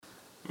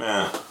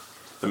Man,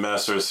 the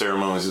master of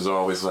ceremonies is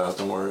always loud.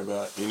 Don't worry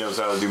about it. He knows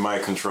how to do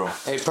mic control.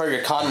 Hey, part of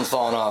your condom's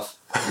falling off.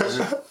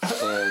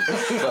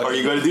 Are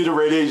you going to do the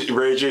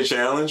Ray J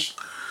challenge?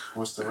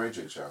 What's the Ray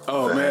J challenge?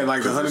 Oh man,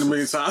 like 100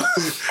 million times.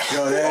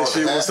 Yo, that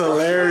shit was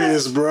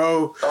hilarious,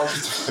 bro.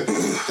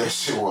 That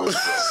shit was,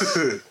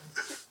 bro.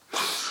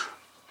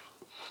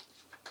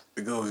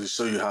 It goes to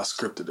show you how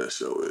scripted that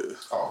show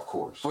is. Oh, of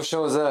course. What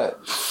show is that?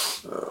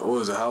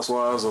 What is it,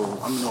 Housewives or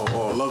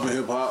Love and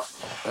Hip Hop?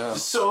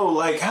 So,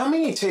 like, how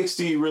many takes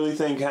do you really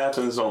think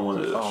happens on one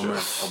of those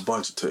shows? Man, a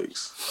bunch of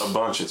takes. A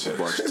bunch of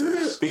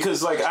takes.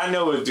 Because, like, I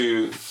know a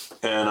dude,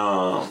 and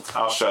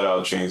I'll shout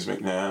out James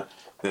McNabb,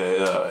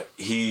 that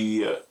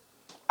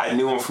I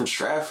knew him from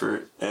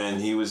Stratford, and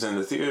he was in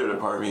the theater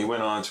department. He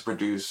went on to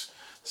produce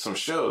some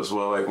shows.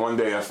 Well, like one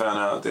day I found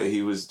out that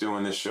he was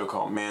doing this show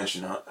called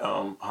Mansion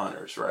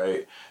Hunters,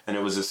 right? And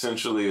it was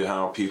essentially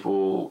how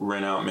people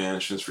rent out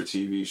mansions for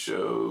TV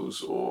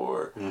shows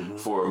or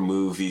for a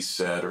movie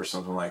set or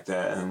something like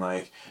that. And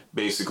like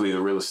basically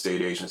the real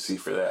estate agency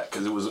for that,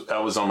 because I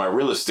was on my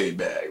real estate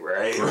bag,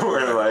 right?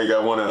 Where like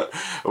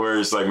where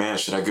it's like, man,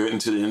 should I go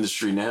into the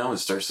industry now and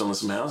start selling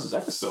some houses?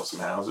 I can sell some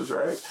houses,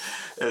 right?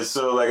 And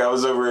so like I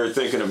was over here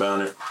thinking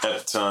about it at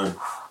the time.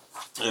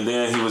 And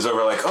then he was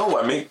over like, oh,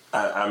 I make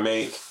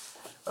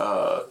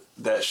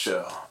that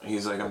show.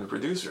 He's like, I'm the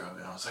producer of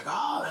it. I was like,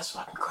 oh, that's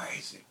fucking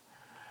crazy.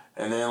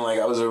 And then like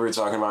I was over here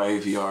talking about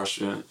APR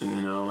shit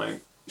and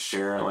like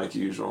sharing like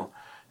usual.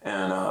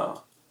 And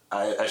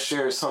I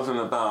shared something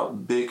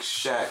about Big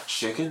Shack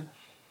Chicken.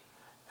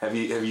 Have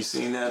you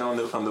seen that on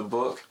the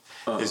book?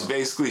 It's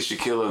basically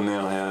Shaquille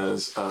O'Neal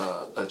has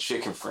a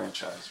chicken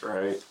franchise,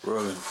 right?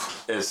 Really?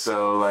 And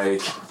so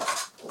like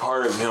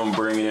part of him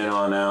bringing it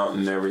on out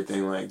and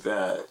everything like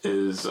that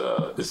is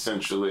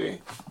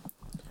essentially,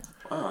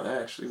 wow,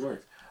 that actually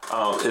worked.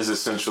 Is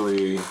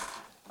essentially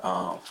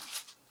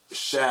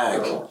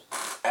Shaq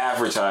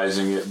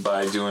advertising it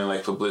by doing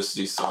like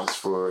publicity stunts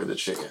for the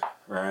chicken,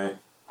 right?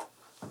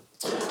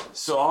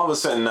 So all of a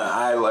sudden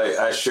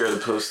I share the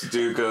post. The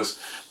dude goes,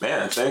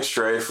 man, thanks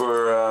Trey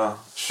for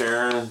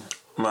sharing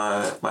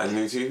my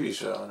new TV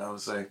show. And I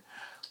was like,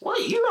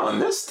 what, you on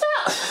this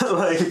now?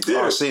 Like, dude.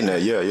 Oh, I've seen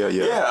that. Yeah.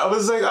 Yeah, I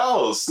was like,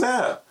 oh,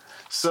 snap.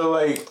 So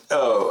like,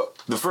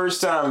 the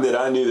first time that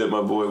I knew that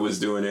my boy was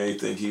doing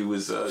anything, he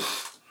was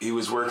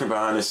working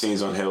behind the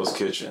scenes on Hell's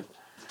Kitchen.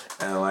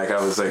 And like, I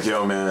was like,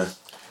 yo man,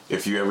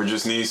 if you ever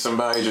just need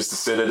somebody just to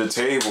sit at a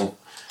table,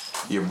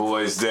 your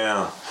boy's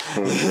down.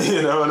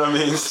 You know what I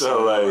mean?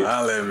 So like,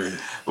 I love it.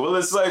 Well,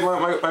 it's like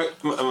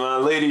my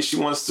lady, she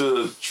wants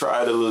to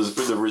try the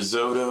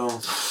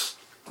risotto,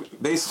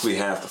 basically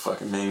half the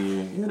fucking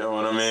menu. You know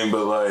what I mean?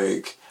 But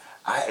like,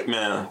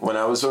 when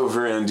I was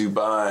over in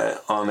Dubai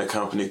on the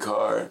company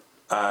card,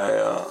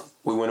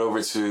 we went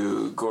over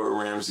to Gordon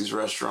Ramsay's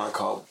restaurant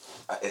called,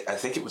 I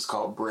think it was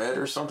called Bread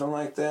or something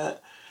like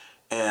that,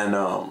 and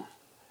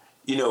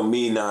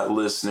me not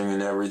listening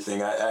and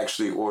everything, I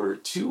actually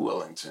ordered 2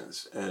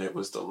 Wellingtons, and it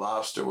was the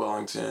lobster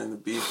Wellington, the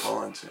beef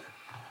Wellington.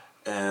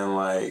 And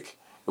like,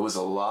 it was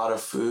a lot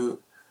of food,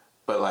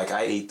 but like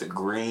I ate the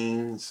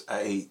greens,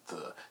 I ate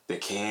the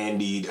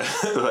candied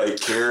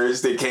like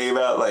carrots that came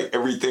out, like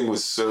everything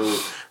was so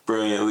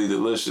brilliantly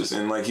delicious.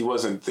 And like he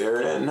wasn't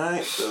there that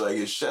night, but like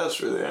his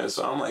chefs were there. And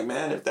so I'm like,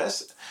 man, if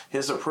that's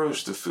his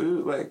approach to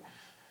food, like,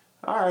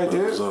 all right,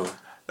 dude,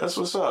 that's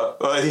what's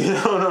up. Like, you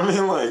know what I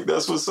mean? Like,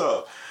 that's what's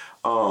up.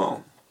 I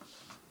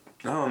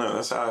don't know.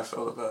 That's how I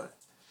felt about it.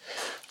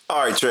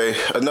 All right, Trey,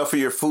 enough of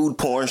your food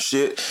porn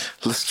shit.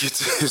 Let's get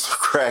to this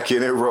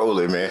cracking and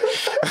rolling, man. Man,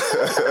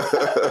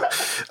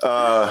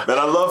 I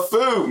love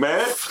food,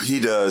 man.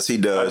 He does. I do.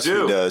 He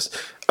does.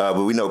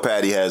 But we know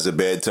Patty has a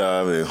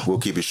bedtime, and we'll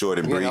keep it short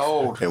and brief.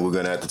 And we're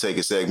going to have to take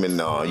a segment.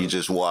 No, you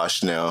just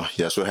washed now.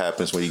 That's what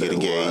happens when you get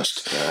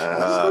engaged.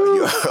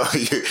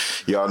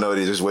 Y'all know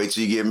this. Just wait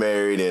till you get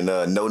married, and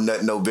No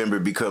Nut November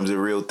becomes a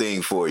real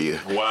thing for you.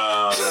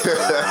 Wow. I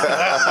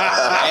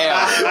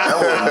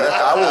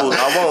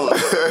won't.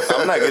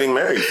 I'm not getting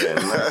married then.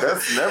 Like,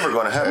 that's never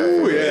going to happen.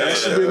 Ooh, yeah, that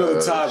should be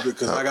another topic,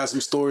 because I got some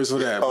stories for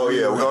that. Oh,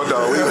 yeah. We're going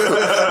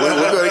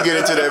to get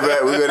into that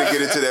bag. We're going to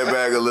get into that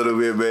bag a little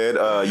bit, man.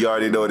 You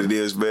already know what it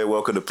is, man.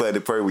 Welcome to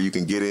Planet Perry, where you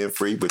can get in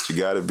free, but you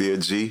gotta be a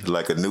G,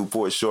 like a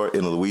Newport short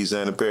in a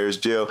Louisiana Parish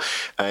jail.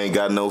 I ain't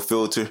got no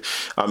filter.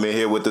 I'm in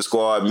here with the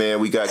squad, man.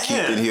 We got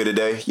Keith in here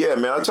today. Yeah,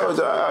 man. I told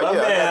you, I got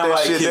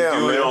that shit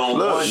down, man.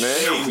 Look,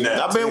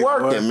 man, I've been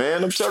working,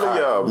 man. I'm telling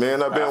y'all,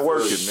 man. I've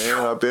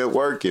been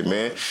working,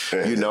 man.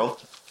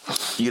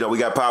 You know, we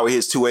got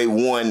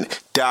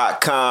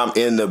PowerHits281.com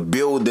in the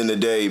building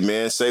today,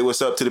 man. Say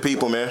what's up to the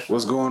people, man.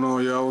 What's going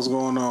on, y'all? What's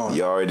going on?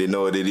 You already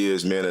know what it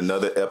is, man.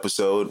 Another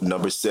episode,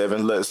 number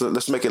 7.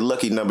 Let's make it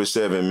lucky number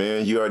 7,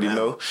 man. You already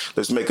know.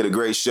 Let's make it a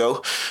great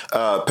show.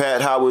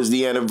 Pat, how was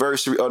the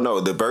anniversary? Oh, no,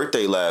 the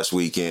birthday last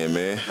weekend,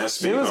 man.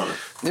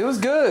 It was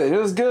good. It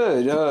was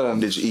good.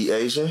 Did you eat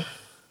Asian?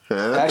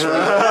 Actually,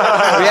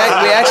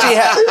 we actually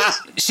had.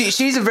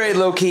 She's a very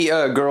low key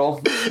girl,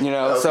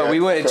 So we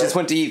just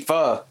went to eat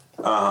pho.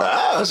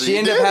 She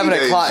ended up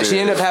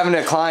having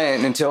a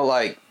client until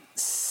like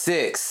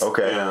 6.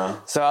 Okay. Yeah.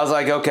 So I was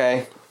like,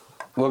 okay,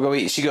 we'll go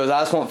eat. She goes, I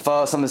just want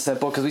pho, something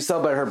simple, because we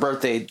celebrated her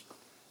birthday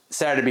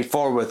Saturday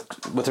before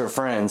with her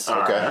friends.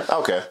 Okay.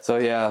 Okay. So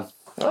yeah,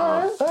 All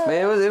right.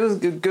 man, it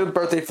was a good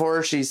birthday for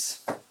her. She's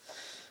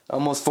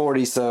almost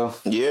 40, so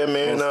Yeah,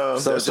 man.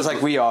 so it's just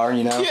like we are,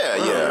 you know. Yeah.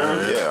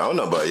 I don't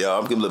know about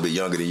y'all. I'm a little bit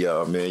younger than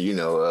y'all, man. You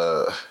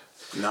know.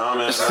 No,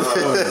 man. I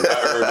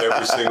heard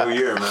every single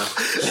year, man.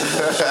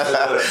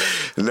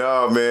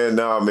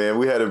 No, man.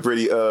 We had a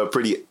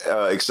pretty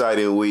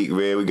exciting week,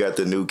 man. We got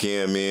the new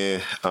cam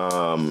in.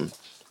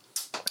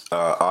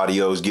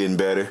 Audio's getting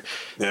better,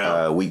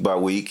 week by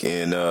week,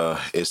 and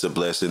it's a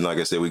blessing. Like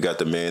I said, we got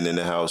the man in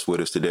the house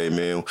with us today,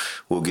 man.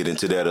 We'll get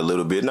into that a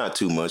little bit, not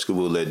too much, because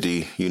we'll let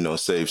D,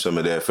 save some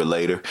of that for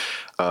later.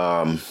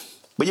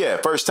 But yeah,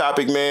 first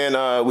topic,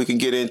 man, we can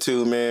get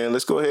into, man.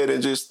 Let's go ahead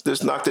and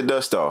just knock the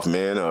dust off,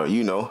 man.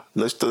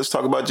 Let's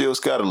talk about Jill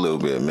Scott a little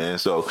bit, man.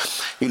 So,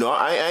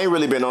 I ain't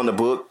really been on the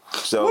book,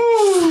 so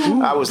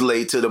I was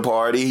late to the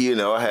party.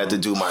 I had to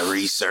do my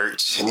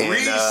research. And, they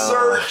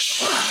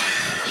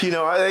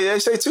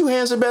say 2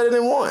 hands are better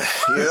than one.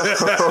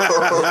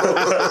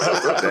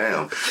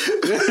 Damn.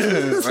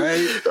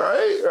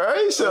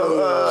 Right.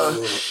 So,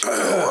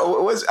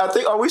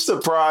 are we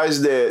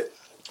surprised that?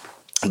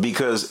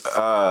 Because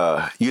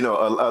a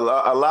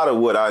lot of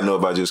what I know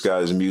about Jill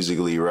Scott is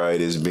musically,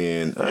 right, is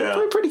being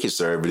pretty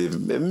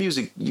conservative.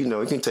 Music,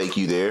 it can take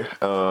you there.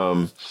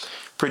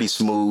 Pretty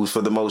smooth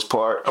for the most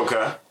part.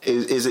 Okay.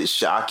 Is it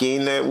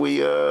shocking that we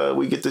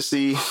get to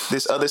see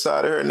this other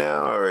side of her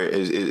now, or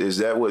is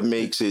that what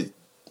makes it?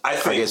 I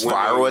guess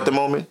viral at the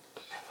moment.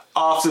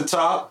 Off the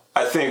top,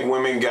 I think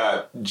women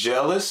got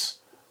jealous.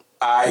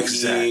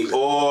 Exactly.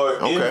 Or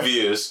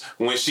envious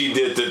when she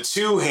did the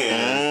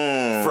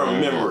 2-hand from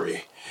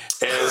memory.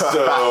 And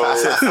so I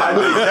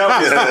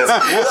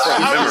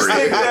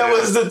think that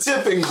was the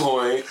tipping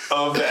point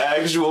of the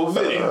actual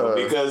video,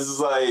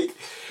 because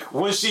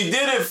when she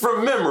did it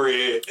from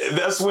memory,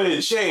 that's when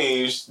it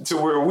changed to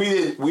where we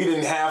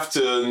didn't have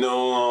to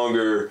no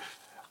longer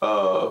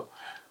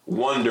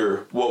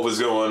wonder what was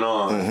going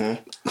on. Mm-hmm.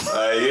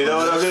 You know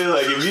what I mean?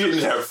 Like, if you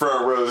didn't have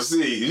front row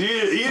seat, you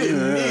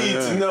didn't need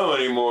to know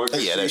anymore.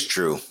 Yeah, that's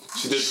true.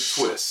 She did the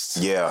twist.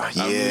 Yeah.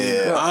 I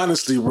mean,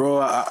 honestly,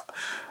 bro,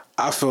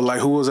 I feel like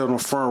who was on the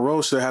front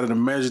row should have had an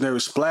imaginary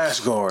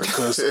splash guard,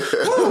 because that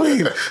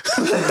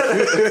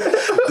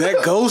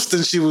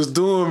ghosting she was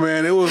doing,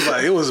 man, it was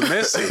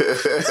messy.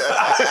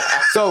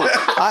 So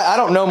I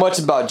don't know much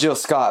about Jill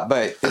Scott,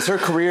 but is her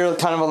career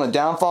kind of on the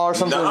downfall or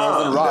something?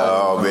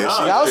 No, man.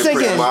 I was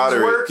thinking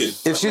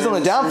if she's on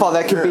the downfall,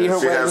 that could be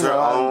her She way. has her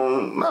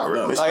own. Not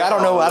really. Like, I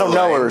don't know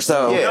her,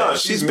 so Yeah,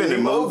 she's been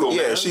in mogul,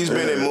 movies. Yeah, man. she's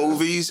been in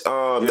movies.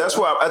 That's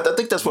why I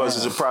think that's why it's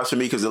a surprise for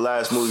me, because the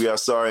last movie I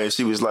saw her in,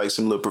 she was like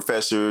some little professor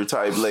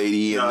type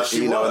lady, and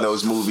in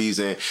those movies,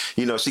 and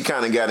she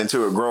kind of got into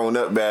her grown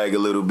up bag a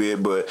little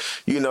bit. But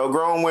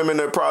grown women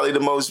are probably the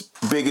most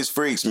biggest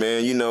freaks,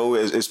 man.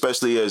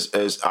 Especially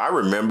as I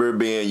remember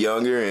being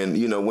younger, and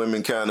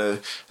women kind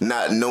of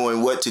not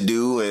knowing what to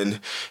do, and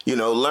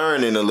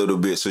learning a little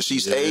bit. So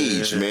she's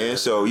aged, man.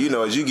 So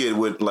as you get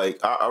with, like,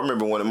 I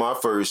remember one of my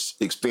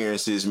first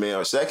experiences, man,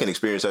 or second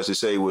experience, I should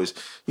say, was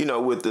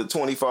with the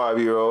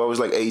 25-year-old. I was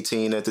like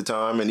 18 at the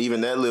time, and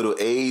even that little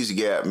age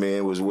gap,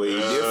 man, was way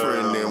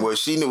different than what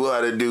she knew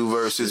how to do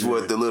versus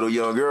what the little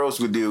young girls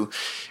would do.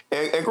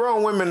 And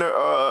grown women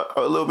are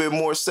a little bit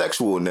more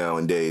sexual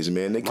nowadays,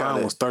 man. They kind Mine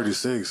of was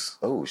 36.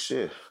 Oh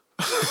shit.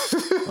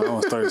 Mine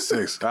was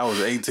 36. I was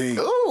 18.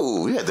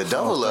 Oh, you had to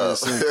double up.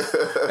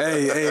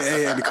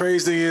 Hey, and the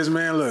crazy thing is,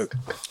 man, look,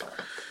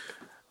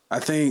 I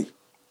think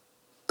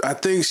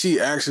she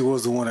actually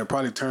was the one that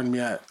probably turned me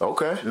out.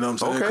 Okay. You know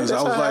what I'm saying? Because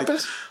I was like,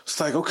 it's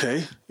like,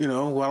 okay,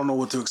 well, I don't know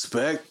what to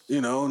expect,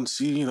 and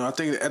she, I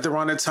think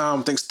around that time,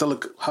 I think Stella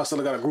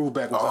got a groove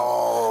back with her.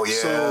 Oh, yeah,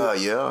 so,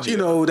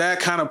 yeah. That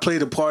kind of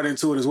played a part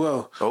into it as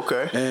well.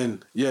 Okay.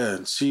 And yeah,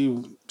 she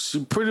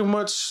pretty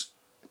much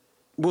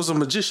was a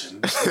magician.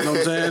 You know what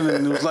I'm saying?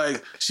 And it was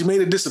like, she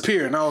made it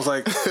disappear. And I was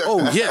like,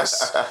 oh,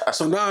 yes.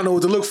 So now I know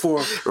what to look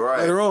for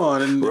later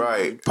on.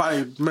 And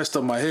probably messed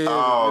up my head.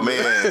 Oh,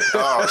 man.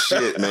 Oh,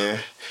 shit, man.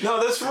 No,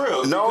 that's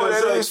real. No,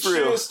 because, that is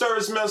real. Shit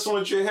starts messing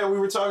with your head. We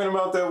were talking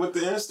about that with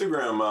the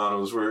Instagram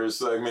models, where it's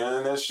like,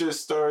 man, that shit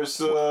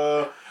starts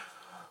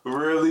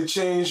really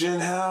changing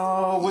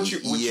what you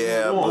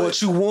want.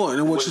 What you want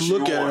and what you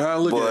look at and how I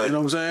look at it. You know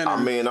what I'm saying?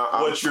 I mean,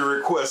 what's your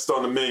request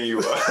on the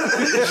menu?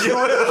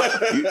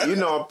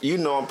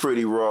 I'm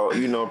pretty raw.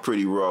 I'm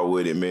pretty raw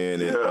with it,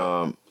 man.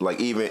 And like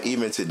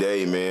even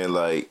today, man,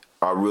 like,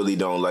 I really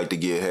don't like to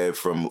get head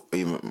from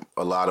even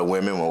a lot of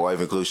women. My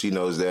wife included, she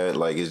knows that.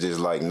 Like, it's just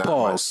like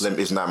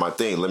it's not my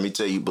thing. Let me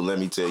tell you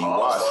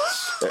why.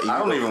 I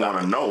don't even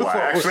want to know why.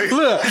 Actually,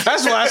 look,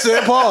 that's why I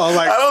said Paul.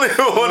 Like, I don't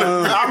even want to.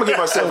 I'm gonna get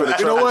myself in the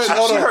trouble. You know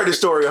what? She heard the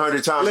story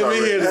 100 times. Let me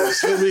hear this.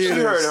 She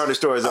heard 100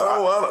 stories. I'm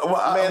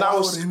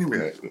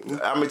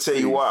gonna tell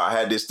you why. I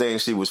had this thing.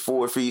 She was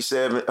 4 feet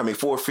 7. I mean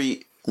 4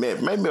 feet.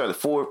 Man, maybe about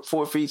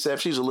 4 feet 7.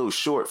 She was a little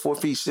short. 4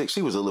 feet 6.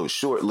 She was a little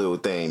short little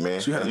thing,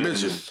 man. You had a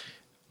midget.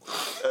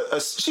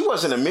 she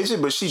wasn't a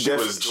midget, but she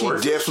was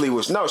dwarfish? definitely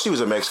was. No, she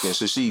was a Mexican,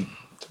 so she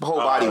whole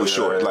body was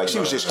short. Like she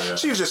was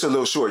just a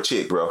little short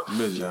chick, bro.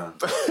 Yeah.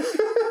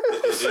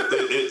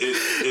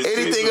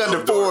 Anything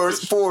under 4 or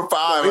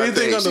 5.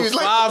 Anything under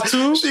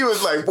 5'2"? She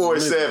was like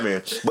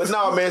 4'7". But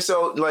no, man.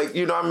 So like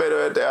I met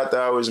her at the after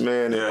hours,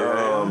 man.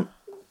 And,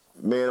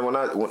 man, when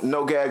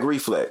no gag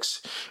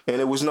reflex, and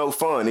it was no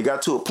fun. It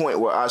got to a point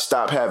where I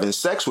stopped having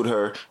sex with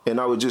her, and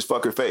I would just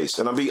fuck her face.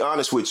 And I'll be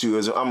honest with you,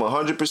 I'm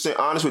 100%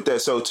 honest with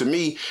that. So to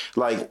me,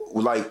 like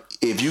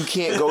if you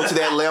can't go to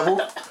that level,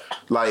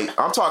 like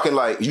I'm talking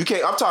like you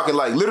can't. I'm talking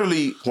like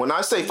literally when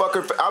I say fuck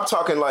her, I'm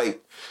talking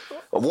like.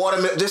 A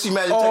watermelon. Just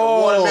imagine taking a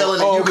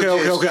watermelon and you could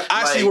just, okay.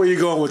 I see where you're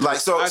going with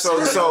this. I see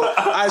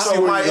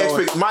where my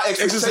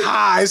expectation. It's just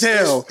high as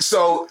hell.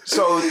 So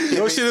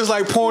your shit is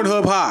like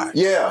Pornhub high.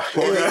 Yeah,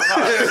 Pornhub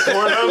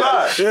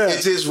high. Yeah.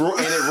 It just and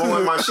it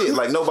ruined my shit.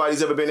 Like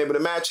nobody's ever been able to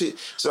match it.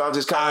 So I'm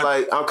just kind of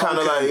like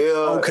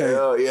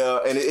yeah,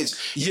 and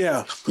it's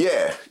yeah.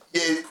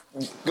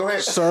 Go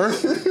ahead, sir.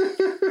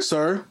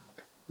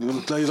 I'm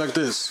gonna tell you like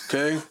this,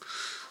 okay?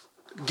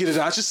 Get it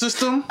out your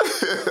system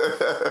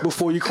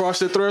before you cross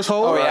that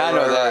threshold. Oh yeah, I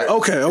know that.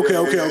 Okay.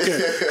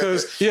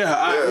 Because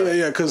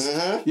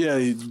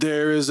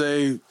there is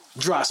a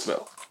dry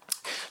spell.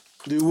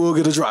 You will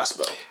get a dry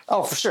spell.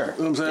 Oh, for sure. You know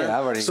what I'm saying? Yeah,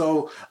 I've already.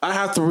 So I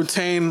have to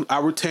retain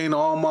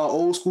all my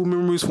old school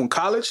memories from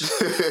college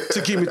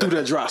to get me through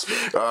that dry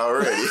spell.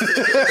 Already.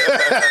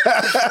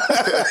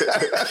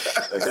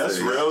 That's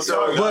real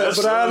talk.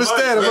 But I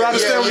understand. But I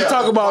understand what you're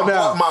talking about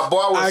now. My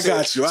bar was I set,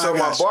 got you.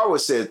 my bar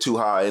was set too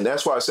high, and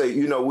that's why I say,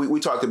 we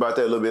talked about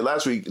that a little bit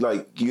last week.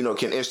 Like, can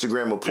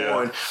Instagram or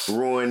porn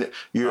ruin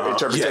your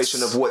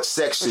interpretation of what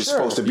sex is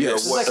supposed to be?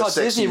 It's like how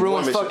Disney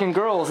ruins fucking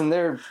girls and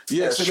their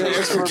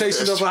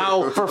expectations of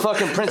how for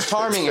fucking Prince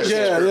Charming and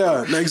shit.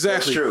 Yeah,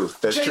 exactly.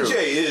 That's true.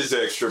 JJ is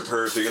extra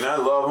perfect, and I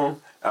love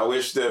him. I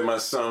wish that my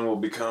son will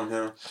become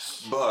him,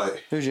 but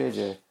Who's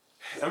JJ?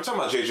 I'm talking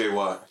about JJ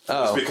Watt.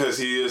 Oh. It's because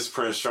he is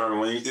Prince Charming.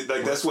 When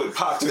that's what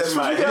popped into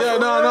my head. Yeah,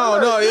 no.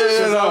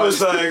 I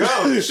was like,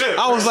 oh shit.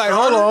 I was like,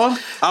 hold on.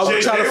 I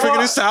was trying to figure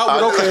this out,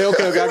 but okay,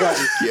 I got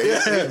you. Yeah,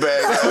 he's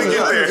back. We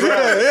get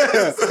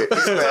there.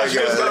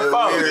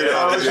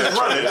 I was just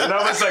running, and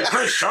I was like,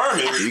 Prince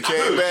Charming. You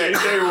came back.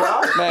 JJ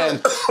Watt. Man,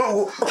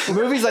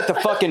 movies like The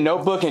fucking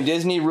Notebook and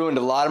Disney ruined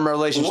a lot of my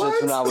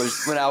relationships when I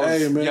was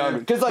young.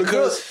 Because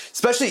girls,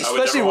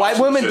 especially white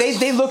women,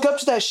 they look up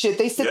to that shit.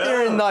 They sit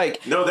there and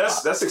like. No,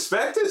 that's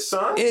expected,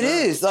 son. It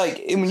is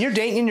like when you're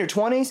dating in your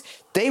 20s,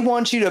 they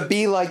want you to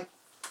be like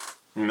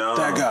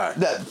that guy,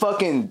 that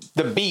fucking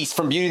the Beast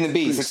from Beauty and the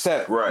Beast,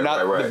 except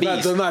not the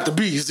Beast, not the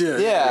Beast.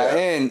 Yeah,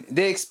 and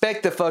they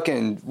expect the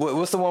fucking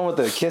what's the one with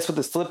the kiss with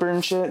the slipper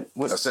and shit?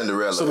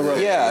 Cinderella.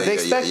 Yeah, they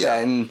expect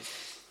that, and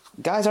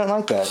guys aren't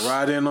like that.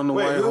 Ride in on the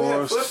white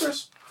horse.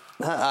 Flippers?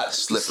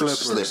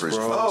 Slippers,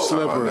 bro. Oh,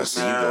 Slippers.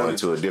 You go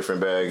into a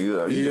different bag.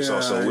 You just saw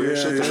some weird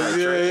shit tonight.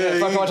 Yeah,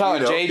 fucking on top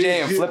of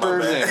JJ and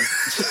Flippers and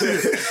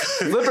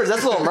Flippers.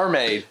 That's Little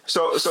Mermaid.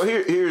 So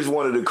here's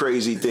one of the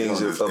crazy things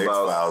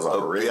about.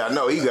 Yeah, I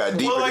know he got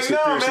deep in the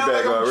conspiracy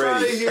bag I'm already.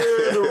 trying to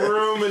hear the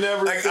room and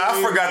everything. Like,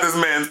 I forgot this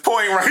man's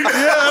point right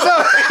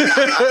now.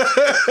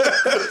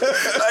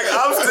 Like,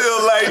 I'm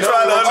still like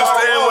trying to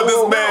understand what this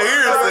man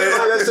here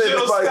said.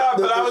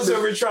 But I was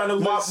over trying to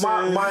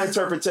listen. My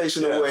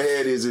interpretation of what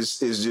head is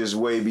just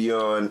way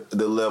beyond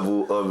the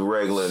level of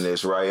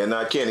regularness, right? And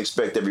I can't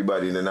expect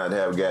everybody to not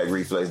have gag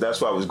reflex. That's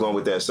why I was going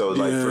with that. So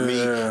like for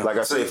me, like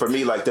I say,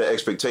 like the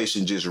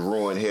expectation just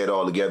ruined head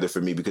altogether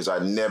for me because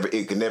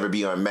it could never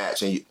be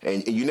unmatched,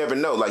 and you never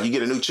know. Like you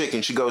get a new chick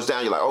and she goes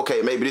down, you're like,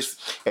 okay, maybe this,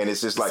 and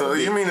it's just like. So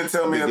you mean to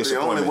tell me that the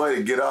only way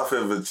to get off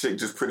of a chick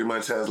just pretty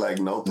much has like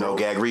no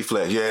gag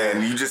reflex? Yeah,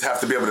 and you just have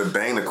to be able to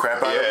bang the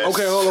crap out of it.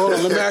 Okay, hold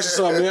on. Let me ask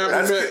you something.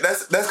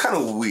 That's kind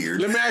of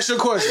weird. Let me ask you a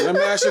question. I'm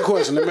ask you a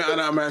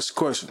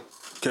question.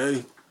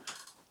 Okay,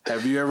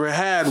 have you ever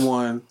had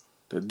one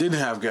that didn't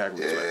have gag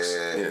reflex?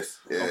 Yes.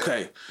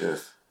 Okay.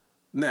 Yes.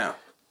 Now,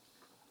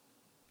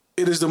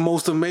 it is the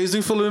most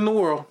amazing feeling in the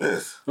world.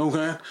 Yes.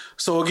 Okay.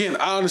 So again,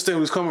 I understand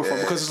where he's coming from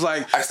because it's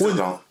like I still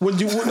don't. When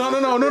you no.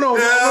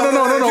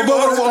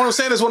 But what I'm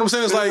saying is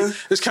like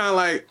it's kind of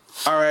like,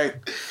 all right,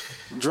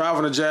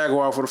 driving a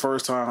Jaguar for the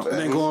first time and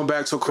then going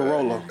back to a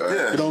Corolla. You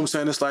know what I'm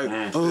saying? It's like,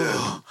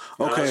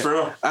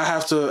 okay, I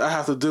have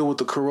to deal with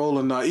the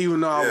Corolla now. Even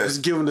though I was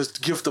given this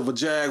gift of a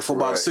Jag for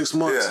about 6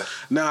 months,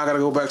 now I got to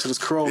go back to this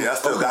Corolla. Yeah, I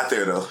still got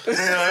there though.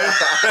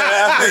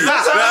 I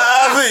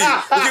see you.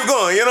 Keep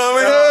going. You know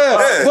what I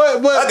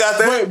mean? But I got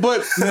there.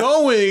 But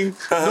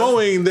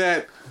knowing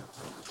that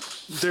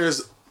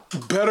there's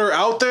better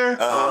out there,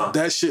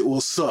 that shit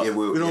will suck. You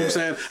know what I'm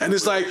saying? And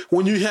it's like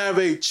when you have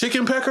a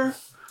chicken pecker.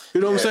 You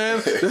know what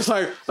I'm saying? It's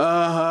like,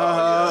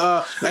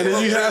 and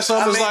then you have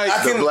something that's like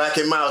the black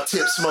and mild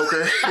tip smoker.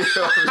 You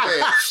know what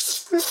I'm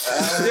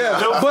saying? Yeah,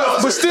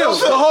 but still,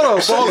 hold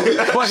on.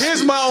 But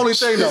here's my only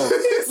thing though.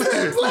 But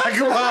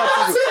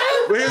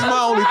here's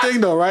my only thing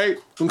though, right?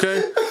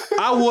 Okay,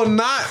 I will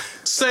not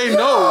say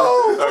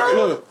no.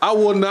 Look, I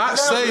will not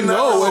say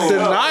no and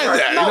deny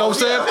that. You know what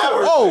I'm saying?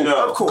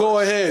 Go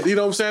ahead. You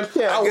know what I'm saying?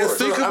 Yeah, I will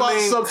think about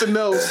something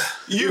else.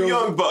 You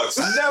young bucks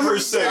never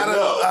say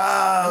no.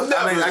 I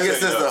guess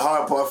that's the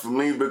hard part for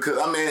me because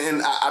I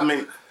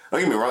mean, don't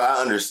get me wrong.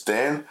 I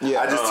understand.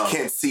 Yeah, I just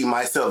can't see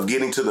myself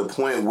getting to the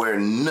point where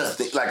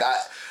nothing. Like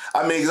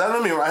I mean, because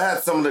I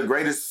had some of the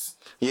greatest.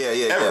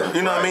 Ever.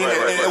 You know what I mean?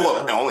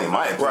 Well, only in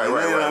my opinion. You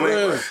know what I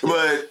mean?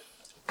 But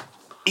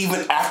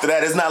even after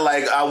that, it's not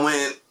like I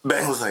went back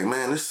and was like,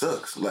 man, this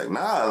sucks. Like,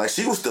 nah, like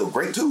she was still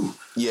great too.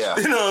 Yeah.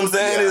 You know what I'm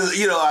saying? Yeah. Is,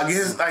 I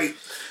guess like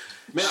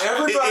man,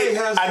 everybody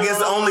has. I guess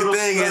the only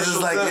thing is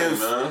like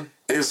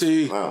and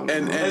see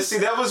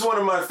that was one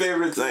of my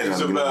favorite things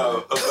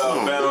about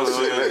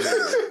balancing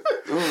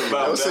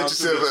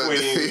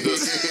between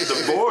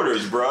the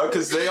borders, bro,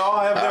 because they all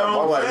have their own.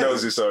 My wife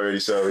knows this already,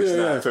 so it's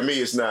not for me.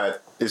 It's not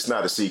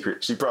a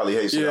secret. She probably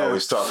hates to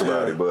always talk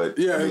about it, but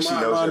I mean, she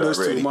knows it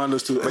already. Mine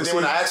does too. But then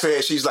when I ask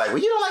her, she's like, "Well,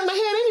 you don't like my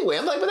head anyway."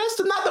 I'm like, "But that's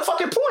not the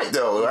fucking point,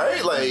 though,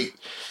 right?" Like.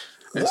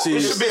 It's a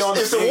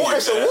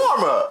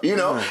warm up, you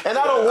know, and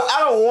I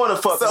don't want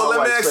to fuck my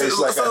wife's face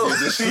like I did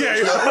this.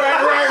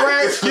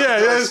 Right. Yeah.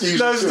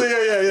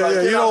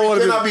 You don't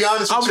want to. I'll be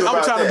honest with you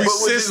about that. I'm trying to be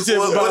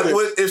sensitive about it.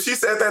 If she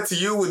said that to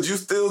you, would you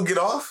still get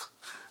off?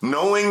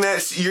 Knowing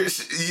that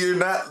you're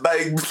not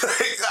like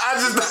I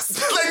just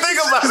like think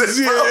about it,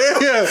 bro.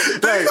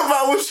 Think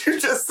about what you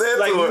just said.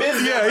 Like to her.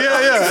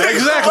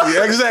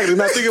 Exactly.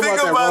 Now think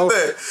about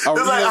that. It's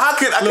like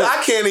I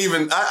can't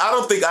even. I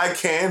don't think I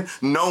can,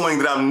 knowing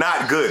that I'm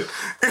not good.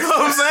 You know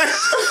what I'm saying?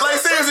 Like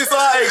seriously, so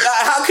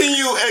how can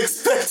you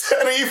expect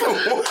that even?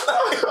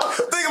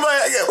 Think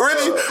about it.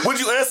 Reggie, would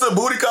you answer a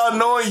booty call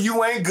knowing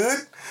you ain't good?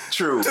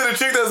 True. To the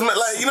chick that's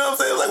like, you know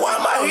what I'm saying? Like, why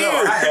am I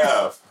here?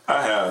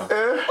 I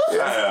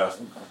have.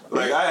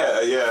 Like I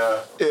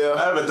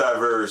have a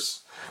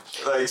diverse.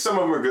 Like some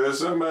of them are good,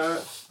 some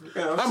bad.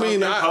 I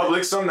mean, in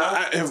public, some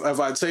not. If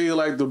I tell you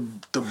like the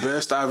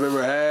best I've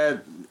ever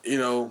had, it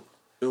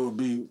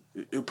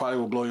probably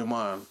will blow your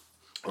mind.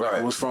 Right.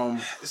 It was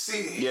from.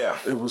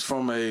 It was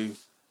from a.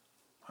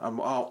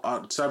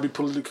 Should I be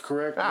politically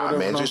correct?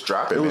 Man, just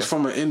drop it. It was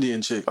from an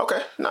Indian chick. Okay,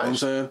 nice. You know what I'm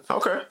saying?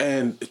 Okay.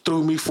 And it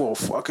threw me for a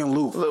fucking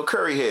loop. A little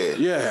curry head.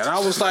 Yeah, and I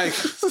was like,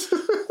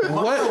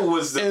 what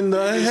was the in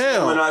the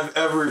hell? Woman I've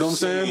ever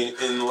seen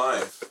in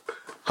life.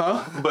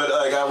 Huh? But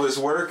like I was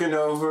working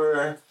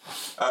over,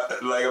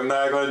 like I'm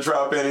not going to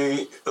drop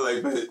any,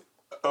 but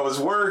I was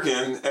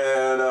working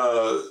and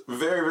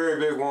very, very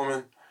big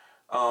woman.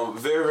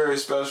 Very, very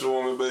special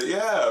woman, but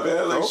yeah,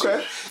 man. Like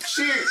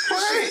she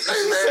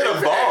set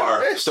a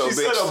bar. So she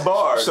set a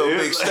bar. So dude.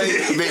 Big Stacy.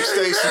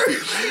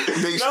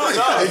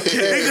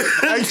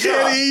 I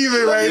can't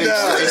even right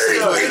now. Just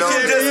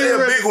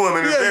a big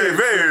woman is very,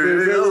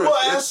 very. Well,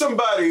 as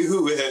somebody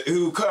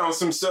who counts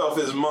himself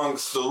as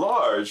amongst the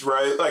large,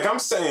 right? Like I'm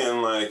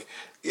saying,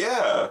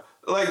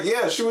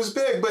 she was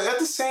big, but at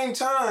the same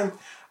time.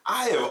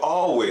 I have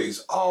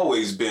always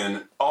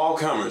been all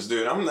comers,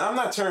 dude. I'm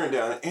not turning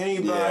down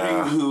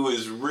anybody who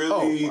is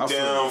really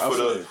down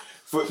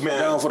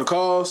for the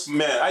cause.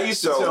 Man, I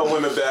used to tell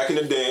women back in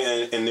the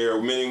day, and there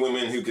are many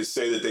women who could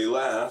say that they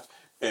laughed.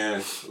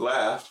 It's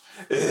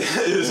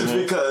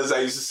because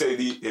I used to say,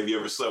 "Have you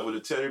ever slept with a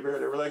teddy bear?"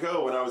 They were like,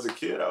 "Oh, when I was a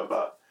kid, how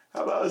about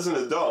as an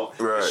adult?"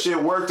 Right.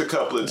 Shit worked a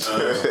couple of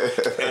times.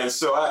 And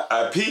so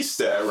I pieced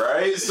that,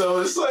 right? So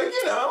it's like,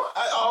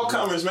 all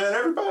comers, man.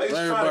 Everybody's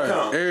trying to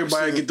come.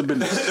 Everybody get the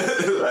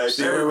business.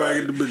 Everybody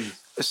get the business.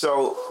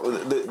 So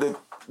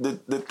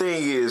the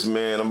thing is,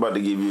 man, I'm about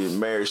to give you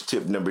marriage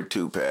tip number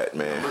 2, Pat,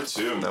 man.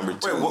 Number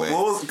two. Wait, what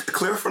was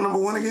clear for number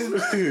 1 again?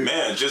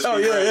 Man, just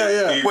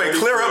Wait,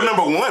 clear up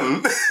number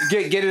 1.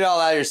 Get it all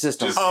out of your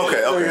system.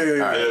 Okay. All right.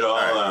 Get it all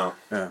out.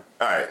 Yeah.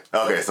 All right.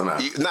 Okay. So now,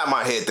 not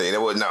my head thing.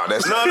 That's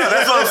that's what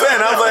I'm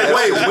saying. I was like,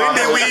 wait, when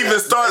did we even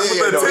start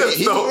with the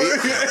tips?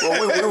 Well,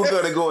 we were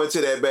gonna go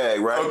into that bag,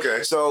 right?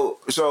 Okay. So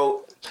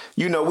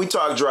we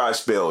talk dry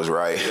spells,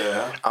 right?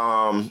 Yeah.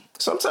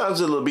 Sometimes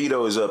the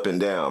libido is up and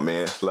down,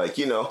 man. Like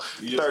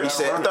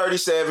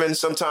 37.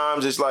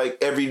 Sometimes it's like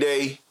every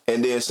day.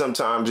 And then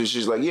sometimes it's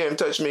just like, you haven't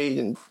touched me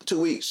in 2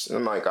 weeks. And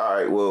I'm like, all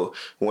right, well,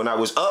 when I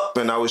was up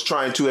and I was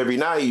trying to every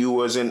night,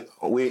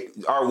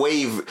 our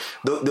wave,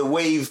 the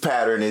wave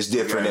pattern is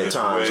different at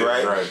times,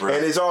 right?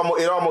 And it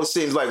almost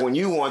seems like when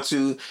you want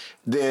to,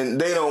 then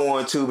they don't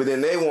want to, but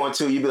then they want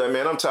to. You be like,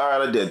 man, I'm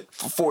tired. I did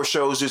 4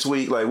 shows this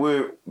week. Like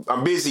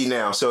I'm busy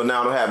now, so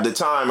now I don't have the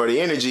time or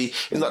the energy.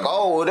 It's like,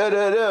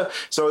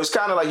 So it's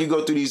kind of like you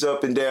go through these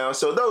up and down.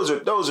 So those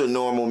are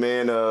normal,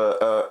 man.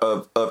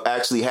 Of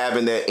actually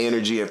having that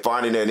energy and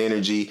finding that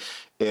energy,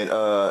 and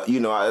I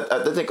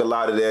think a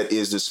lot of that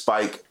is the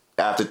spike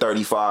after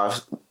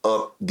 35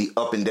 up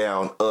and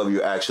down of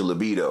your actual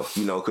libido.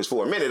 Because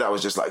for a minute I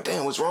was just like,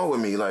 damn, what's wrong with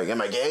me? Like,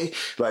 am I gay?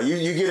 Like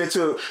you get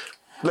into.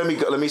 Let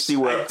me see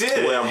where I'm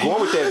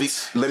going with that.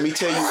 Let me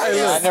tell you.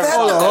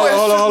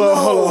 Hold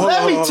on.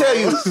 Let me tell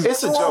you.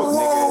 It's a joke,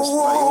 nigga. It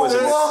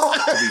wasn't.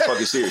 be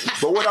fucking serious.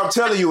 But what I'm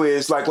telling you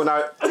is like when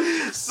I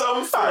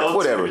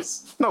whatever.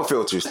 No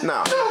filters.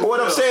 Nah. But what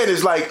I'm saying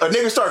is like a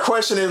nigga start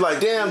questioning like,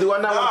 damn, do I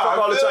not want to fuck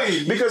all the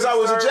time? Because I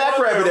was a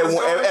jackrabbit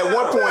at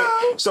one point.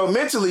 So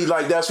mentally,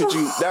 like that's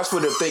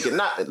what they're thinking.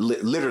 Not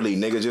literally,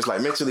 nigga, just like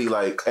mentally,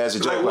 like as a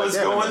joke. Like what's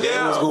going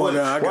down? What's going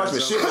down? Watch my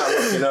shit not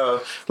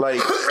working. Like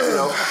you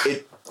know,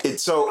 it.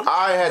 So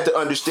I had to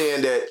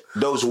understand that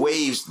those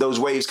waves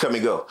come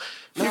and go.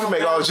 You can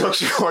make all the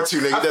jokes you want to,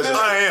 nigga.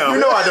 I am. You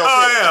know I don't.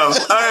 I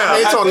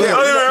am. It's on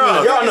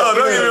camera. Y'all know.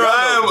 Don't get me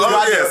wrong.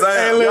 Yes,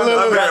 I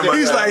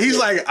am. He's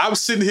like, I'm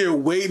sitting here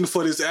waiting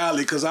for this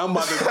alley because I'm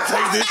about to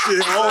take this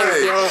shit home,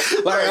 bro.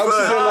 Like I'm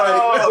sitting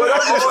there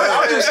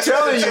I'm just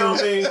telling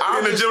you.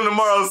 I'm in the gym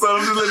tomorrow, son.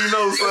 I'm just letting you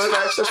know, son.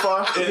 That's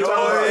fine.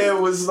 It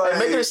was like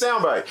make it a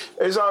soundbite.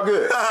 It's all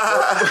good.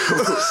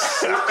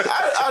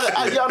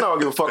 Y'all know I don't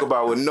give a fuck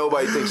about what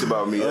nobody thinks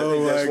about me. I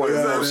think that's one of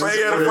the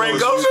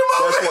Frank Ocean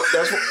moment.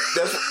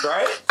 That's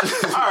right.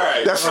 All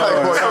right. That's right.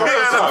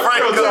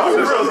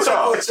 Real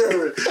talk. Is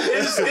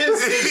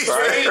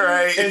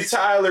Jaden and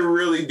Tyler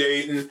really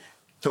dating?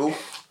 Who?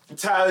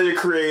 Tyler the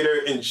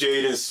Creator and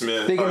Jaden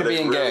Smith. Thinking of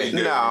being gay.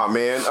 Nah,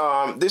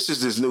 man. This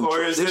is this new.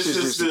 Or is this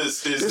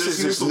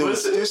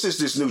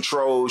this new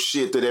troll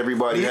shit that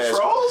everybody has.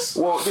 Trolls?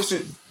 Well,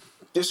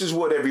 this is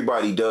what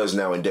everybody does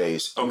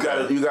nowadays.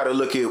 Okay. You gotta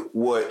look at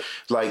what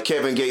like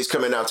Kevin Gates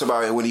coming out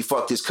about when he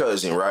fucked his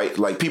cousin, right?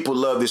 Like people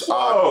love this.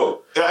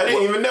 Oh, I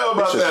didn't even know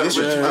about that. Is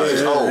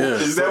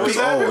that what's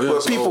happening?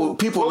 But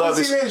people love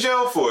this. What was he in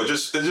jail for?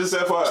 Just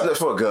FYI. That's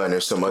for a gun or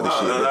some other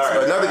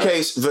shit. Another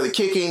case for the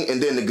kicking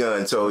and then the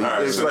gun. So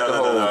it's like a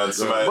whole.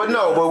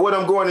 But what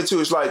I'm going into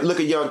is like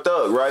look at Young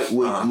Thug, right?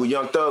 With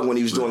Young Thug when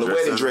he was doing the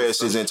wedding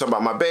dresses and talking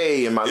about my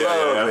bae and my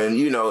love and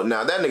you know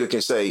now that nigga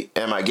can say,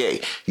 "Am I gay?"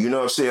 You know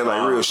what I'm saying?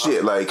 Like real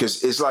shit. Like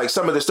because it's like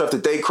some of the stuff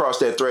that they cross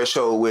that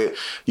threshold with.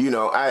 You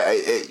know,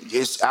 I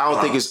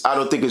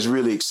don't think it's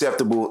really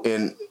acceptable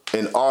in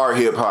our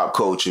hip hop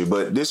culture,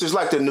 but this is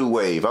like the new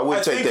wave. I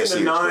wouldn't take that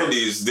serious. I think in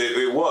the 90s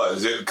it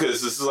was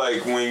because it's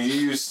like when you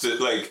used to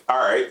like. All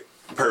right,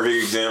 perfect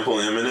example,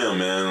 Eminem,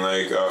 man.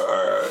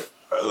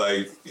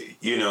 Like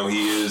you know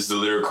he is the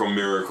lyrical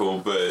miracle,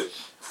 but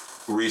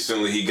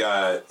recently he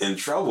got in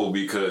trouble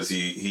because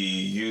he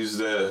used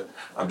the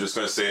I'm just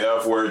gonna say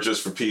F word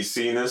just for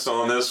PC-ness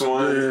on this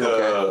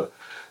one.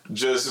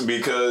 Just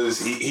because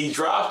he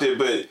dropped it,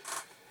 but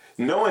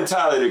knowing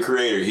Tyler the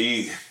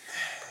Creator,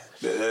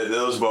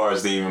 those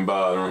bars didn't even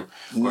bother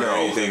him or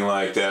anything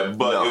like that.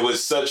 But it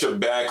was such a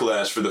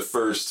backlash for the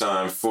first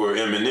time for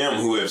Eminem,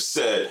 who have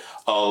said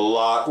a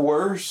lot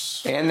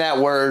worse. And that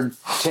word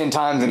 10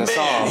 times in a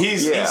song. He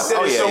said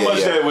so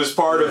much that it was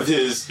part of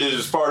his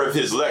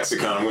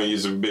lexicon. I'm going to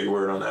use a big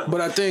word on that.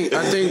 But I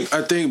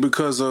think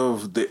because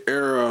of the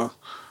era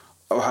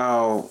of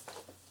how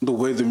the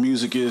way the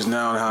music is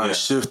now and how it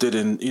shifted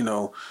and you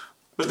know.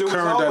 But there was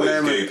always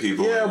gay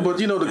people. Yeah, but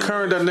you know the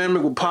current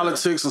dynamic with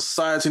politics and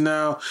society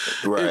now,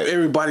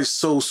 everybody's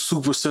so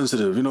super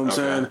sensitive. You know what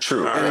I'm saying?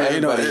 True.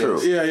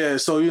 Yeah.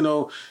 So you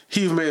know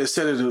he may have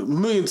said it a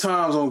million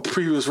times on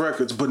previous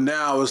records, but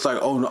now it's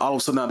like all of a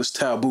sudden now it's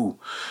taboo.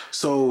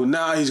 So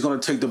now he's gonna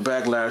take the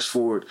backlash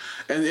for it,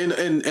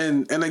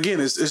 and again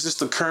it's just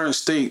the current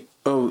state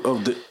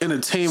of the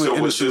entertainment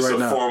industry right now. So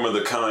was this a form of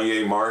the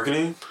Kanye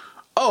marketing?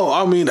 Oh,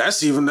 I mean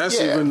that's even. Are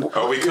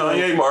we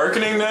Kanye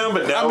marketing now?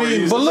 But now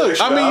but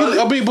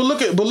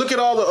look at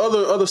all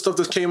the other stuff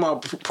that came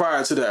out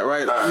prior to that,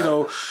 right?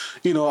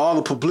 You know all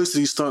the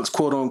publicity stunts,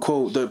 quote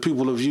unquote, that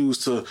people have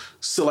used to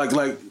like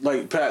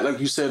Pat, like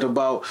you said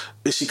about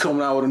is she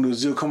coming out with a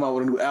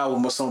new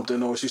album or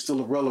something, or is she still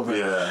irrelevant?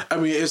 Yeah. I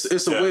mean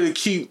it's a way to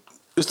keep.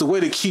 It's the way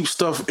to keep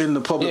stuff in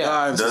the public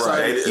eye. It does.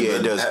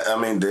 I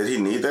mean, did he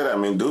need that? I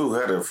mean, dude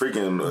had a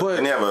freaking.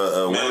 Didn't he have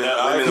a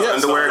women's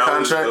underwear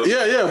contract?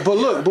 Yeah. But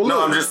look.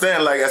 No, I'm just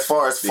saying, like, as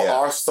far as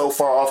so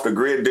far off the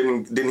grid,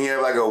 didn't he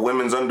have like a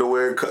women's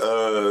underwear?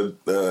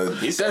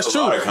 That's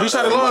true. He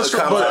had a lot of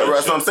contract.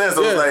 That's what I'm saying.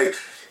 So it's like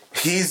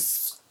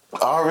he's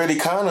already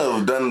kind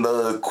of done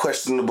the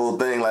questionable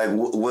thing. Like,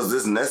 was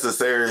this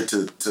necessary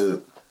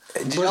to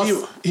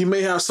But he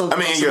may have something.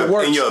 I mean,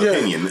 in your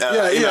opinion,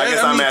 I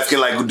guess I'm asking,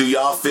 like, do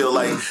y'all feel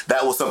like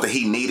that was something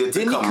he needed to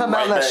didn't come? Didn't he come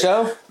out on that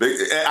show?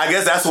 I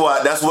guess that's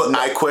what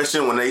I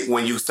question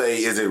when you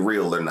say is it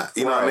real or not.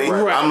 You know what I mean?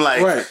 Right, I'm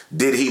like,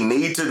 did he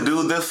need to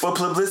do this for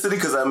publicity?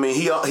 Because I mean,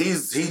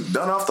 he's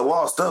done off the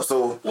wall stuff.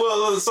 So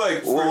it's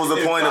like, what was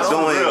the point of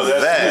doing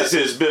that? That's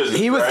his business.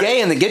 He was gay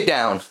in the Get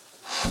Down.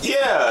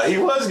 Yeah, he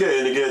was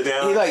getting to Get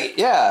Down.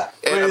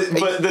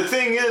 But the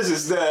thing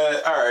is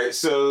that all right.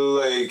 So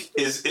like,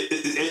 is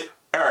it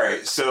all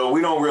right? So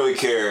we don't really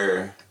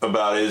care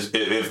about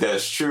if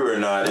that's true or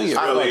not. I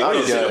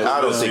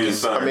don't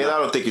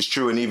think it's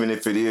true. And even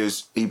if it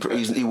is, he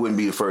wouldn't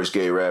be the first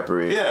gay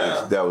rapper.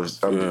 That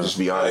was. I'm just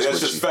be honest. That's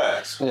with just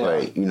facts.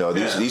 Like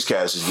these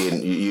cats is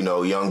getting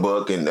Young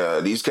Buck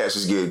and these cats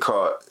is getting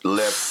caught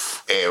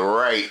left and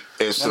right.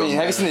 And so,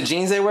 have you seen the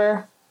jeans they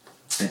wear?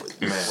 Man.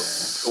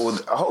 Well,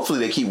 hopefully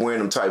they keep wearing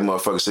them tight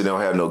motherfuckers so they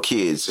don't have no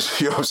kids.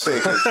 You know what I'm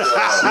saying? 'Cause, you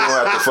don't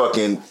have to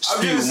fucking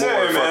spew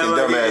more fucking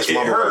dumbass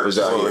mumble rappers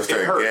out here. If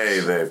they're gay,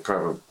 they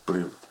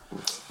probably.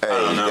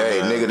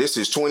 Hey, nigga, this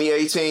is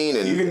 2018,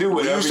 and you can do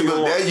whatever you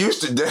want. That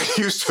used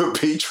to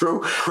be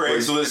true.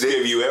 Craigslist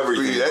give you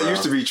everything. That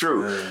used to be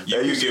true.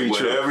 You can get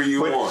whatever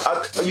you want.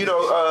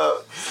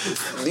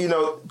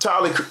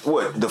 Tyler,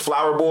 what, the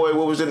Flower Boy?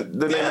 What was the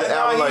name of the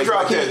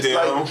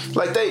album?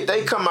 Like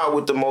they come out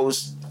with the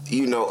most,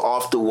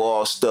 off the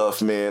wall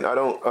stuff, man. I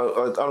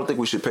don't think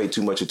we should pay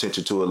too much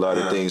attention to a lot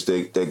of things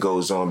that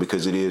goes on,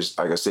 because it is,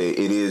 like I said,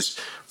 it is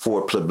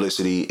for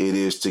publicity. It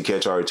is to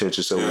catch our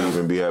attention, so we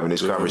even be having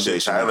this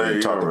conversation. We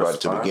talked about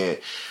it to begin.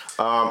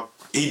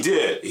 He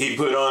did. He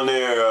put on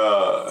there.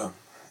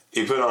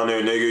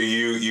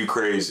 Nigga, you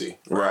crazy,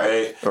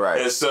 right?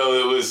 Right. And so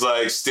it was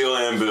like still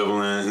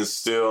ambivalent and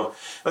still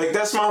like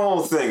that's my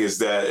whole thing is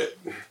that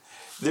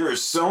there are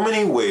so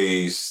many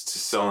ways to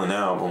sell an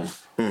album.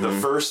 Mm-hmm. The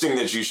first thing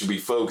that you should be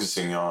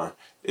focusing on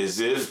is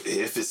if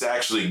it's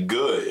actually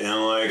good.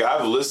 And like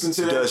I've listened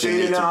to that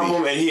Jaden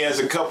album, and he has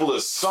a couple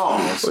of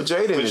songs, but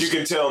you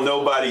can tell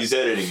nobody's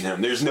editing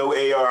him. There's no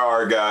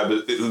ARR guy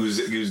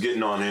who's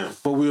getting on him.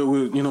 But we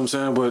you know what I'm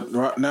saying. But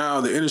right now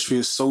the industry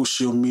is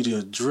social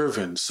media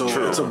driven, so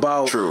it's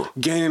about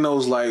gaining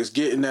those likes,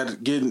 getting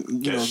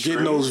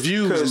those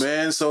views,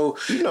 man. So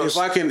if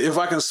I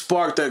can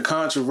spark that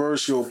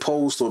controversial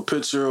post or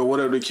picture or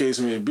whatever the case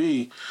may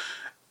be,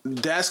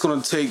 that's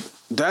gonna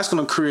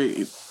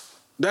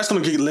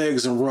get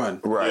legs and run.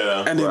 Right.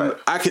 Yeah. And then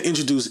I can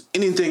introduce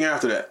anything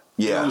after that.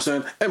 Yeah. You know what I'm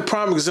saying? And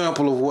prime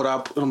example of what I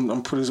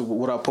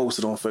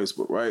posted on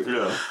Facebook, right?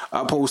 Yeah.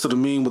 I posted a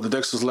meme with the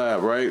Dexter's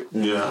Lab, right?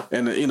 Yeah.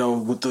 And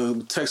with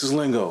the Texas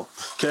lingo.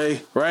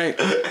 Okay? Right?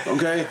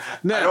 Okay?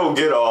 Now, I don't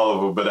get all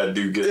of them, but I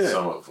do get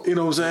some of them. You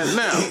know what I'm saying?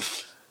 Now,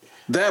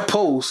 that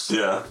post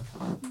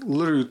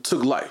literally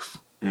took life.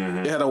 Mm-hmm.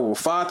 It had over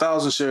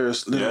 5,000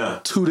 shares in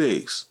 2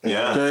 days.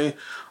 Yeah. Okay?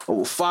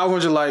 Over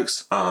 500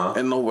 likes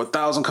and over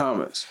 1,000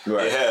 comments.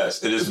 Right. It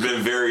has. It has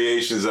been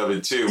variations of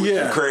it too. Which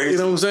is crazy. You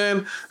know what I'm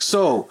saying?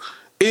 So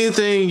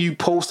anything you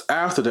post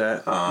after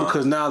that,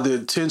 because now the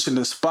attention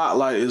and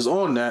spotlight is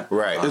on that,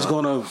 is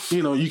gonna,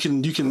 you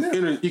can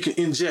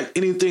inject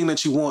anything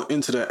that you want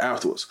into that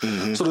afterwards.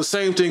 Mm-hmm. So the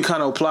same thing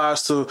kind of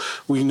applies to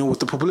with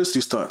the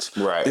publicity stunts.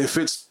 Right. If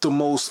it's the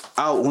most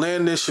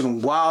outlandish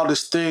and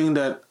wildest thing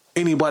that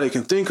anybody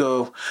can think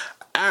of,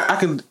 I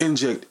can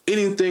inject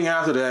anything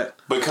after that.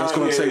 But that's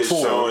going to take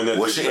form.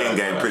 What's your end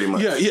game, pretty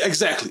much? Yeah,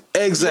 exactly.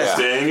 What's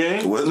the end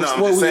game? No, I'm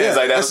just saying,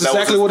 that's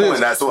exactly what it is.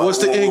 That's what's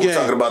the end game? We were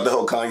talking about the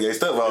whole Kanye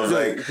stuff. I was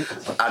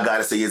like, I got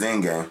to see his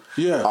end game.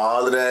 Yeah.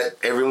 All of that,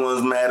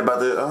 everyone's mad about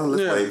the. Oh,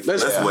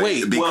 let's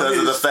wait. Because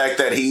of the fact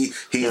that we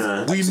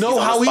know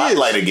how he is.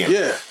 Spotlight again.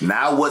 Yeah.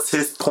 Now, what's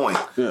his point?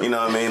 You know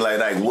what I mean?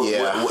 Like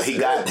what he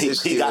got.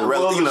 He got.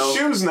 Well, the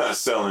shoe's not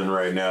selling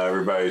right now.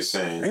 Everybody's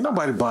saying. Ain't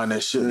nobody buying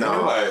that shit.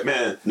 No,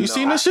 man. You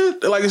seen that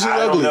shit? Like it's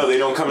ugly. I don't know. They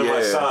don't come in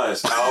my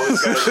size. I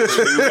always got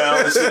the New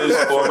Balances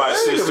or my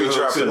sister be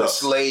dropping the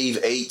Slave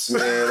 8s,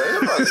 man.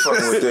 Ain't nobody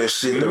fucking with that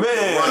shit. The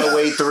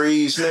Runaway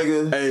 3s,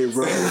 nigga. Hey,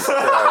 bro.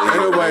 Ain't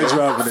nobody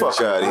dropping that. Fuck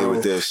out of here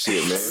with that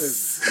shit,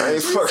 man. I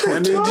ain't fucking.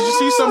 And then, did you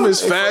see some of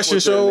his fashion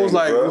shows?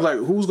 Like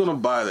who's gonna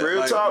buy that?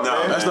 Real talk,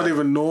 man. That's not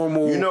even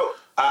normal.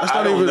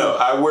 I don't know.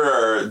 I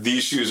wear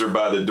these shoes are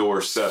by the door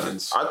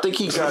 7s. I think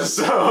he got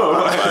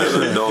by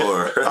the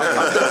door.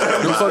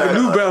 Them fucking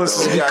New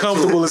Balances be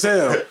comfortable as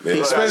hell,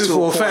 especially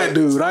for a fat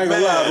dude. I ain't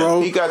gonna lie,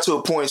 bro. He got to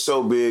a point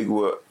so big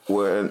where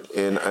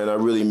and I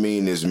really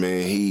mean this,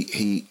 man.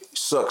 He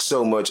sucks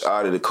so much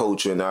out of the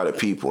culture and out of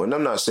people. And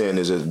I'm not saying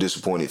as a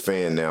disappointed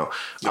fan now.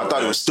 I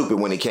thought it was stupid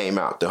when it came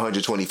out. The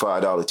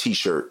 $125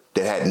 T-shirt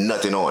that had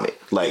nothing on it.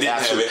 Like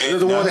actually,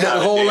 the one that had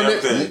a hole in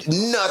it.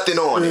 Nothing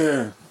on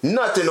it.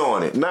 Nothing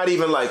on it. Not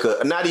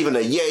even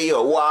a yay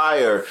or Y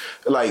or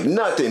like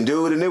nothing,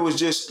 dude. And it was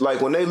just like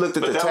when they looked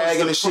at the tag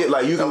and the shit,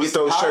 like you can get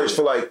those shirts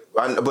for like.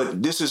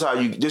 But this is how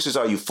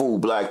you fool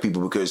black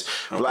people, because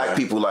black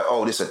people like,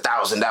 oh, this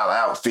 $1,000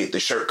 outfit. The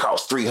shirt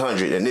costs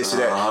 $300 and this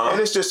and that, and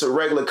it's just a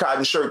regular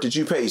cotton shirt that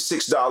you pay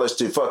 $6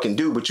 to fucking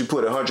do, but you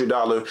put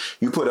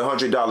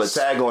 $100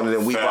 tag on it,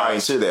 and we buy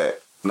into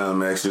that. No, let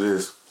me ask you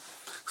this.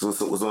 Was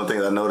one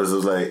thing I noticed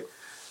was like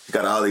you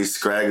got all these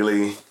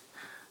scraggly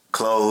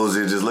clothes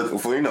you're just looking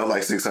for,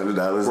 like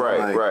 $600.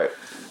 Right, right.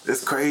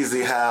 It's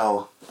crazy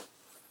how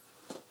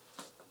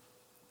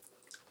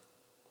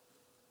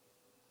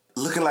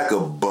looking like a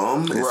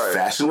bum is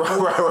fashionable.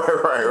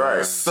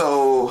 Right.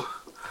 So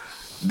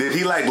did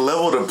he like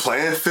level the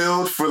playing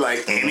field for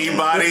like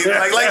anybody?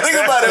 like think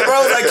about it,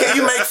 bro. Like, can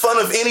you make fun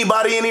of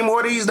anybody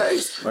anymore these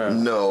days?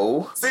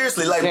 No.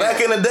 Seriously, like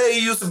back in the day,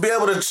 you used to be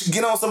able to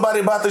get on somebody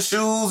about the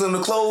shoes and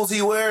the clothes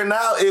he wear.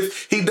 Now,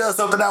 if he does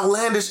something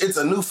outlandish, it's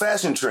a new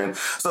fashion trend.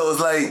 So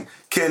it's like,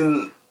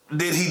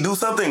 did he do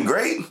something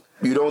great?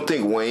 You don't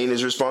think Wayne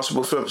is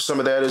responsible for some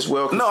of that as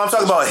well? No, I'm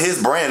talking about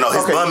his brand,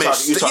 his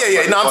bummish.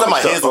 No, I'm talking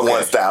about his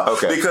one style.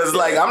 Okay. Because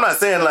I'm not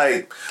saying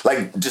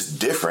like just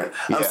different.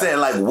 I'm saying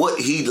like what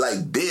he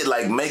like did,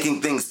 like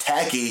making things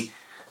tacky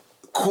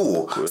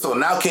Cool. So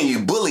now can you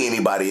bully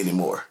anybody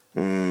anymore?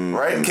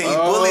 Right? Can you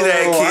bully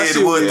that kid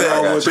with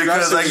that?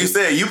 Because like you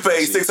said, you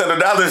paid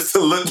 $600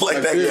 to look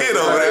like that kid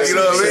over there. You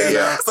know what I mean?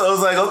 Yeah. So I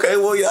was like, okay,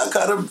 well, y'all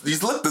kind of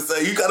just look the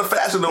same. You got a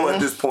fashion at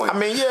this point. I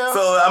mean, yeah.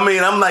 So I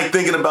mean, I'm like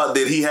thinking about,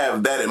 did he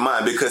have that in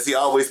mind? Because he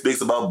always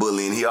speaks about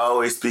bullying. He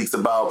always speaks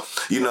about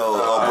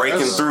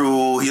breaking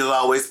through. He's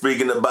always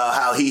speaking about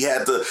how he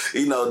had to,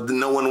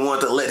 no one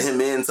wanted to let him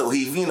in, so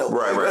he,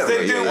 right.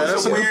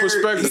 That's a weird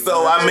perspective.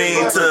 So I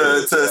mean,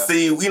 to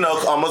see,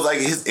 almost like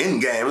his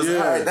end game. It's like,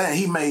 all right, dang,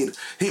 he made a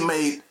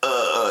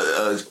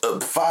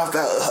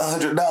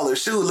 $500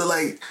 shoe look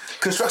like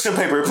construction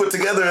paper put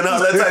together and all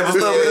that type of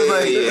stuff.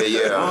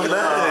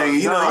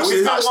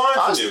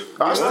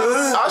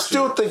 I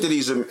still think that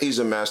he's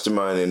a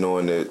mastermind in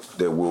knowing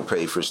that we'll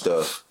pay for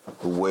stuff.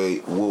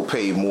 We'll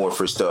pay more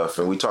for stuff,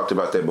 and we talked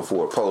about that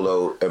before.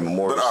 Polo at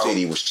Memorial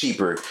City was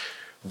cheaper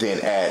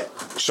than at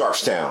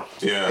Sharpstown,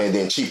 and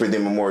then cheaper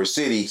than Memorial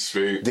City.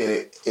 Sweet.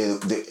 Then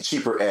it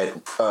cheaper at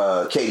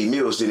Katie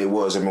Mills than it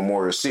was at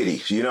Memorial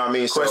City. You know what I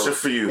mean? Question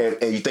for you.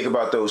 And you think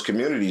about those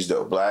communities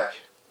though, black,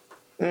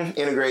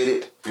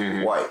 integrated,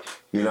 white.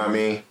 You know what I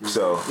mean?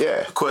 So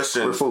yeah.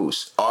 Question: we're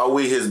fools. Are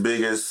we his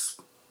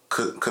biggest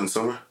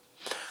consumer?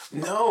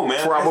 No,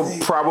 man.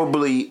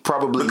 Probably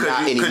because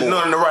not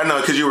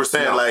anymore. Because you were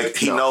saying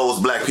he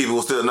knows black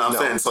people still. I'm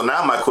saying. So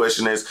now my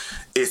question is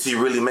he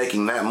really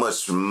making that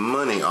much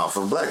money off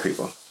of black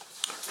people?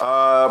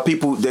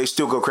 People, they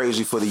still go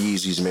crazy for the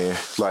Yeezys, man.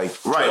 No,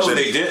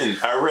 they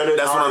didn't. I read it.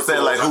 That's what I'm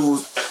saying.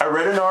 I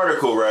read an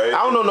article, right?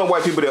 I don't know no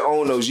white people that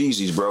own those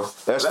Yeezys, bro.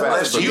 That's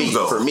for me.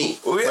 For me.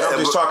 Well, yeah, but I'm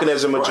just talking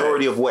as a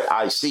majority of what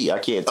I see. I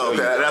can't tell you.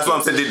 That's what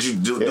I'm saying. Did you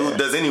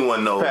does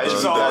anyone know?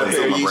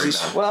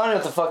 Yeezys? Well, I don't know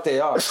what the fuck they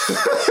are.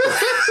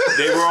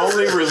 They were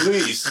only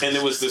released, and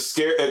it was the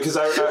scare because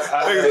I he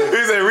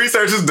said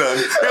research is done.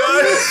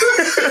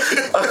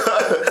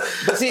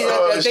 But see,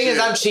 the thing is,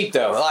 I'm cheap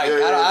though. I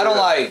don't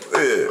like.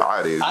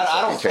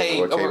 I don't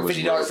pay over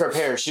 $50 for a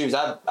pair of shoes.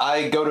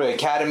 I go to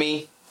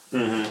Academy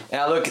and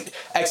I look,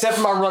 except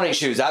for my running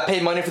shoes. I pay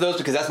money for those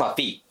because that's my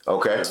feet.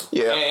 Okay.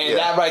 Yeah. And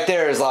that right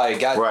there is right.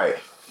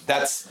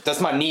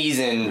 That's my knees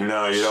and.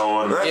 No, you don't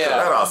want that.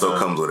 That also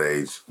comes with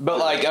age. But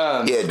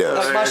it does.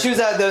 Like my shoes,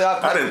 I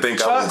didn't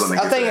think I was going to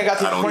get I think I got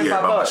to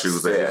 $25.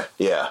 Shoes there.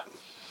 Yeah.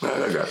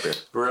 I got that.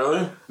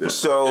 Really?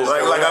 So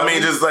I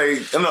mean, just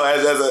as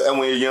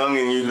when you're young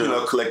and you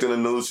collecting the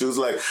new shoes,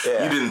 you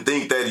didn't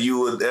think that you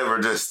would ever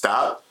just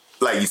stop.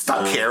 You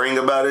stop caring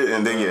about it,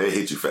 and then it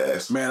hit you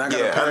fast. Man, I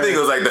got. I think it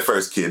was the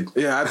first kid.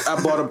 Yeah, I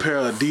bought a pair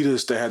of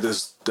Adidas that had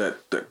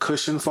that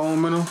cushion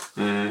foam in them,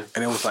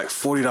 and it was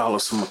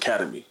 $40 from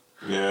Academy.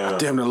 Yeah, I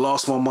damn near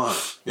lost my mind.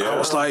 Yeah, I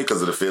was like,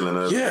 because of the feeling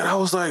of it. I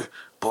was like,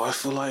 boy, I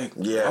feel like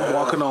I'm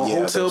walking on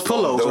hotel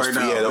pillows right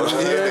now.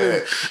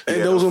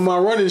 And those were my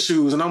running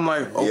shoes, and I'm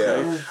like,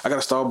 okay, I got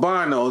to start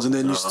buying those. And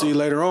then you see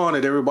later on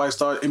that everybody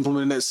started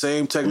implementing that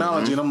same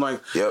technology, and I'm like,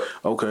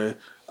 okay.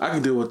 I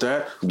can deal with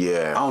that.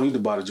 Yeah. I don't need to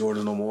buy the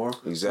Jordans no more.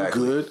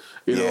 Exactly. We're good.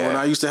 And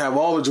I used to have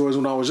all the Jordans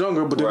when I was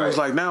younger, but then it was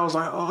now it's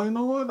oh, you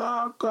know what?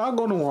 I'll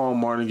go to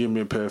Walmart and get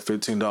me a pair of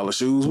 $15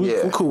 shoes.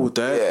 We're cool with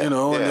that,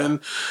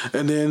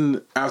 And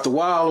then after a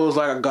while, it was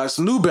I got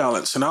some New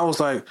Balance, and I was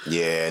like,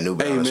 New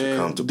Balance are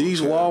comfortable. These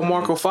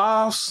Walmart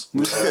 5s,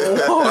 these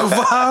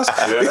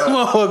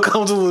motherfuckers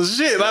comfortable as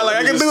shit.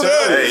 I can do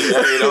that.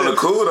 Hey, on the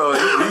cool though,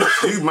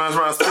 you might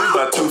around spend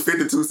about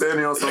 $250,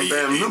 $270 on some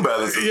damn New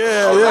Balance. My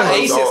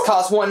Asics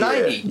cost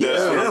 $190.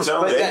 Yeah.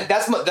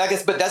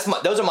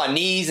 Those are my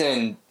knees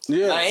and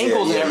my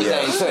ankles and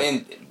everything. So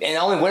and I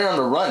only wear them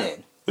to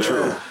running.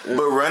 True,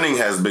 but running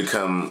has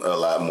become a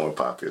lot more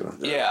popular.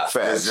 Yeah,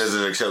 fast.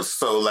 So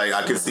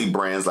I can see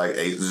brands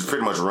it's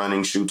pretty much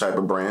running shoe type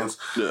of brands.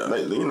 Yeah,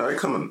 they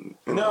coming.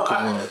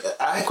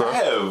 I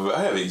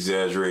have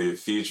exaggerated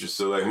features.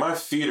 So my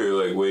feet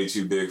are way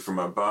too big for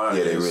my body.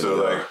 Yeah, they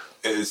really are.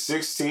 At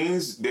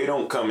 16s, they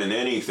don't come in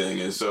anything,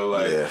 and so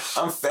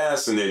I'm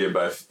fascinated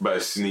by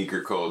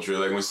sneaker culture.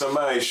 When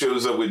somebody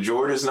shows up with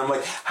Jordans, and I'm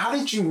like, how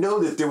did you know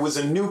that there was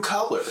a new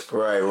color?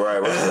 Right.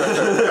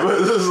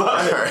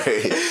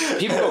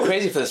 People go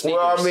crazy for the sneakers.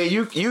 Well, I mean,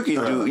 you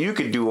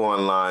could do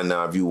online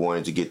now if you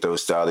wanted to get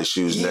those stylish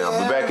shoes now.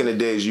 But back in the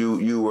days,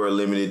 you were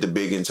limited to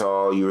big and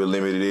tall. You were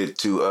limited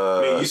to.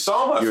 You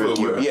saw my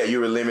footwear. You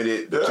were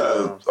limited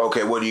to.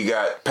 Okay, what do you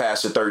got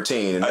past the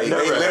 13? And they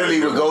literally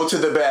would go to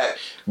the back.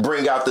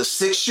 Bring out the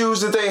 6 shoes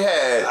that they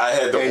had. I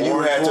had the and orange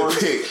you had ones. to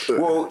pick.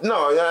 Well,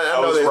 no, I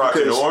know was that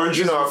rocking because,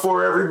 oranges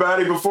before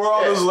everybody, before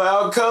all those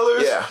loud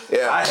colors. Yeah.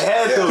 I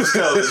had those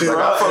colors. Bro.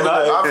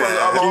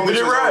 I'm on a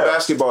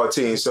basketball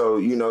team, so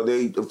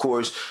they, of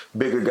course,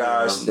 bigger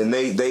guys, and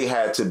they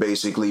had to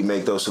basically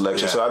make those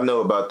selections. So I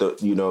know about the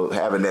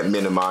having that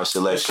minimized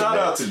selection. Shout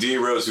out to D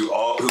Rose who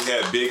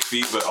had big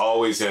feet but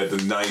always had the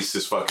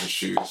nicest fucking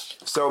shoes.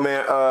 So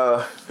man,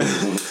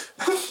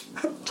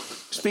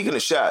 speaking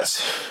of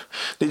shots,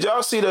 did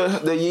y'all see the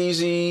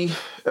Yeezy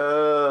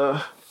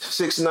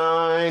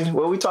 6ix9ine.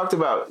 Well, we talked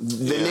about the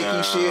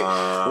Nicki shit,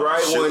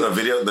 right? The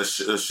video, the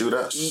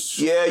shootout.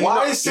 Yeah, you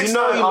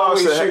know he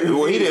lost. He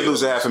didn't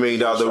lose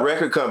 $500,000. The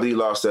record company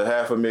lost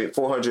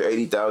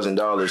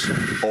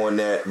 $480,000 on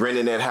that,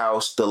 renting that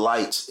house, the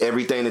lights,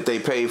 everything that they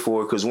paid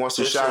for. Because once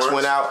the shots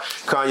went out,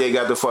 Kanye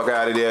got the fuck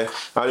out of there.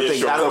 I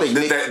don't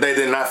think they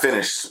did not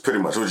finish. Pretty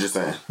much, what you're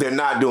saying? They're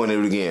not doing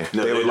it again.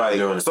 No, they were like,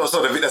 so that's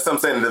what I'm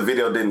saying. The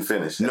video didn't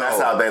finish. And that's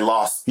how they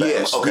lost.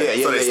 Yes.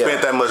 Okay. So they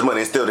spent that much money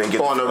and still didn't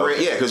get on the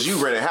rent. Yeah, because you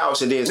rent a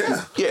house and then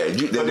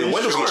the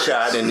windows get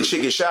shot and the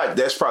shit gets shot.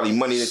 That's probably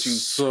money that you.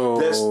 Well,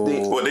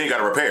 then you got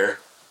to repair.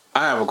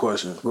 I have a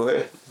question. Go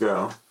ahead.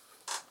 Go.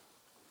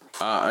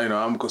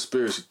 I'm a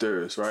conspiracy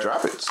theorist, right?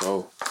 Drop it.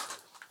 So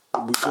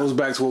it goes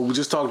back to what we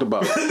just talked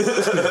about.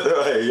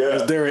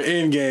 Is there an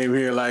end game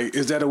here? Like,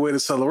 is that a way to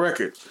sell a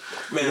record?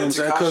 Man, you know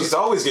Tekashi's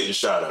always getting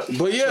shot up.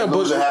 But yeah,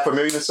 lose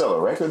 $500,000 to sell a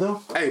record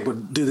though. Hey,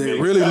 but did they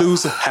really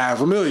lose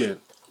 $500,000?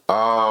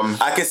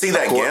 I can see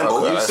that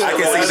gamble.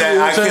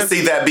 I can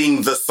see that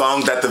being the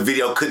song that the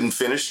video couldn't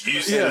finish,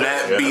 and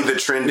that be the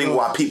trending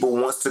while people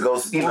wants to go,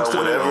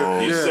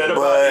 whatever. You said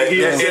but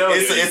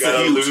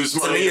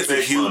it's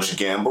a huge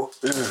gamble.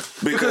 Yeah.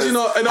 Because and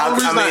the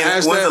only reason I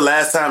asked when's the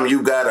last time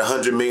you got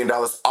 $100 million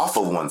off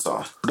of one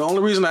song? The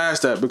only reason I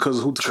asked that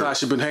because who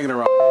Tekashi been hanging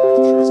around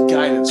is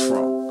guidance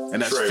from,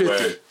 and that's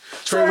 50.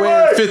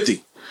 Treyway and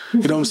 50. You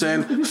know what I'm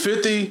saying?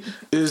 50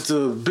 is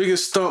the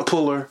biggest stunt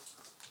puller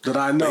that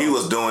I know. But he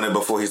was doing it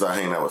before he started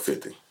hanging out with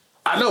 50.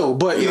 I know,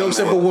 but you know what I'm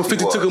saying? But when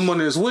 50 took him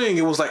under his wing,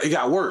 it was like, it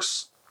got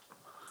worse.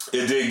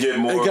 It did get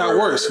more. It got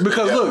worse.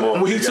 Because look,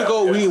 when he took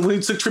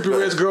Trippie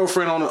Redd's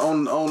girlfriend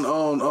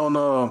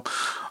on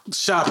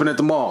shopping at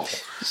the mall.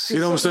 You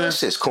know what I'm saying? That's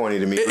just corny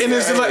to me. And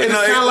it's like, it's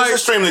kind of like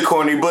extremely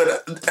corny,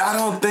 but I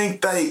don't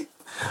think I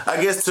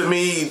guess to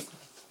me,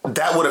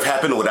 that would have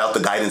happened without the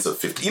guidance of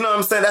 50. You know what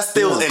I'm saying? That's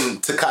still in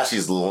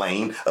Tekashi's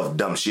lane of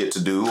dumb shit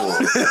to do or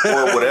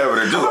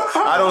whatever to do.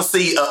 I don't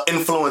see an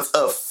influence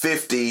of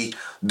 50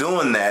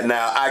 doing that.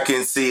 Now, I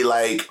can see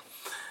like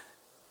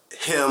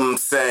him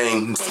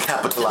saying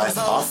capitalize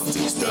off of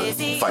these stuff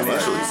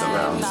financially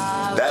somehow.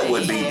 That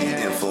would be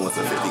the influence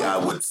of 50 I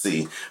would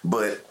see.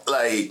 But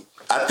like,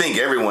 I think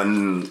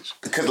everyone,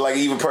 because like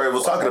even Perry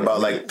was talking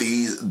about like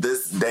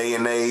this day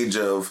and age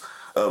of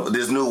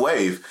this new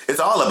wave, it's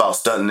all about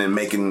stunting and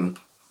making,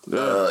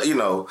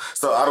 so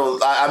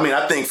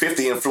I think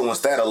 50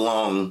 influenced that a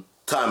long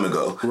time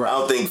ago. Right. I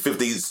don't think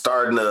 50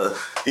 starting to,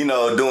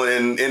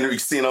 doing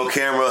seen on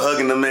camera,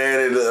 hugging the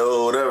man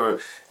or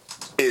whatever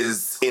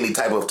is any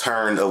type of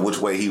turn of which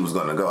way he was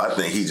going to go. I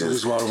think he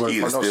just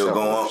either still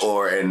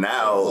going and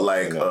now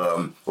like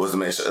what's the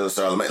man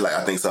Charlamagne, like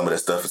I think some of that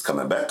stuff is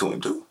coming back to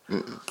him too.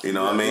 You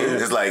know what I mean?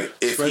 It's like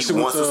if he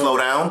wants to slow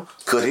down,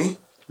 could he?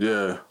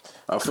 Yeah.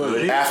 I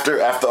feel after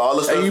all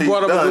the stuff you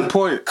brought up a good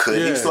point. Could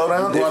he slow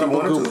down? You brought up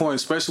a good point,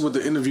 especially with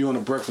the interview on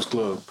the Breakfast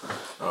Club.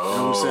 You know what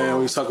I'm saying?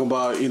 We was talking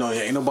about,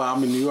 ain't nobody.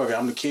 I'm in New York.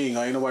 I'm the king.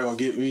 Ain't nobody gonna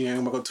get me. Ain't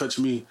nobody gonna touch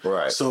me.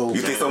 Right. So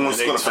you think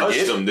someone's gonna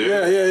forget them, dude?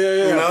 Yeah.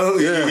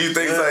 You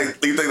think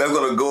that's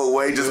gonna go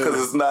away just because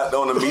it's not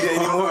on the media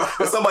anymore?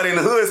 But somebody in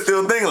the hood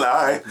still thinking like,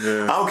 all right,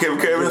 I don't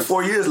care if it's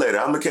 4 years later.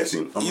 I'm gonna catch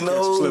him.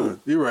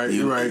 You're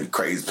right.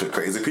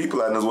 Crazy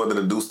people out there whether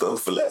to do stuff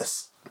for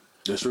less.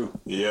 That's true.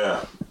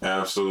 Yeah,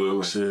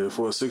 absolutely. Shit,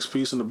 for a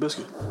 6-piece and a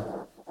biscuit.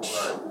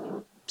 Right.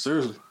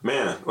 Seriously.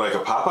 Man, like a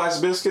Popeye's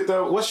biscuit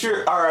though? What's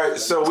your... All right,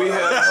 so we have...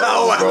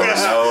 oh my gosh.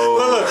 No.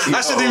 Look,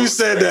 I shouldn't even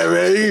said that,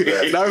 man.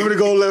 Now we're going to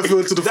go left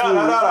field to the food. No.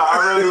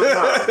 I really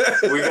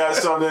don't. We got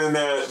something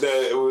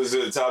that was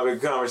a topic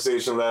of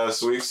conversation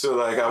last week. So,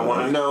 like, I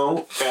want to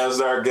know, as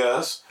our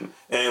guest,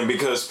 and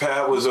because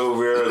Pat was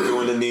over there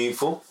doing the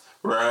needful,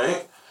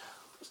 right?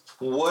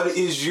 What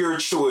is your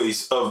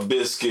choice of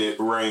biscuit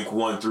rank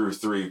 1 through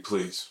 3,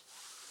 please?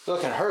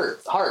 Looking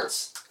hearts.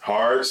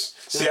 Hearts?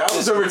 See, I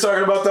was over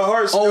talking about the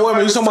hearts. Oh, wait a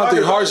minute. You talking about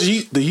the hearts,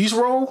 the yeast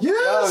roll? Yes.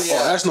 Oh, yeah.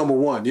 Oh, that's number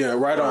 1. Yeah,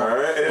 right on. All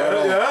right.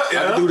 Yeah. I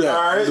can do that.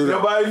 All right.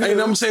 Nobody knew. Hey,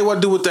 let me tell you what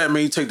to do with that,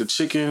 man. You take the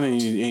chicken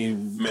and you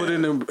put it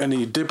in and then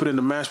you dip it in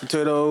the mashed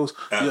potatoes.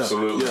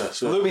 Absolutely. Yeah.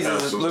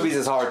 Luby's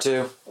is hard,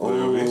 too.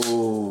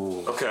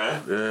 Oh. Okay.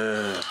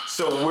 Yeah.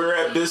 So we're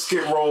at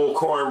biscuit roll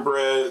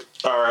cornbread.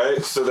 All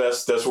right. So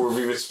that's where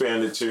we've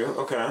expanded to.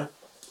 Okay.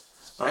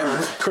 All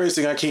right.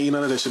 Crazy thing, I can't eat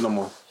none of that shit no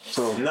more.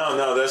 So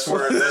No, that's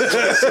where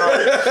it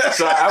started.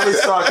 So I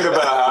was talking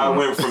about how I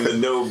went from the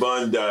no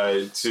bun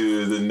diet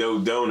to the no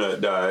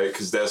donut diet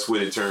because that's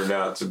what it turned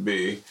out to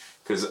be.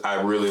 Because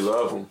I really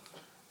love them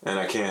and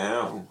I can't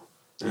have them.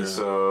 And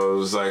so it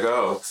was like,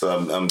 oh. So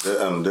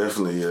I'm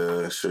definitely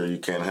sure you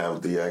can't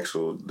have the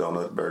actual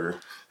donut burger.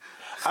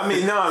 I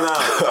mean, no.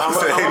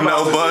 I'm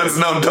no buns,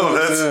 no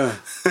donuts.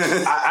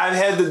 Yeah. I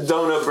had the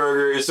donut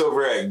burger. It's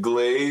over at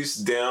Glaze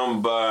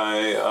down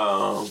by,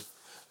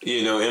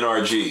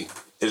 NRG.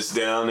 It's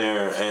down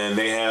there, and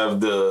they have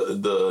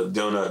the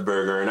donut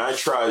burger. And I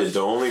tried it.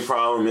 The only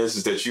problem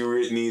is that you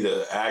need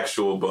an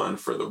actual bun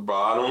for the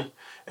bottom,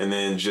 and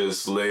then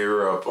just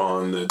layer up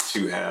on the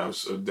 2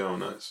 halves of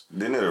donuts.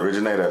 Didn't it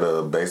originate at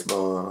a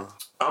baseball?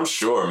 I'm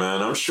sure,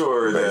 man. I'm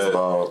sure that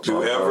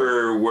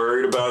whoever worried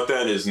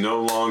man is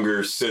no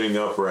longer sitting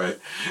upright.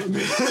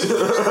 Because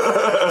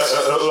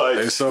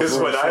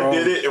when I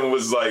did it and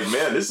was like,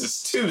 man, this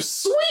is too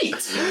sweet.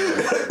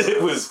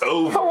 It was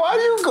over. Why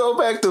do you go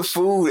back to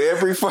food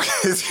every fucking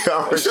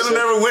conversation? Should have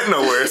never went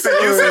nowhere. See,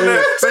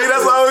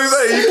 that's all we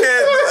say. You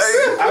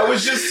can't. I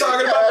was just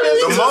talking about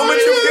this. The moment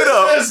you get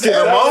up, I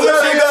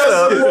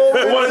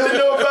wanted to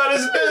know about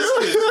his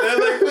biscuits. Man,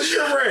 like, what's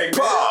your rank?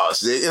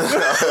 Pause.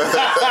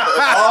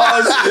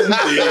 Pause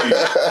indeed.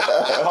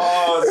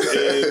 Pause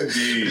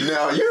indeed.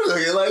 Now you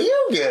looking like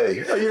you gay.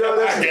 You know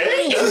that's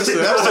gay.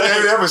 That's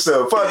every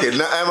episode. Fuck it.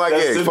 Am I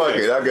gay? Fuck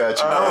it. I got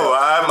you. Oh,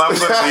 I'm gonna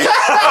be.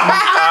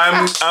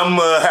 I'm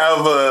gonna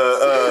have a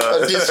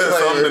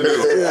something to do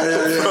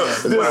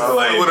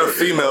with a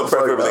female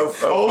preferably.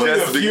 Only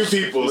a few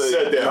people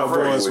said that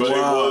phrase, but it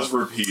was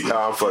repeated.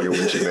 Nah, I'm fucking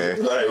with you, man.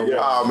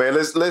 Oh man,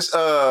 let's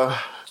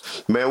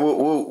man,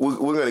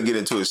 we're gonna get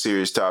into a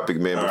serious topic,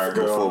 man.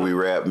 Before we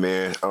wrap,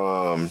 man.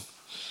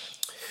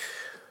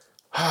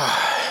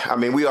 I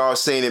mean, we all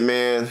seen it,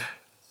 man.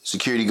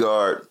 Security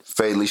guard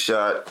fatally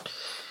shot.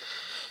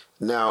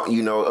 Now,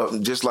 you know,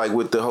 just like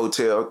with the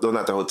hotel, no,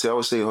 not the hotel. I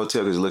would say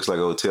hotel because it looks like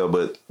a hotel,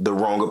 but the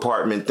wrong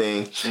apartment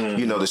thing.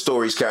 You know, the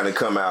stories kind of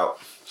come out.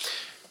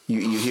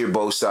 You hear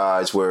both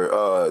sides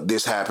where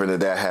this happened or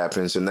that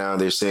happened. So now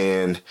they're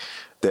saying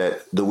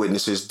that the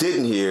witnesses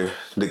didn't hear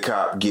the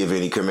cop give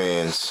any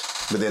commands.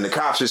 But then the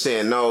cops are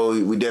saying, no,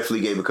 we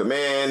definitely gave a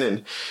command.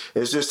 And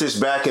it's just this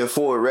back and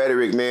forth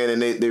rhetoric, man.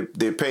 And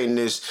they're painting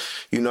this,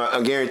 you know,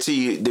 I guarantee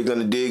you they're going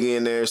to dig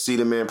in there, see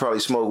the man probably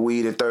smoke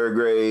weed in 3rd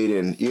grade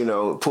and, you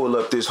know, pull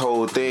up this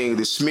whole thing,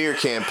 this smear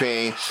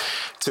campaign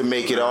to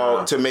make it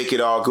all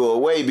go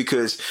away.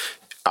 Because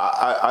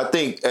I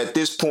think at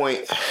this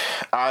point,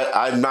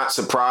 I'm not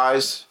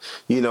surprised.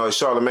 You know, as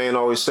Charlamagne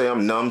always say,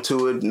 I'm numb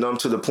to it, numb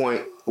to the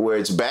point where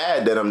it's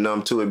bad that I'm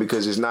numb to it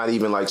because it's not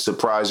even like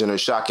surprising or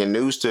shocking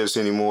news to us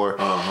anymore.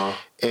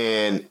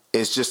 And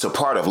it's just a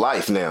part of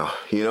life now,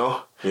 you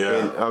know? Yeah.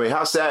 And I mean,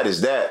 how sad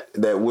is that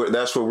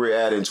that's where we're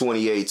at in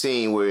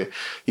 2018 where,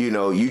 you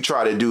know, you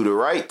try to do the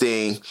right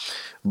thing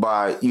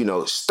by, you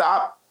know,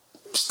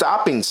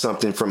 stopping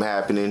something from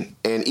happening.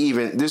 And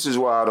even this is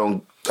why I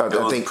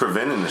think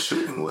preventing the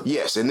shooting.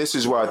 Yes, and this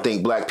is why I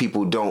think black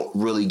people don't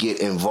really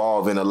get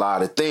involved in a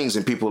lot of things.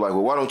 And people are like,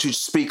 well, why don't you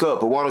speak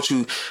up? Or why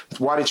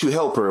didn't you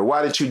help her? Or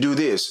why didn't you do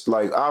this?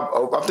 Like,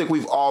 I think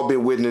we've all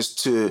been witness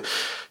to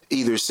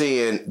either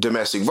seeing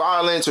domestic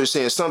violence or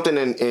seeing something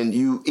and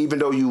you, even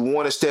though you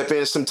want to step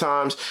in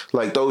sometimes,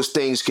 like those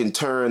things can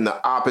turn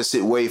the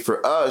opposite way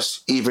for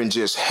us. Even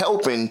just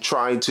helping,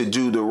 trying to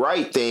do the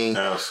right thing,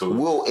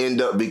 will end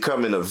up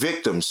becoming a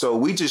victim. So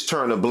we just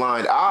turn a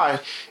blind eye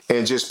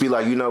and just be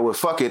like, you know what,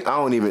 fuck it. I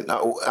don't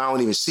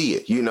even see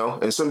it, you know?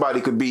 And somebody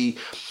could be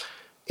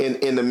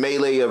in the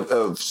melee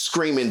of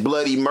screaming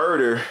bloody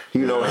murder,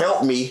 you know,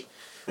 help me.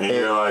 And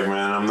you're like,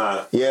 man, I'm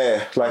not.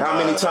 Yeah, like how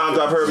many times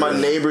I've heard my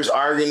neighbors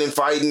arguing and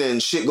fighting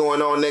and shit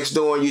going on next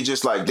door, and you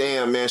just like,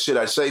 damn, man, should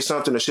I say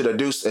something or should I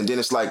do? And then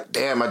it's like,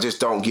 damn, I just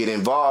don't get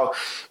involved.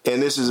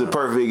 And this is a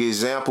perfect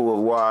example of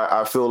why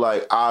I feel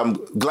like I'm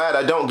glad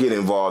I don't get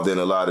involved in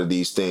a lot of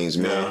these things,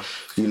 man. Yeah.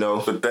 You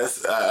know, but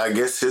that's, I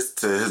guess,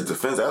 to his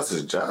defense, that's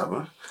his job,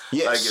 huh?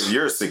 Yes. Like if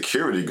you're a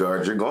security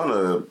guard, you're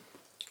gonna,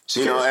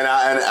 you know, and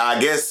I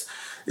guess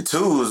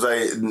too is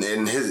like,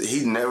 and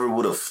he never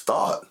would have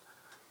thought.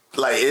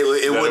 Like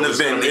it wouldn't have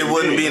been. It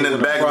wouldn't be in the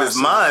back of his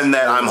mind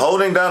that I'm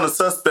holding down a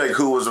suspect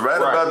who was right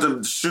about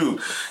to shoot,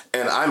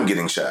 and I'm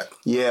getting shot.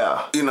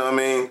 Yeah, you know what I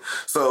mean.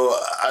 So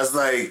I was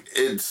like,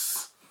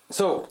 it's.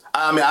 So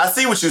I mean, I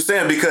see what you're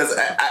saying because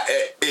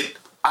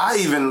I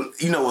even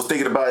was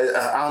thinking about it.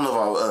 I don't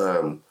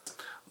know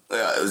if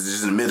it was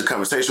just in the middle of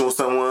conversation with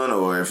someone,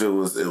 or if it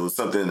was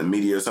something in the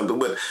media or something.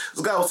 But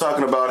this guy was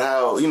talking about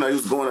how he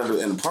was going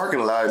in the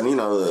parking lot,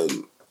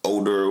 and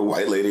older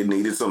white lady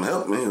needed some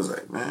help, and he was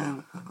like,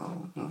 man,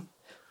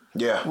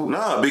 yeah,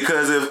 no,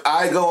 because if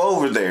I go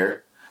over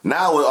there,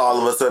 now it all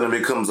of a sudden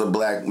becomes a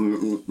black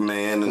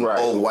man and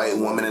old white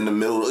woman in the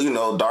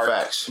middle, dark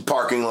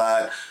parking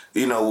lot,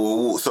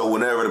 so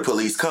whenever the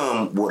police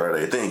come, what are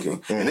they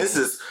thinking? Mm-hmm. And this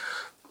is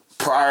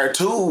prior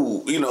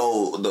to,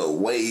 the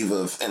wave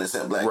of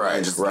innocent black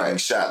men just getting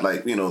shot,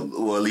 like,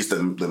 well, at least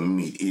the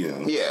media,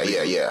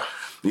 Yeah.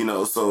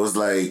 So it's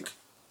like,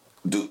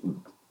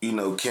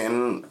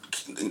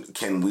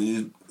 can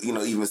we,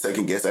 even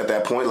second guess at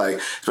that point? Like,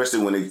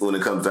 especially when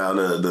it comes down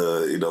to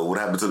the, what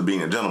happened to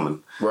being a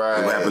gentleman?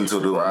 Right. What happened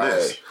to doing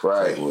this?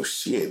 Right. Like, well,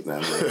 shit,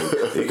 man.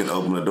 He can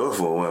open the door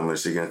for a woman.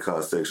 She can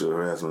cause sexual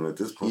harassment at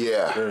this point.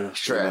 Yeah.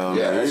 True.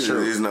 That's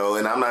true.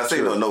 And I'm not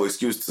saying no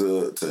excuse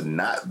to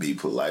not be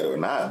polite or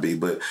not be,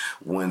 but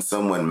when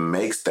someone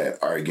makes that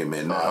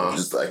argument, now,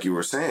 just like you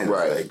were saying,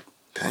 like,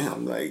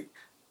 damn, like,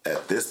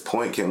 at this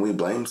point, can we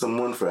blame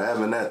someone for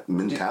having that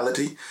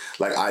mentality?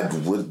 Like, I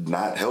would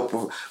not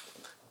help.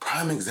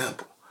 Prime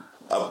example.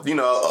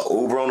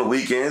 Uber on the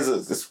weekends,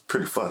 it's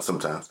pretty fun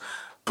sometimes.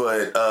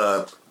 But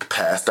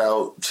passed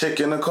out chick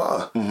in the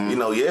car.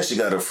 Mm-hmm. She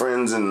got her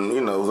friends and,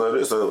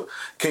 so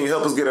can you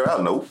help us get her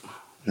out? Nope.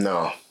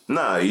 No.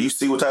 Nah, you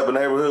see what type of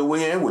neighborhood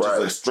we in, which is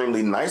an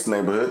extremely nice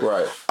neighborhood.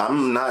 Right.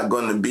 I'm not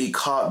going to be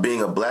caught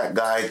being a black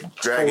guy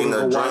dragging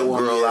a drunk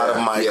girl out of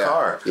my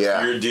car.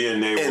 Yeah. Your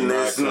DNA will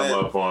not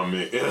come up on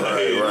me. You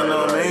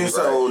know what I mean?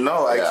 So,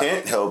 no, I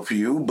can't help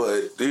you,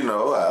 but,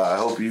 I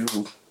hope you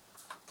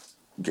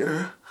get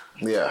her.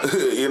 Yeah.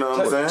 You know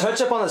what I'm saying?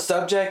 Touch up on the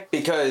subject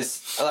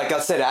because, like I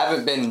said, I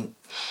haven't been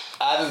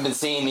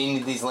seeing any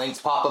of these links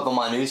pop up on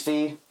my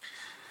newsfeed.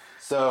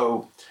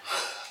 So...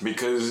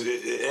 Because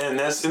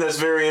that's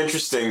very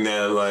interesting.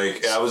 That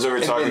like I was over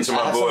talking to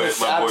my boy.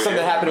 Something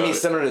happened to me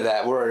similar to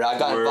that, where I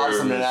got involved in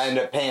something and I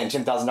ended up paying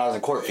 $10,000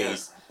 in court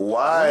fees.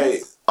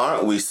 Why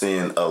aren't we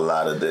seeing a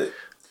lot of the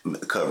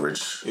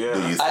coverage? Yeah.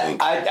 Do you think?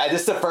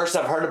 This is the first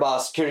I've heard about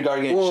a security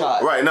guard getting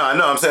shot. Right. No, I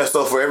know. I'm saying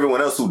so for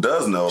everyone else who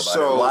does know about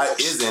it. Why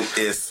isn't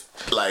it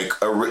like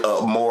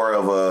a more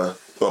of a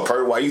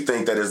per? Why you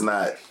think that it's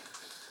not?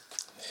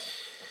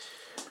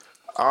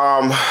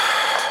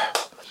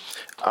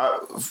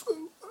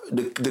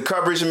 The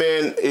coverage,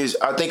 man,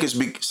 I think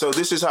it's so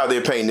this is how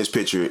they're painting this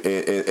picture,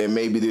 and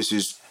maybe this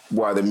is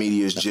why the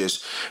media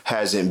just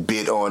hasn't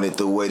bit on it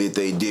the way that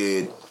they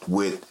did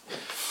with,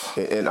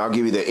 and I'll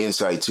give you the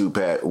insight too,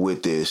 Pat,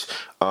 with this.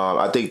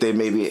 I think they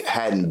maybe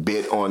hadn't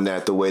bit on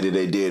that the way that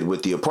they did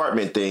with the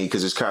apartment thing,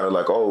 because it's kind of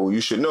like, oh, you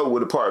should know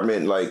what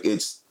apartment, like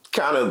it's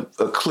kind of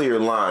a clear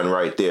line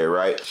right there,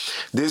 right?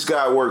 This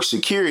guy worked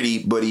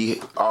security, but he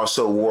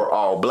also wore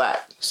all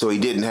black. So he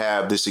didn't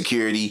have the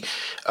security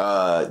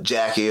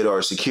jacket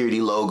or security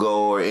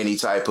logo or any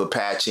type of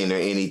patching or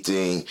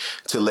anything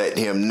to let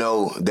him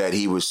know that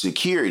he was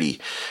security.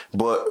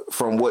 But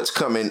from what's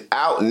coming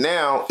out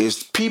now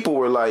is people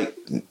were like,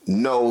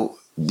 no,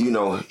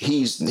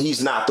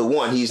 he's not the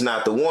one. He's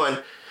not the one.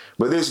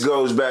 But this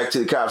goes back to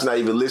the cops not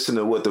even listening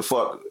to what the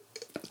fuck.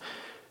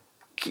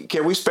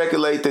 Can we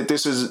speculate that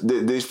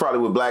this probably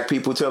with black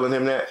people telling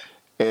him that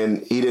and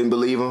he didn't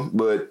believe him?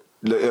 But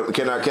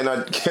can I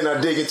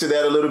dig into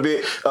that a little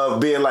bit of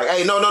being like,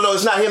 hey, no,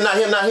 it's not him.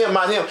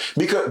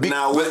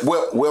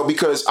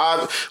 Because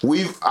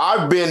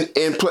I've been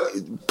in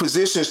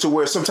positions to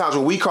where sometimes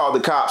when we call the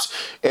cops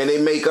and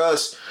they make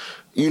us,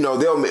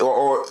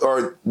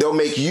 they'll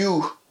make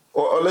you,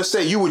 or let's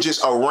say you were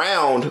just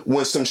around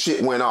when some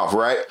shit went off,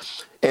 right?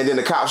 And then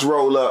the cops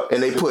roll up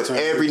and they put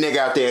every nigga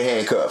out there in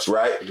handcuffs,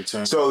 right?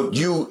 So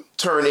you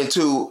turn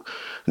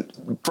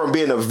from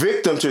being a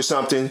victim to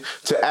something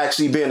to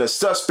actually being a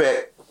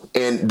suspect.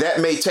 And that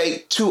may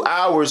take 2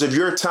 hours of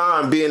your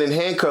time being in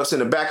handcuffs in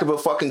the back of a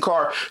fucking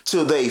car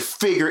till they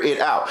figure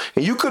it out.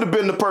 And you could have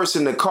been the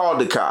person that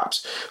called the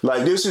cops.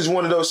 Like, this is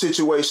one of those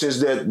situations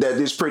that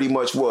this pretty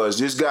much was.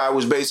 This guy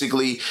was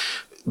basically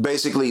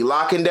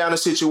locking down a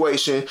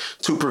situation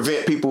to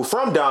prevent people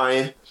from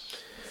dying.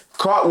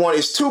 Caught one,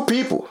 it's two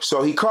people.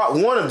 So he caught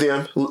one of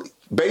them,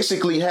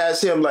 basically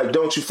has him like,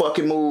 don't you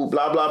fucking move,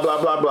 blah, blah,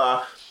 blah, blah,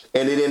 blah.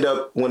 And it end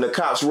up, when the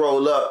cops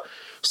roll up,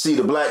 see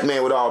the black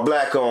man with all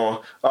black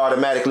on,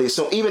 automatically.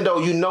 So even though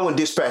when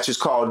dispatchers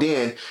called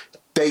in,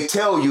 they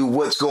tell you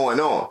what's going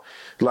on.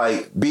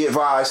 Like, be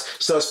advised,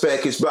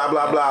 suspect is blah,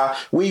 blah, blah.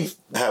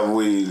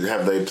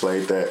 Have they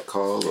played that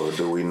call, or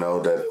do we know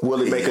that?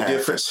 Will it make a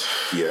difference?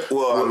 Yeah.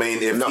 Well, I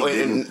mean, if he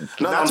didn't,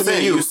 I'm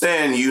saying you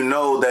saying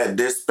that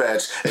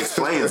dispatch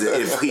explains it.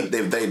 If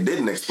they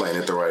didn't explain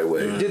it the right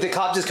way, did the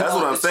cop just come? That's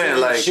what I'm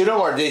saying. Like, shoot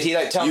him, or did he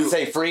tell him to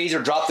say freeze or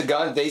drop the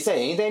gun? Did they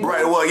say anything?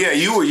 Right. Well, yeah,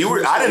 you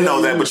were. I didn't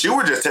know that, but you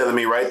were just telling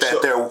me, right,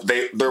 that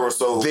there were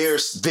so. They're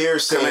saying.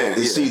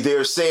 Commands, see,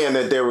 they're saying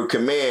that there were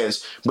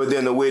commands, but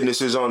then the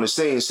witnesses on the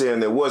scene saying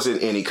there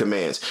wasn't any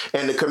commands,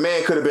 and the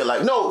command could have been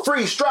like, "No,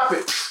 freeze, drop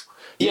it."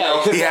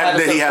 Yeah,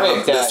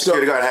 the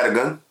security guard had a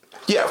gun?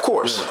 Yeah, of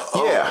course.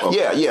 Yeah.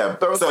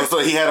 So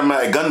he had him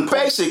at a gun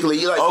point? Basically,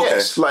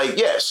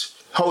 yes,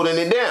 holding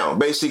it down,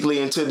 basically,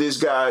 until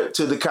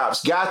the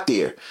cops got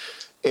there.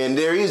 And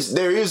there is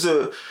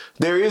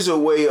a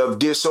way of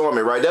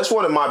disarming, right? That's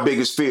one of my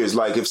biggest fears.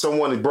 Like, if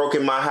someone had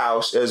broken my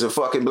house as a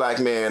fucking black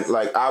man,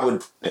 like,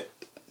 that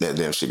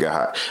damn shit got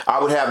hot.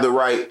 I would have the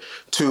right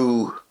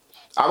to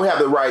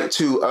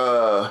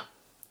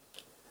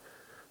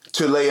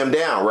lay him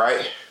down,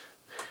 right?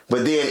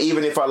 But then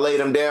even if I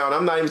laid him down,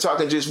 I'm not even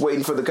talking just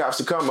waiting for the cops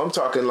to come. I'm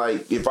talking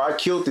like, if I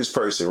killed this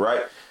person,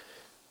 right?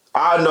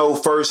 I know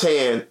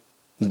firsthand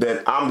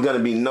that I'm going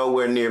to be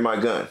nowhere near my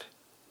gun.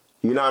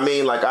 You know what I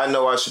mean? Like, I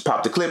know I should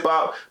pop the clip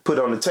out, put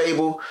it on the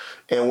table,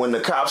 and when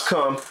the cops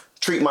come,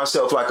 treat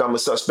myself like I'm a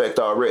suspect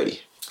already.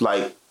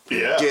 Like,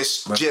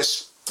 just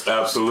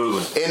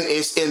absolutely. And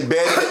it's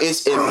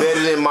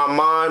embedded in my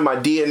mind, my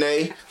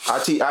DNA. I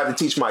have to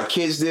teach my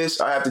kids this.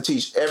 I have to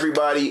teach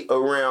everybody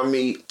around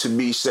me to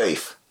be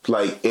safe.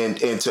 Like, and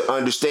to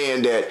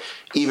understand that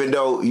even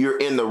though you're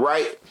in the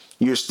right,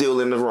 you're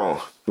still in the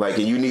wrong. Like,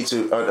 and you need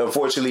to,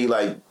 unfortunately,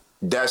 like,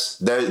 those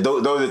are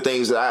the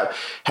things that I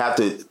have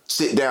to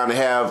sit down and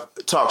have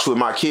talks with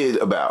my kid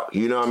about.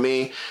 You know what I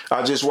mean?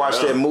 I just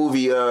watched that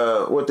movie.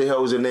 What the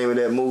hell was the name of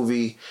that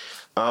movie?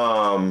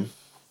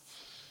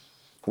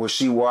 Where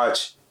she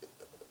watched.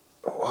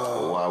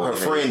 Her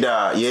friend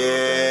died.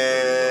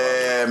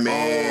 Yeah,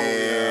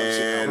 man.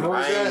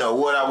 I didn't know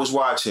what I was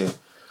watching.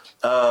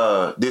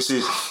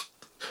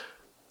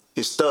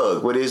 It's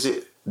Thug. What is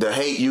it? The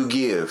Hate You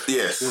Give.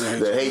 Yes.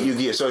 The Hate You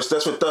Give. So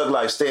that's what Thug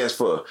Life stands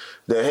for.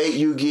 The Hate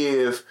You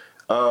Give.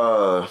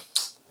 What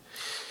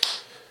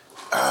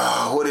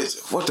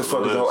the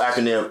fuck is the whole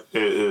acronym?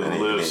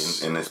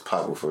 And it's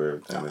popular for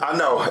everything. I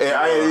know.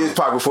 It's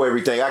popular for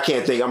everything. I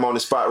can't think. I'm on the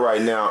spot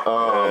right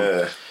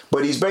now.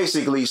 But he's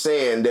basically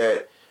saying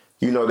that,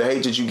 you know, the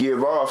hate that you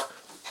give off,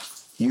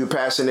 you're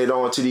passing it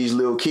on to these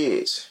little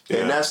kids. Yeah.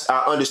 And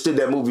I understood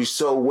that movie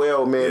so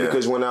well, man,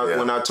 because when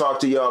I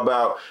talked to y'all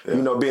about,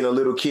 you know, being a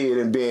little kid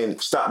and being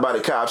stopped by the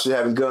cops and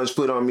having guns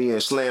put on me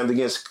and slammed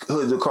against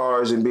hoods of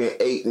cars and being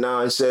 8,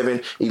 9,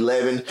 7,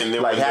 11. And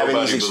then like having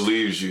nobody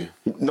believes you.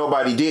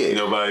 Nobody did.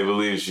 Nobody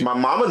believes you. My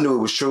mama knew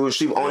it was true. And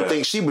the only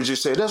thing she would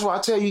just say, that's why I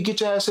tell you, get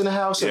your ass in the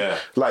house. And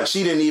like,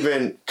 she didn't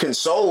even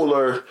console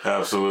her.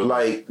 Absolutely.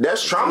 Like,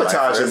 that's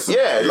traumatizing.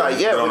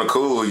 But on the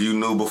cool, you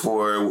knew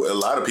before a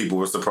lot of people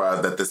were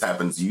surprised that this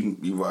happens.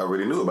 You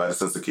already knew about it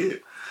since a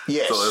kid.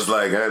 Yes. So it's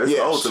like, it's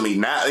old to me.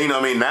 Now, you know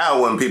what I mean?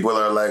 Now when people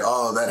are like,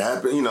 oh, that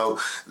happened, you know,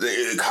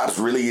 the cops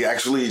really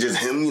actually just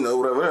him, you know,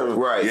 whatever.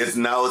 Right.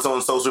 Now it's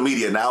on social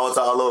media. Now it's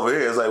all over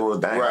here. It's like, well,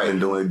 dang, I've been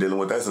dealing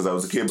with that since I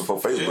was a kid before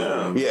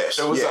Facebook. Yeah. Yes.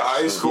 It was a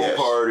high school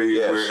party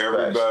where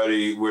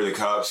everybody, where the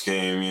cops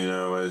came, you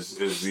know, as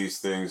these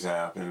things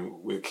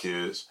happen with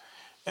kids.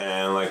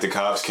 And like the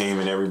cops came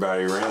and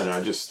everybody ran.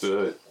 I just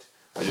stood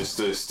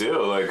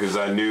still, like, because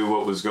I knew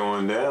what was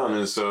going down.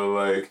 And so,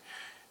 like,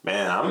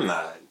 man,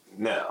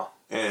 no.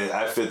 And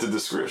I fit the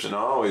description. I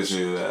always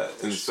knew that.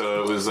 And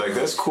so it was like,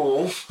 that's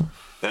cool.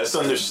 That's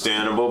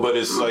understandable. But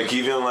it's like,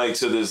 even like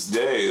to this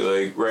day,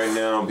 like right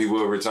now, people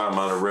over talking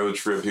about a road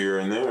trip here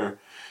and there.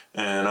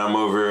 And I'm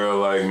over here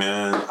like,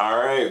 man, all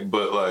right.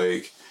 But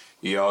like,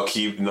 y'all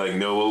keep like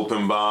no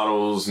open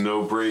bottles,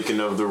 no breaking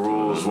of the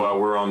rules while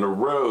we're on the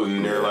road.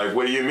 And they're like,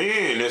 what do you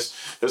mean?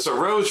 It's a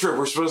road trip.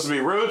 We're supposed to be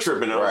road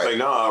tripping. And I was like,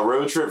 nah, a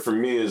road trip for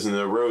me isn't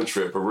a road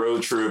trip. A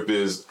road trip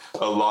is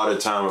a lot of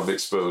time of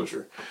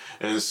exposure.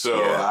 And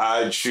so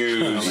I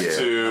choose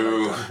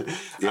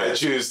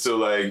to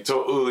like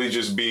totally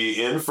just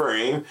be in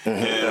frame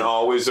and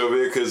always over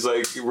there. Cause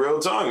like real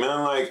talk,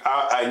 man, like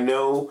I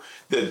know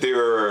that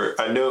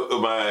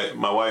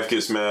my wife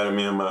gets mad at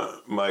me and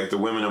the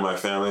women in my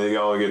family, they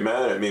all get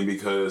mad at me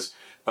because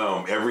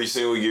every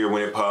single year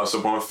when it pops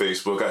up on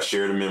Facebook, I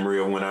shared a memory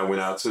of when I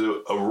went out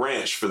to a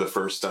ranch for the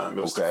first time.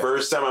 It was the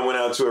first time I went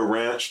out to a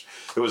ranch.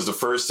 It was the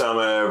first time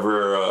I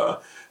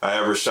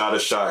ever shot a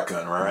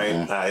shotgun,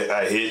 right?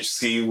 I hit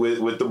ski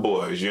with the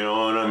boys, you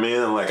know what I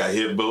mean? And like I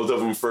hit both of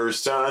them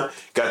first time,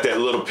 got that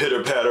little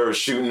pitter patter of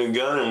shooting a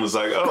gun and was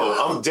like,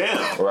 oh, I'm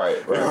down.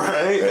 Right?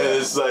 Yeah. And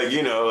it's like,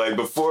 you know, like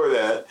before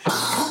that,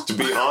 to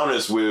be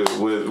honest with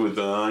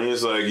the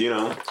audience, like, you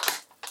know,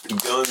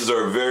 guns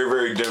are very,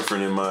 very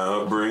different in my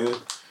upbringing.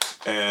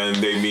 And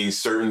they mean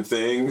certain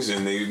things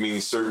and they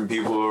mean certain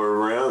people are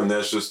around and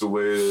that's just the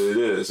way that it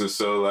is. And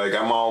so like,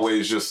 I'm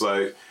always just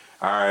like,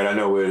 all right, I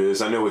know what it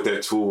is. I know what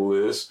that tool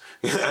is.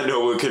 I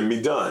know what can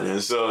be done.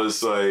 And so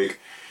it's like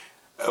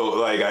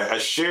I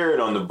share it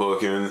on the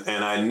book and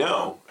I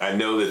know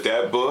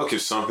that book,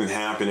 if something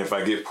happened, if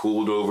I get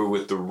pulled over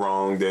with the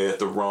wrong day at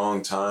the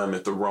wrong time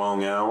at the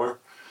wrong hour,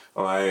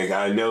 like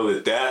I know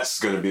that that's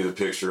going to be the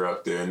picture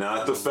up there,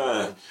 not the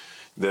fact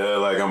that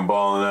like I'm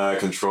balling out of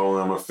control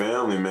and I'm a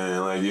family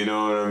man. Like, you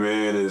know what I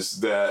mean? It's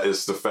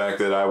the fact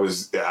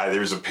that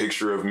there's a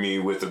picture of me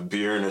with a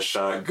beer and a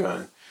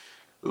shotgun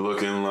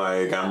looking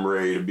like I'm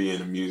ready to be in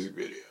a music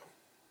video.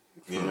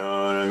 You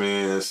know what I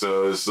mean? And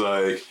so it's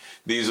like,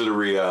 these are the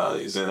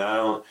realities. And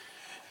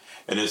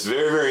it's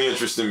very, very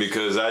interesting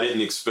because I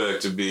didn't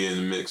expect to be in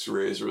a mixed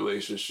race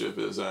relationship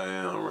as I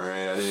am,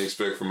 right? I didn't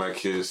expect for my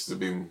kids to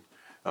be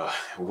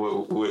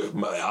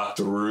my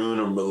octoroon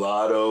or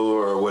mulatto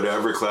or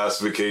whatever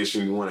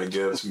classification you want to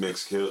give to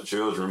mixed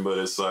children. But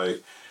it's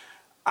like,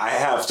 I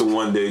have to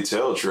one day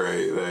tell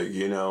Trey, like,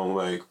 you know,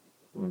 like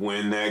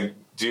when that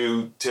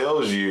dude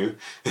tells you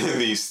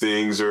these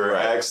things or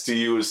acts to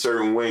you a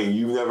certain way and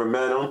you've never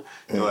met him,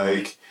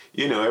 like,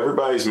 you know,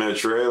 everybody's met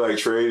Trey. Like,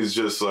 Trey's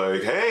just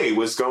like, hey,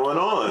 what's going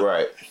on?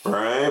 Right.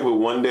 But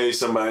one day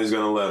somebody's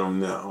going to let them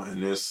know.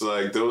 And it's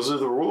like, those are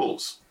the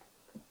rules.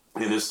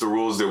 And it's the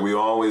rules that we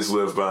always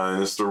live by.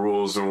 And it's the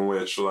rules in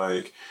which,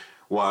 like,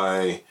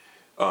 why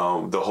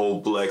the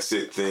whole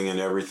Brexit thing and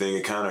everything,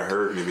 it kind of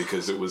hurt me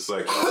because it was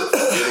like I was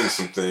forgetting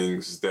some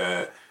things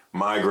that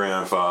my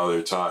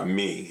grandfather taught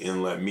me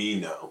and let me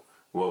know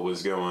what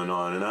was going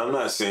on. And I'm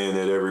not saying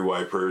that every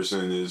white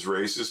person is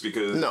racist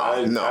because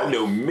I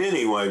know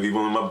many white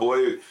people. And my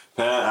boy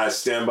Pat, I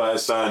stand by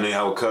his side and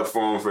I will cut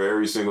for him for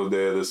every single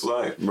day of this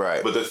life.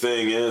 Right. But the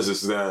thing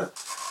is that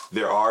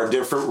there are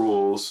different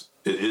rules.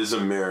 It is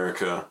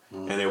America,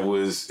 and it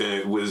was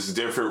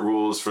different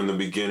rules from the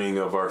beginning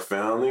of our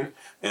founding,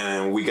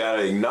 and we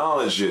gotta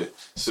acknowledge it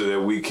so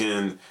that we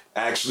can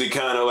actually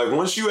kind of like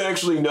once you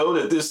actually know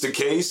that this is the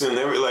case, and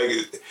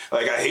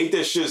like I hate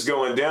that shit's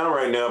going down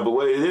right now, but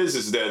what it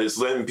is that it's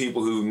letting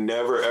people who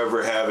never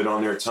ever have it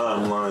on their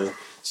timeline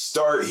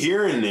start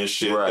hearing this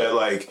shit that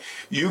like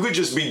you could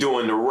just be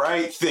doing the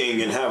right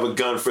thing and have a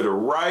gun for the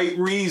right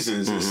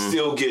reasons and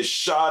still get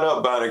shot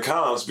up by the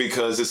cops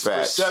because it's a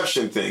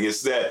perception thing.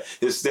 It's that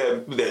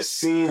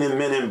scene in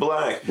Men in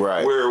Black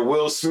where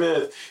Will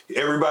Smith,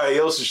 everybody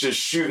else is just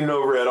shooting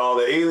over at all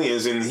the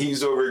aliens and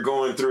he's over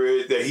going through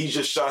it that he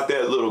just shot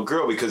that little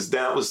girl because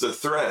that was the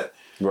threat.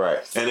 Right.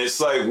 And it's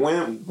like,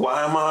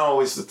 why am I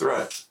always the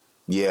threat?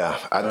 Yeah,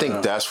 I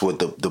think that's what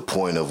the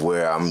point of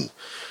where I'm.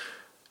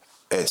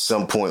 At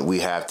some point, we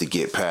have to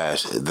get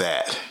past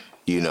that,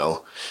 you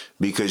know,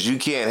 because you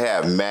can't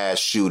have mass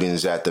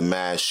shootings at the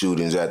mass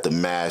shootings at the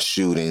mass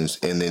shootings,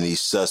 and then these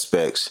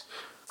suspects,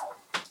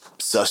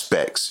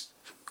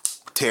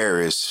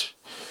 terrorists,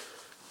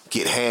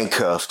 get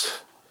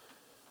handcuffed.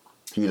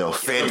 You know,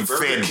 fed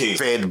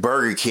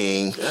Burger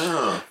King.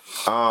 Yeah.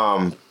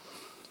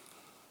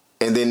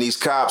 And then these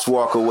cops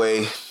walk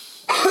away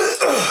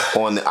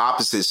on the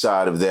opposite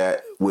side of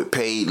that with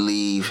paid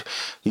leave.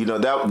 You know,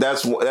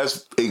 that's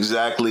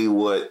exactly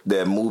what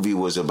that movie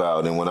was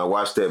about. And when I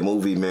watched that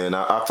movie, man,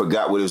 I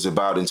forgot what it was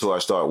about until I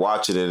started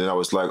watching it, and I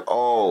was like,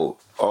 oh,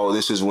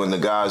 this is when the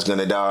guy's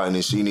gonna die, and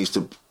then she needs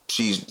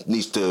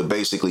to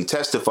basically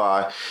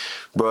testify.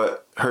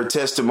 But her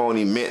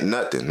testimony meant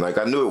nothing. Like,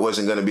 I knew it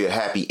wasn't going to be a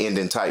happy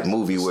ending type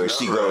movie where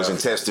she goes and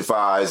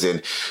testifies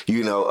and,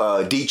 you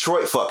know,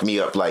 Detroit fucked me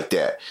up like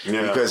that.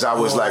 Yeah. Because I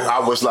was like,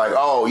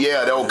 oh,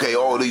 yeah, okay,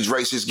 all these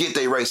racists, get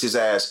their racist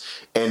ass.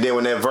 And then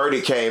when that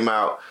verdict came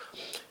out,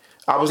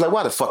 I was like,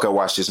 why the fuck I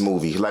watched this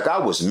movie? Like, I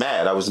was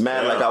mad.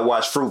 Like I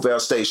watched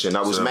Fruitvale Station.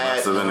 I was mad. It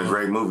must have been a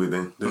great movie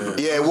then.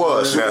 Yeah, it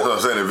was. That's what I'm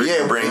saying. If you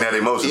can bring that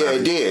emotion. Yeah,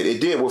 it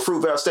did. Well,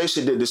 Fruitvale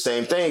Station did the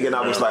same thing. And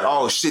I was like,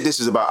 oh, shit, this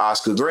is about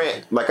Oscar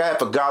Grant. Like, I had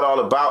forgot all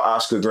about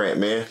Oscar Grant,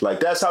 man. Like,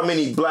 that's how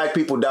many black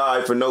people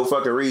died for no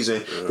fucking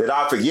reason that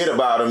I forget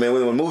about them. And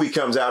when the movie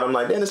comes out, I'm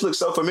like, damn, this looks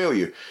so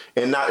familiar.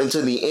 And not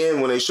until the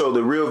end when they show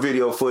the real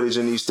video footage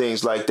and these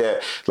things like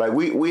that. Like,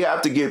 we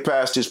have to get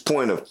past this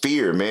point of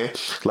fear, man.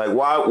 Like,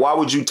 why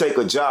would you take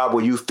a job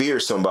where you fear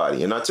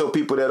somebody? And I tell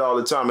people that all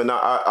the time, and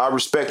I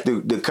respect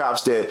the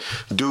cops that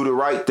do the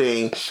right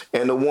thing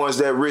and the ones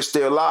that risk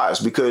their lives,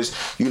 because,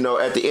 you know,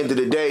 at the end of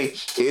the day,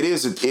 it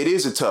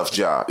is a tough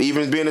job.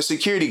 Even being a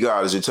security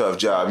guard is a tough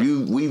job.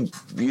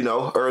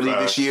 Early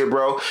this year,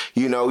 bro,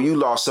 you know, you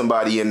lost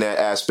somebody in that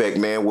aspect,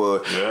 man.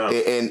 Well,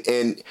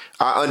 and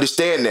I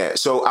understand that.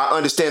 So I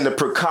understand the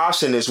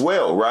precaution as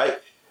well, right?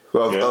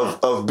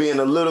 Of being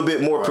a little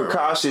bit more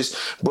precautious,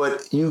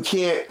 but you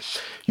can't.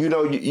 You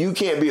know, you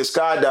can't be a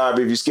skydiver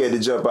if you're scared to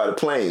jump out of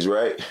planes,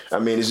 right? I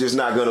mean, it's just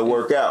not going to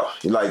work out.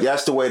 Like,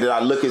 that's the way that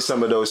I look at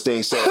some of those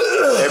things. So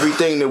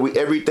everything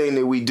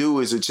that we do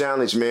is a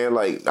challenge, man.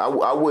 Like,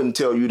 I wouldn't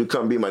tell you to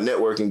come be my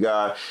networking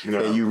guy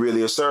and you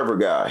really a server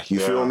guy. You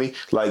feel me?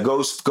 Like,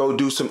 go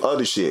do some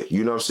other shit.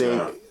 You know what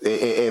I'm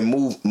saying? And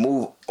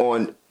move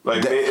on.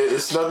 Like,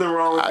 it's nothing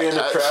wrong with being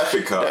a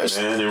traffic cop,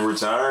 man, and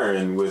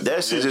retiring with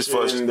that shit just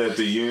that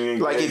the union.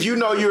 Like, if you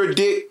know you're a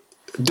dick.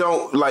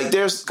 Don't, like,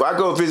 I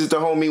go visit the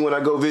homie when I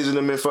go visit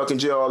him in fucking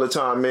jail all the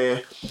time,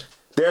 man.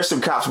 There's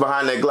some cops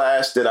behind that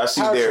glass that I see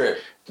there,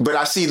 but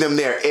I see them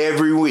there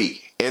every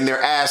week, and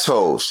they're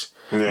assholes.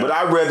 Yeah. But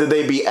I'd rather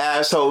they be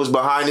assholes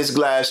behind this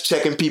glass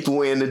checking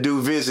people in to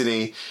do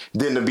visiting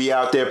than to be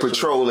out there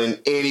patrolling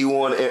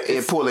anyone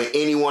and pulling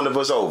any one of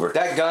us over.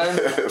 That gun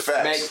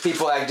makes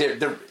people act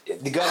different.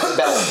 The gun is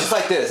bad. It's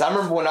like this. I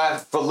remember when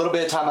for a little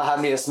bit of time, I had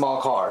me a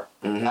small car.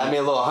 Mm-hmm. I had me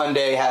a little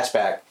Hyundai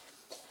hatchback.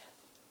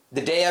 The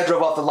day I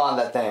drove off the lot of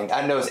that thing,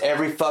 I noticed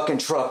every fucking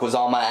truck was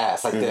on my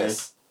ass like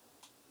this.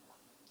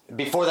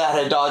 Before that, I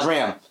had a Dodge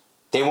Ram.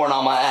 They weren't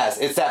on my ass.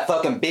 It's that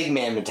fucking big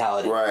man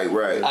mentality. Right.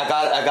 I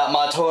got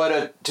my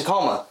Toyota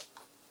Tacoma.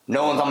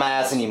 No one's on my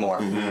ass anymore.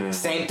 Mm-hmm.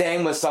 Same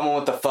thing with someone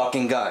with a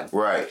fucking gun.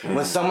 Right. Mm-hmm.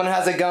 When someone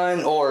has a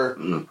gun or...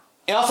 And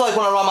also, like,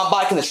 when I ride my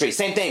bike in the street,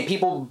 same thing.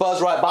 People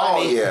buzz right by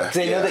me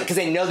because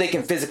they know they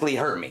can physically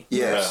hurt me.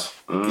 Yes.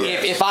 Yeah. Mm-hmm.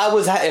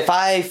 If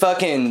I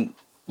fucking...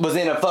 was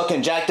in a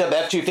fucking jacked up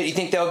F-250, you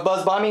think they would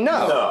buzz by me?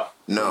 No.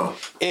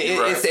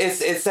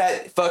 It's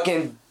that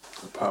fucking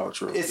power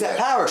trip. It's that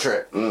power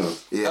trip.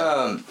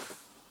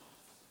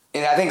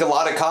 And I think a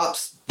lot of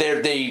cops they're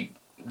in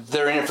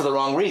it for the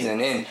wrong reason.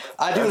 And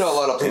I do know a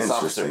lot of police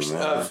officers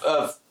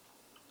of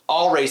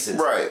all races.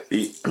 Right.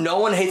 No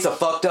one hates a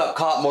fucked up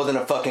cop more than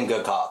a fucking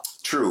good cop.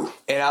 True.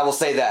 And I will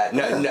say that.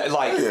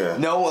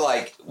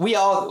 We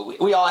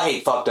all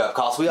hate fucked up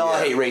cops. We all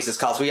hate racist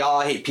cops. We all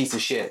hate piece of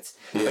shits.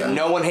 Yeah. But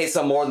no one hates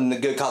them more than the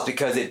good cops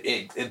because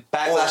it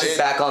backlashes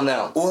back on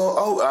them.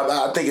 Well,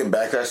 I think it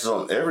backlashes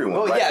on everyone.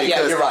 Well, right?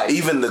 You're right.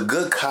 Even the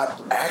good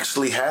cop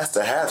actually has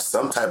to have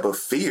some type of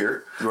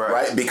fear,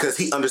 right? Because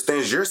he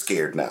understands you're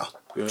scared now.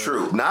 Yeah.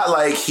 True. Not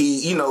like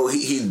he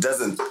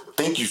doesn't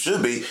think you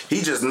should be.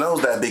 He just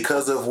knows that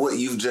because of what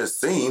you've just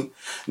seen,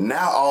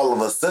 now all of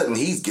a sudden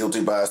he's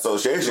guilty by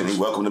association. He's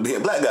welcome to being a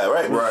black guy,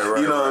 right?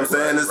 Right. You know what I'm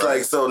saying? It's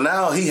like, so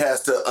now he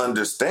has to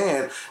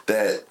understand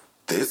that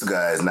this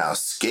guy is now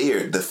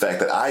scared. The fact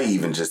that I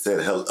even just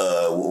said,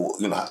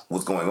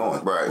 what's going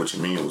on? Right. What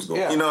you mean what's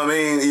going on? You know what I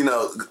mean? You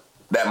know,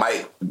 that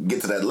might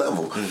get to that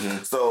level.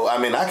 So, I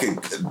mean, I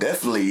could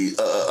definitely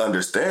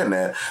understand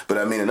that. But,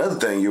 I mean, another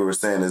thing you were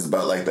saying is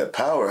about, like, that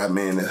power. I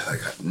mean,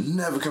 like, I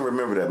never can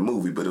remember that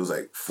movie, but it was,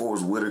 like,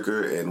 Forrest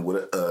Whitaker and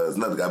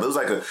another guy. But it was,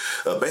 like,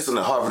 based on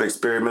the Harvard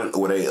experiment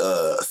where they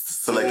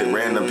selected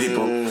random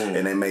people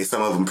and they made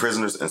some of them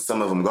prisoners and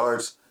some of them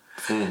guards.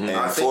 And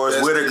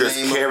Forrest Whitaker's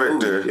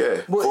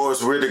character,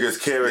 Forrest Whitaker's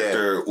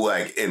character,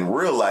 like in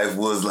real life,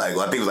 was like,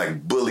 I think it was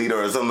like bullied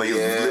or something.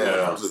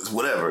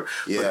 Whatever.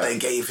 Yeah. But they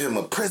gave him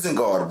a prison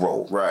guard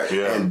role, right?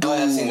 Yeah. And dude,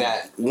 I've seen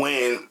that.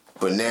 When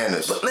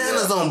bananas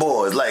on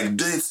boards, like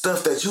did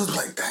stuff that you was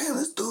like, damn,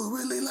 this dude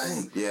really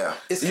like. Yeah,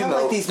 it's kind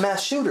of like these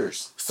mass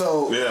shooters.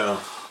 So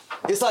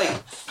it's like.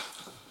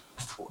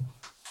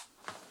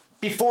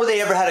 Before they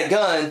ever had a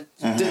gun,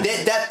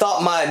 that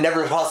thought might have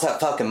never crossed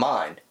that fucking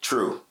mind.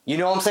 True. You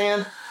know what I'm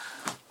saying?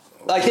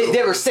 Like,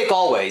 they were sick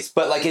always,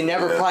 but, like, it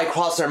never probably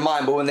crossed their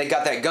mind, but when they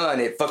got that gun,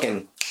 it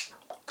fucking...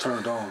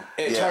 Turned on.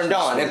 It turned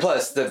on, and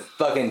plus, the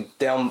fucking...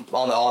 Down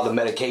on all the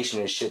medication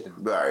and shit.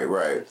 Right.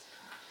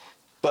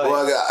 But...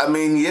 Well, I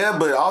mean,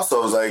 but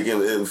also, it's like,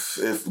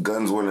 if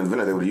guns weren't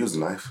invented, they would have used a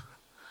knife.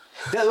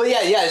 Well,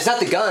 yeah, it's not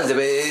the guns,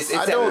 but it's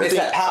that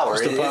power.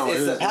 It's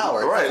the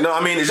power. Right. No,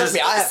 I mean, it's just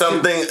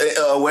something,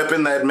 a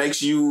weapon that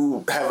makes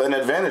you have an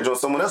advantage on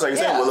someone else. Like you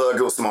said, well,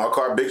 look, a small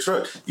car, big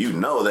truck. You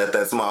know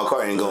that small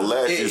car ain't going to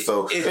last you,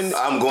 so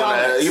I'm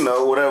going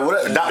to,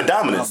 whatever.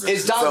 Dominance.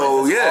 It's dominance.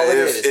 So,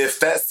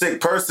 if that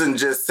sick person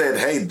just said,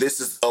 hey,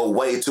 this is a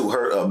way to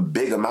hurt a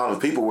big amount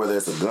of people, whether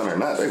it's a gun or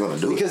not, they're going to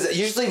do it. Because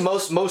usually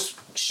most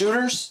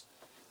shooters,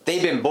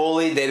 they've been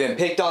bullied, they've been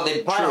picked on,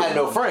 they probably had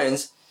no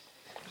friends.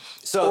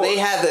 So they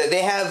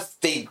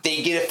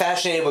get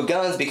fascinated with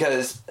guns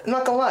because I'm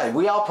not gonna lie,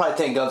 we all probably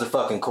think guns are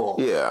fucking cool.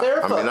 Yeah,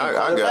 they're fucking cool. I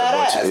got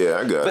badass.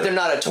 I got. But they're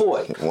not a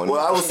toy. Well,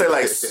 I would say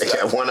like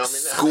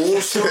school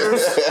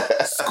shooters.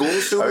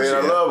 I mean,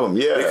 I love them.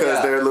 Yeah,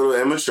 because they're a little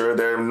immature.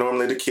 They're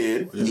normally the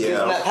kid.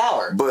 Yeah, that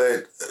power.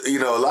 But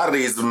a lot of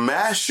these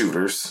mass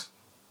shooters.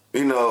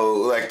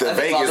 Like the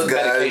Vegas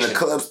guy and the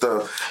club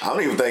stuff. I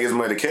don't even think it's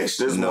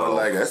medication. It's more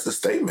like that's a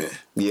statement.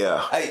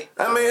 Yeah. I mean,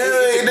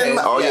 it didn't.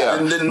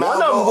 Didn't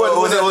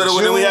Malvo?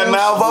 When we had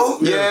Malvo?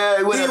 Yeah,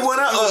 he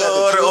went out.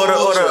 Or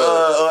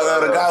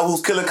the guy who's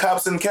killing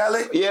cops in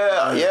Cali?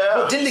 Yeah.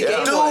 But didn't the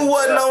game dude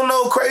wasn't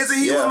no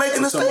crazy. He was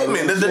making a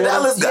statement. The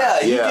Dallas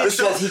guy.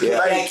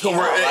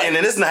 And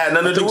then this had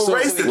nothing to do with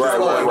race at this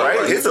point,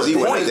 right? It's a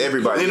point.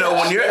 Everybody.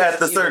 When you're at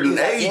the certain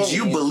age,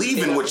 you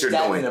believe in what you're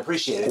doing.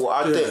 Well,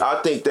 I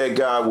think that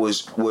guy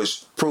was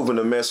proving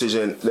a message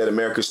and that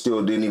America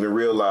still didn't even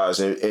realize,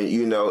 and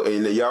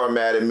y'all were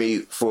mad at me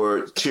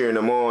for cheering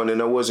them on,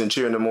 and I wasn't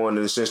cheering them on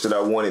in the sense that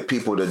I wanted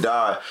people to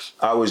die.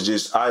 I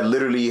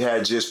literally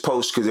had just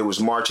posted because there was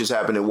marches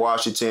happening in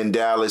Washington,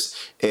 Dallas,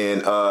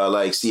 and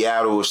like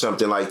Seattle or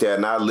something like that,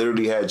 and I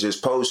literally had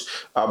just posted.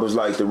 I was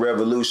like, the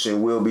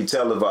revolution will be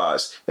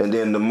televised, and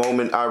then the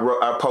moment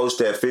I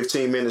posted that,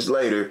 15 minutes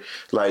later,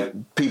 like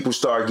people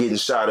started getting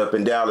shot up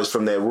in Dallas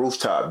from that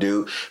rooftop,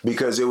 dude,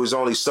 because it was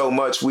only so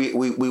much we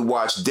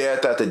watched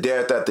death after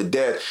death after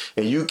death,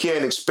 and you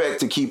can't expect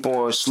to keep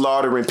on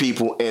slaughtering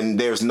people and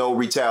there's no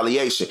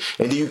retaliation.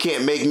 And you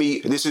can't make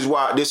me. This is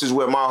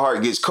where my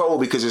heart gets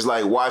cold, because it's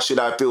like, why should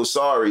I feel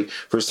sorry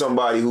for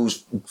somebody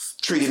who's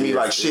treated me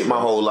like shit my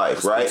whole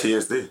life, right?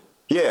 PTSD.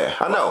 Yeah,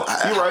 I know.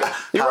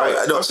 You're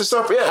right. That's the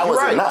stuff. Yeah, you're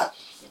right. It not?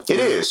 It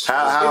is.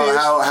 How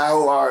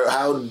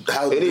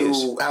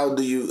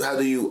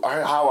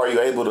are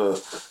you able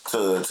to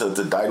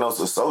diagnose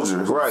a soldier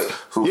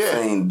who's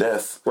seen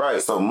death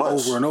so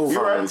much over and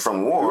over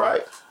from war?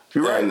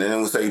 You're right. And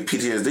then we say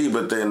PTSD,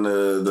 but then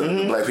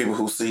the black people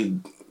who see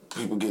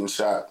people getting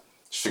shot.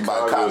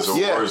 Chicago is a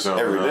war zone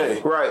every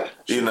day, right?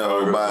 Even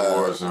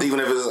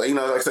if it's like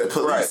I said,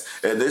 police.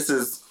 And this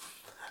is,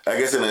 I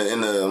guess,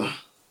 I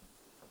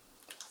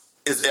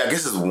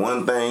guess it's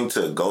one thing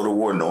to go to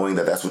war knowing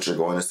that that's what you're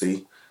going to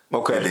see.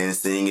 Okay. And then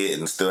seeing it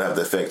and still have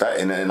the effect.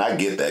 And I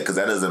get that, because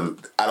I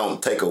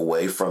don't take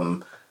away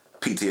from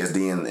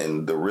PTSD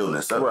and the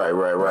realness of it.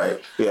 Right.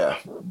 Yeah.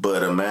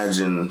 But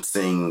imagine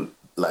being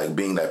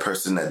that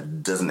person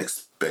that doesn't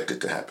expect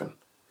it to happen.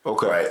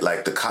 Okay. Right?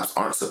 Like, the cops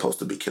aren't supposed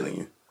to be killing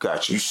you.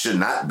 Gotcha. You should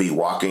not be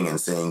walking and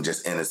seeing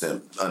just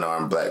innocent,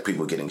 unarmed black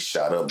people getting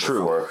shot up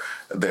before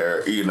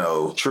they're,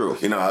 True.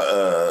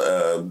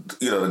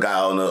 The guy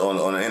on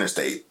the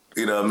interstate.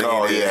 He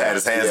had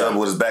his hands up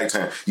with his back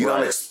turned. You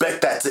don't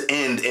expect that to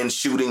end in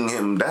shooting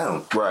him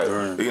down. Right.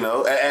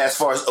 As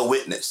far as a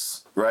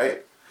witness,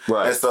 right?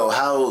 Right. And so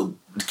how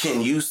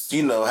can you, have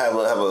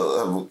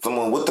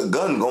someone with a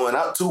gun going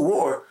out to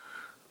war,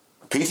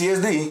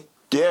 PTSD?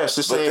 Yeah, it's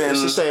the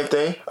same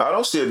thing. I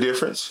don't see a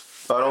difference.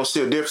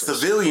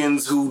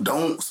 Civilians who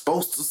don't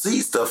supposed to see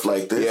stuff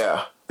like this.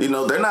 Yeah.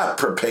 They're not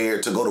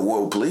prepared to go to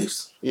war with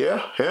police.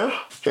 Yeah.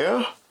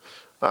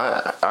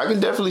 I can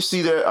definitely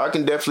see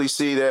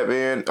that.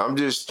 Man. I'm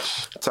just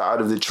tired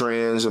of the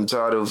trends. I'm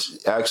tired of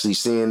actually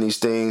seeing these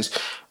things.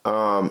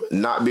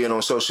 Not being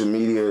on social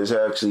media has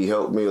actually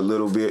helped me a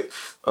little bit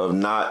of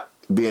not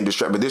being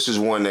distracted. But this is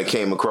one that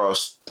came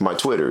across my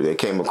Twitter. That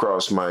came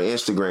across my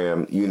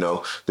Instagram. You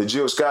know, the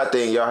Jill Scott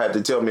thing. Y'all have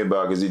to tell me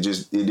about because it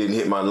didn't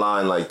hit my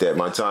line like that,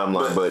 my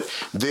timeline. But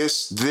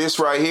this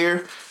right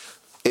here,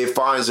 it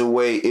finds a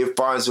way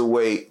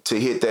to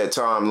hit that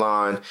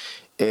timeline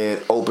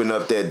and open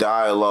up that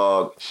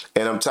dialogue.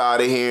 And I'm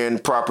tired of hearing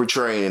proper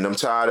training. I'm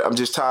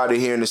just tired of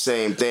hearing the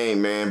same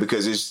thing, man,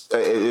 because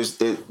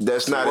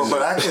that's not. Well,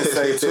 but I can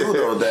say too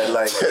though that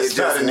like it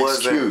just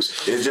wasn't.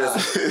 Excuse. It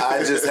just I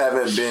just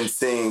haven't been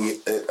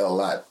seeing it a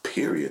lot.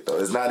 Period. Though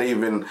it's not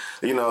even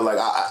like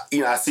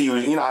I see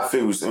you. I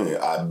feel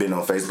I've been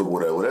on Facebook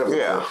whatever.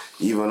 Yeah.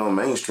 Even on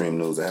mainstream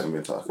news, I haven't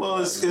been talking. Well,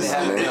 it's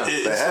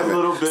a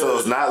little bit. So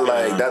it's not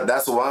like that.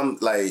 That's why I'm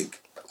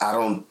like I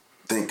don't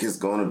think it's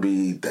going to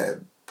be that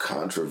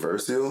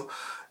controversial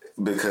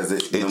because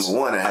number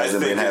one, it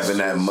hasn't been having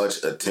that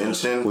much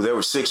attention. Well, there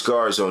were 6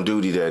 guards on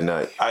duty that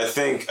night. I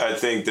think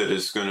that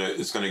it's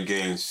gonna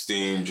gain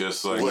steam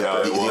just like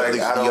how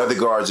the other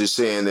guards are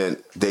saying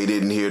that they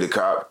didn't hear the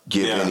cop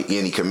give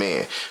any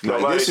command.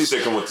 Nobody's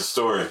sticking with the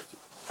story.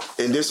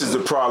 And this is the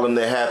problem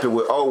that happened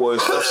with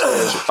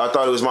upstairs. I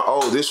thought it was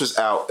this was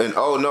out. And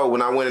no,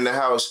 when I went in the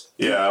house,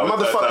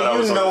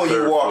 motherfucker, you know when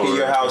you walk in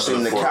your house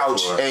and the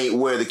couch ain't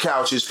where the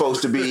couch is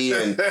supposed to be,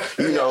 and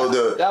who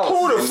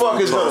the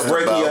fuck is gonna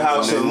break in your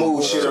house and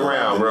move shit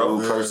around,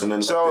 bro?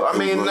 So I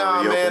mean,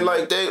 man,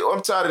 like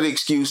I'm tired of the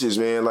excuses,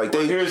 man. Like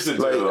here's the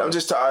deal. I'm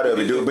just tired of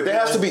it, dude. But there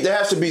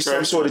has to be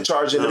some sort of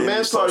charge, and the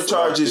manslaughter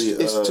charge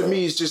is to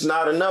me is just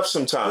not enough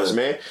sometimes,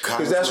 man,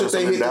 because that's what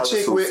they hit the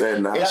chick with,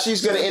 and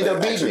she's gonna end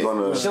up beating it.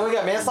 She only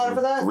got manslaughter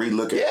for that?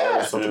 Relook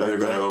at something like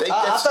that.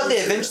 I thought they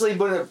eventually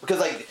would because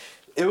like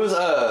it was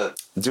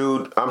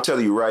dude, I'm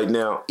telling you right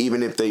now,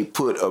 even if they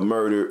put a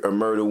murder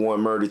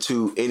 1, murder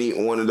 2, any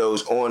one of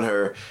those on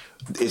her,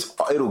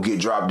 it'll get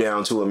dropped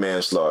down to a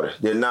manslaughter.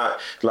 They're not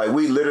like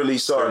we literally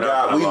saw a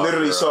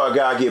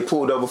guy get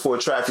pulled over for a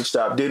traffic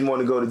stop, didn't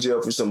want to go to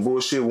jail for some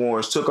bullshit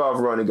warrants, took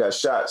off running, got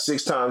shot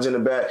 6 times in the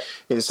back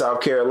in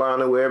South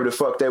Carolina, wherever the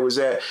fuck that was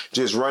at,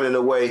 just running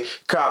away.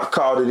 Cop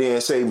called it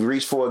in, say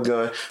reached for a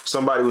gun.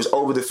 Somebody was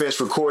over the fence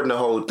recording the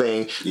whole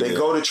thing. They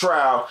go to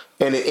trial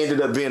and it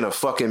ended up being a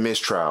fucking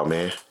mistrial,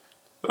 man.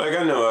 Like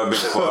I know I've been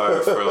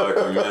quiet for like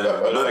a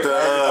minute, but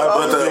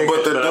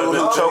the dude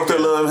who choked the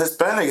little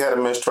Hispanic had a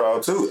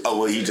mistrial too. Oh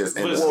well, he just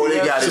ended. Well, he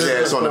got his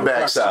ass on the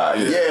backside.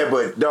 Yeah,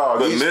 but dog,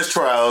 but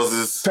mistrials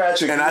is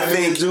Patrick. And I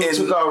think dude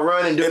took out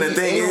running. Dude, and the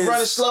thing he is, was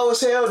running slow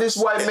as hell. This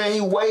white man,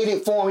 he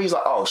waited for him. He's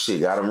like, oh shit,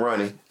 got him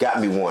running,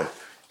 got me one.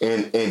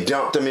 And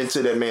dumped him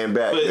into that man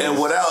back. And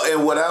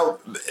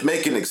without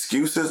making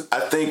excuses,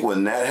 I think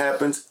when that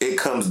happens, it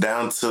comes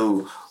down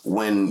to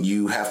when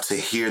you have to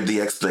hear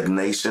the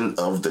explanation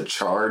of the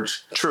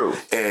charge. True.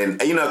 And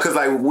because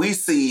like we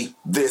see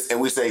this and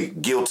we say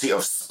guilty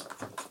of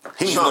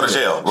he needs to go to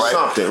jail, right?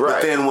 Something, right.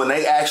 But then when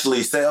they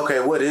actually say, okay,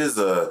 what is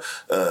a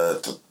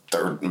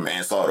third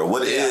manslaughter?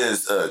 What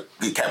is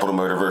capital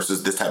murder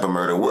versus this type of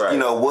murder? What,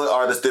 what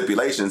are the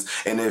stipulations?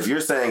 And if you're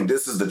saying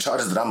this is the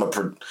charges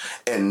that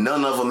and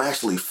none of them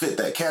actually fit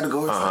that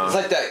category, it's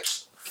like that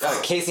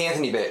Casey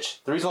Anthony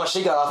bitch. The reason why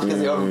she got off because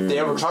they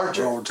overcharged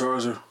her.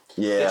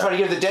 Yeah, they tried to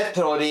give her the death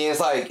penalty, and it's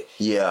like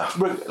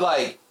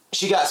like.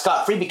 She got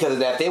scot-free because of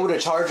that. They would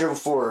have charged her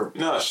for...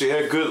 No, she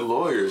had good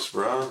lawyers,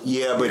 bro.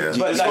 Yeah, but...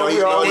 They went too hard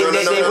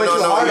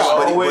on her.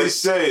 Always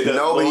say that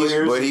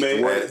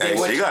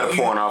she got a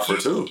porn offer,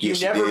 too. You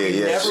never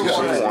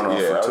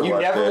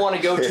want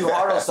to go too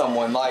hard on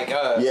someone. Like,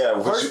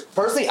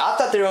 personally, I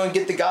thought they were going to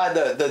get the guy,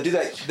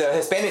 the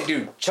Hispanic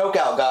dude,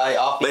 chokeout guy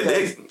off.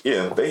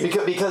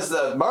 Because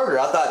the murder,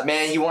 I thought,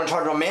 man, you want to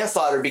charge him on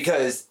manslaughter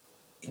because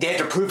they had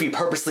to prove he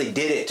purposely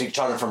did it to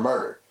charge him for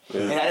murder.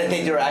 And I didn't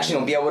think they were actually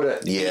going to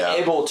be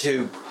able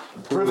to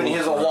prove it in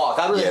his own walk.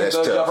 I really think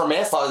go for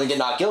manslaughter and get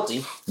not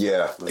guilty.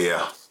 Yeah.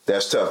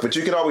 That's tough. But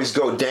you can always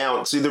go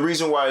down. See, the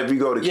reason why if you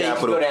go to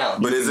capital, you can go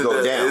down. But if you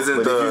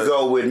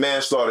go with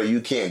manslaughter,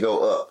 you can't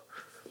go up.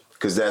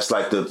 Because that's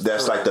like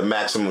the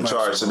maximum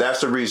charge. So that's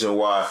the reason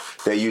why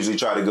they usually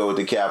try to go with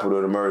the capital,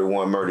 the murder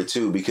 1, murder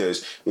 2.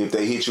 Because if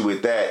they hit you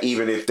with that,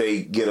 even if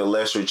they get a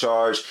lesser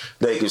charge,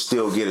 they can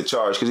still get a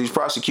charge. Because these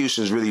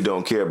prosecutions really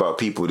don't care about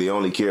people. They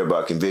only care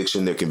about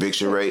conviction, their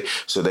conviction rate.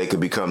 So they could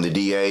become the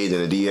DA.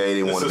 Then the DA,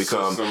 they want to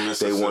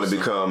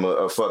become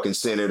a fucking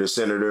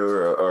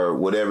senator or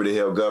whatever the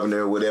hell,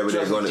 governor, whatever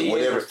they're going to,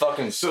 whatever.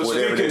 So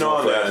speaking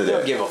on that,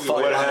 they'll give a fuck.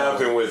 What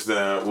happened with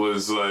that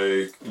was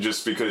like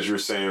just because you're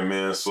saying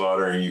manslaughter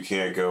and you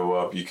can't go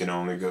up, you can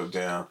only go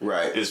down.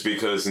 Right. It's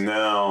because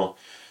now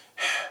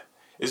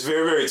it's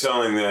very, very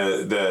telling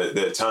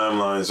that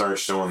timelines aren't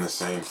showing the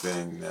same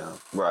thing now.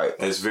 Right.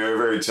 It's very,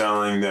 very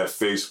telling that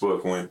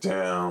Facebook went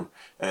down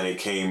and it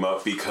came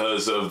up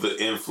because of the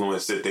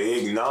influence that they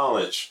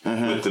acknowledge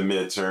with the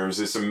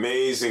midterms. It's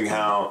amazing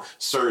how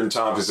certain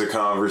topics of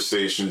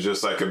conversation,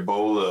 just like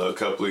Ebola a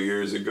couple of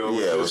years ago,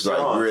 it was like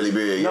really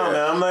big. No,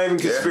 man, I'm not even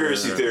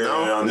conspiracy theory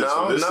on this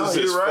one. This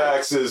is as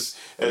facts as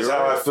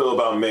how I feel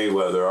about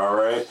Mayweather, all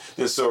right?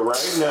 And so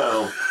right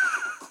now,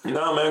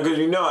 no, man, because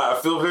I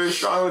feel very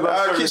strongly about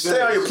certain things.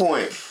 Stay on your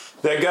point.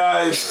 That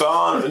guy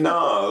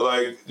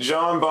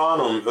John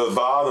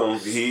Bonham,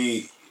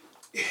 he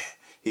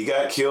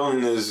got killed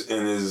in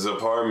his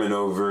apartment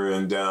over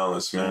in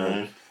Dallas, man.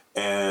 Mm-hmm.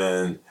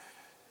 And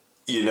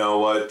you know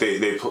what?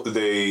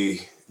 They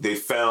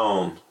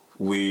found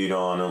weed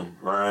on him,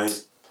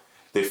 right?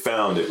 They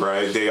found it,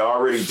 right? They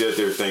already did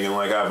their thing. And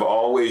like I've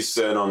always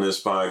said on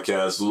this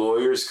podcast,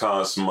 lawyers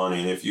cost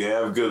money. And if you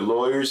have good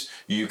lawyers,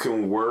 you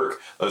can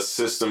work a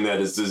system that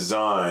is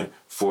designed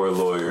for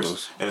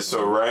lawyers. And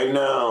so right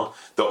now,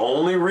 the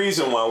only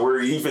reason why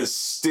we're even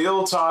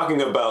still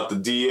talking about the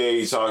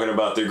DA talking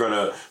about they're going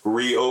to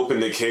reopen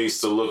the case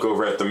to look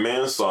over at the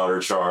manslaughter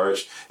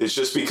charge is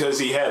just because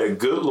he had a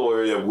good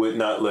lawyer that would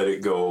not let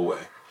it go away.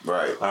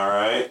 Right. All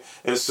right.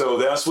 And so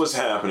that's what's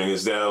happening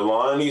is that a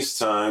lot of these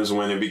times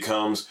when it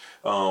becomes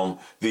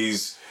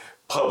these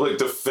public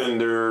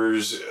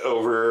defenders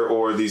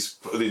or these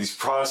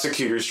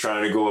prosecutors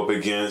trying to go up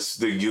against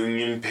the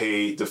union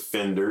paid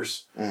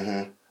defenders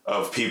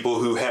of people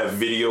who have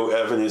video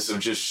evidence of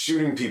just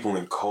shooting people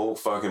in cold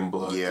fucking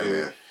blood. Yeah,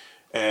 dude. man.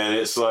 And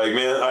it's like,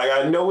 man,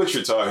 I know what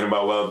you're talking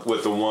about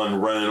with the one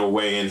running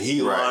away and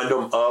he lined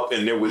them up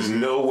and there was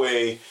no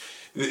way.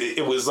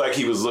 It was like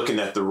he was looking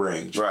at the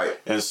range. Right.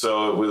 And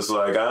so it was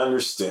like, I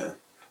understand.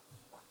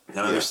 I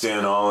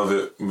understand all of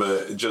it.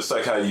 But just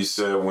like how you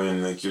said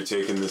when like you're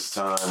taking this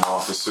time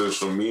off of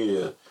social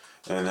media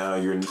and how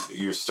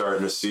you're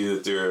starting to see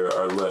that there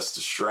are less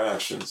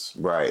distractions.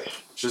 Right.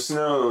 Just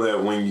know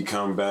that when you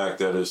come back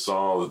that it's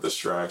all a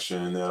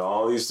distraction and that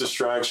all these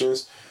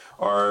distractions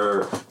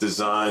are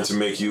designed to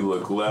make you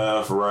look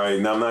left, right.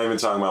 Now, I'm not even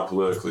talking about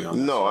politically.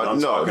 I'm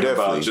talking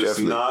about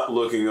just not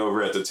looking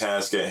over at the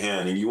task at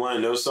hand. And you want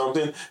to know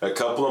something? A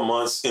couple of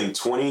months in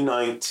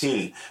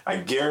 2019, I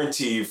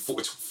guarantee you,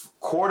 first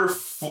quarter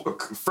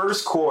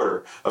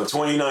of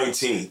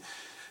 2019,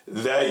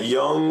 that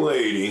young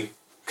lady,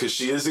 because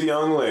she is a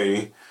young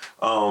lady,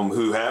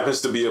 who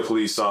happens to be a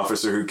police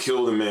officer who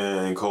killed a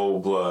man in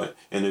cold blood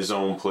in his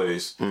own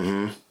place,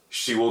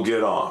 she will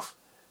get off.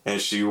 And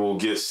she will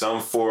get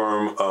some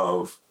form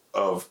of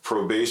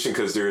probation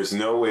because there is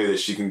no way that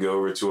she can go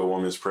over to a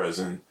woman's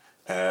prison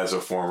as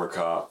a former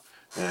cop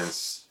and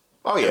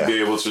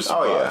be able to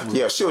survive.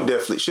 Yeah, she'll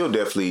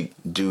definitely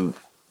do.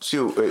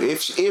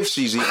 If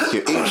she's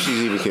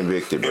even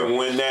convicted. Bro. And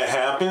when that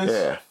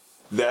happens,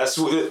 that's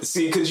what.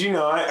 See, because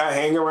I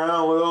hang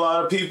around with a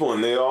lot of people,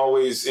 and they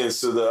always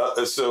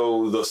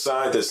so the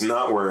side that's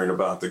not worried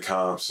about the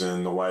cops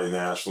and the white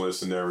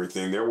nationalists and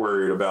everything, they're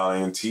worried about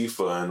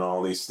Antifa and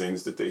all these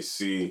things that they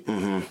see,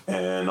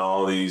 and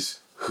all these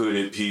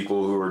hooded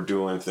people who are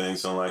doing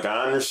things. So I'm like,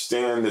 I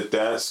understand that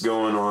that's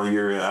going on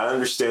here. I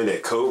understand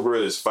that Cobra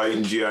is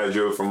fighting G.I.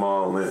 Joe from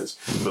all ends.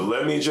 But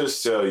let me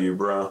just tell you,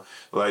 bro,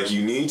 like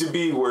you need to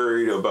be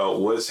worried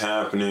about what's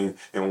happening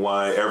and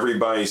why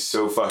everybody's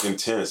so fucking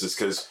tense. It's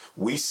because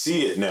we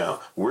see it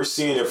now. We're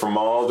seeing it from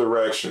all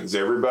directions.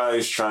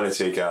 Everybody's trying to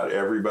take out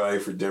everybody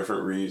for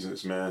different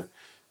reasons, man.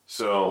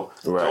 So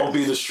don't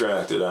be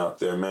distracted out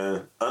there,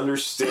 man.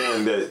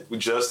 Understand that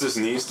justice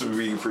needs to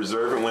be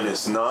preserved, and when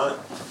it's not,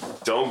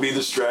 don't be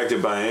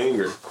distracted by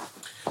anger,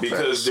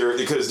 because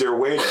they're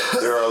waiting.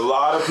 There are a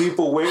lot of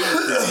people waiting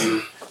for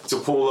you to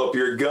pull up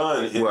your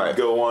gun and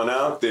go on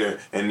out there,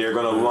 and they're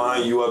gonna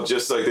line you up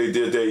just like they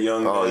did that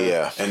young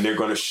man. And they're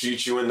gonna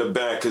shoot you in the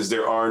back because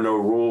there are no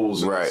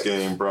rules in this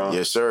game, bro.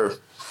 Yes, sir.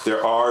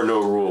 There are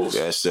no rules.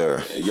 Yes,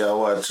 sir. Y'all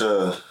watch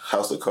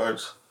House of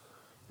Cards?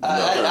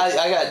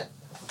 I got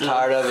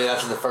tired of it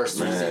after the first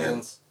 3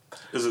 seasons.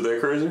 Is it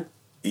that crazy?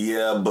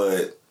 Yeah,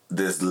 but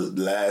this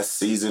last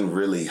season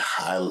really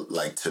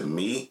to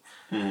me,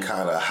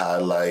 kind of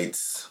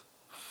highlights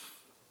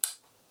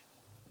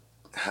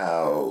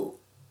how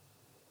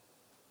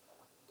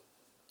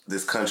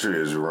this country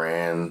is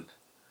ran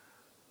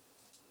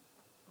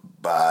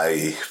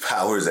by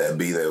powers that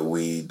be that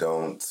we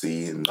don't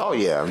see. And, and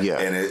I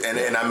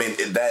mean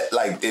that,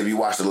 like, if you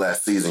watch the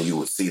last season, you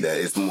would see that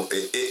it's more.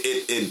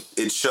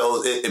 It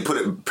shows it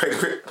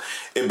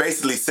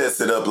basically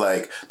sets it up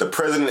like the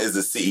president is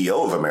the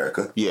CEO of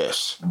America.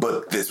 Yes,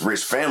 but this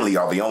rich family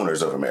are the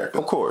owners of America.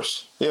 Of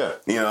course, yeah.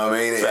 You know what I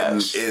mean?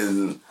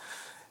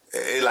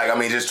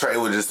 Trey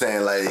was just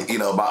saying, like,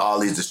 about all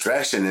these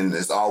distractions, and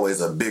there's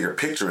always a bigger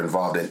picture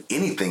involved in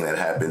anything that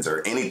happens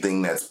or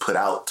anything that's put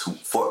out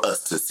for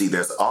us to see.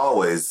 There's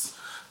always,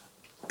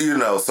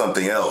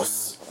 something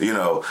else,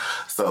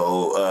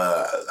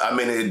 So,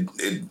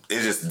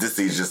 this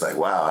is just like,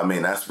 wow. I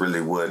mean, that's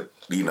really what,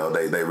 they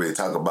really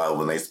talk about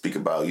when they speak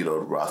about, the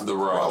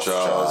Rothschilds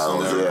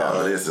and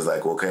all this is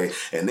like, okay.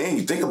 And then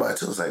you think about it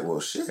too, it's like,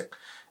 well, shit,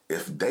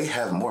 if they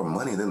have more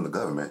money than the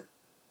government,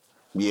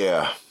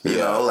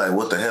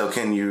 what the hell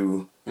can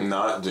you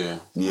not do?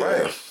 Yeah.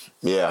 Right.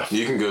 Yeah.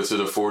 You can go to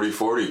the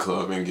 40-40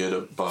 club and get a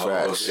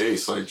bottle of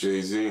Ace like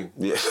Jay-Z.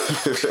 Yeah.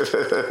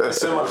 I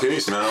said my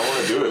piece, man. I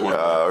want to do it one day.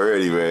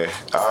 Already, man.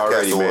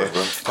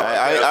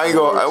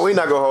 We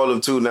not gonna hold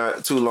them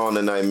too long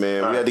tonight,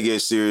 man. We had to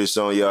get serious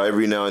on y'all.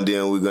 Every now and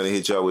then we're gonna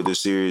hit y'all with a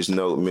serious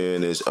note,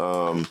 man. As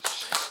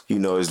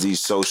these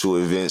social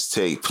events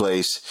take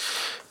place,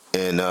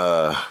 and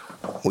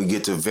we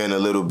get to vent a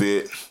little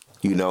bit.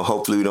 You know,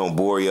 hopefully we don't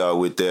bore y'all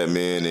with that,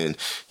 man. And,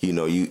 you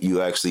know,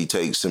 you actually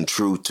take some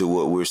truth to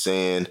what we're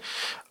saying.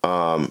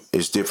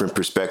 There's different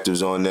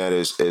perspectives on that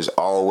as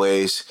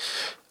always.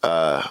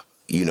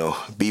 You know,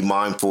 be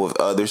mindful of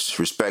others,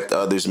 respect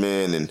others,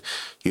 man. And,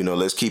 you know,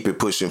 let's keep it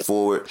pushing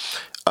forward.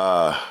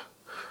 I'm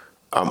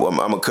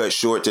going to cut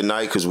short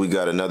tonight because we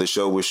got another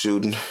show we're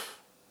shooting.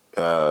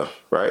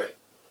 Right?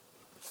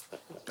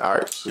 All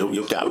right.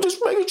 I'm just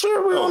making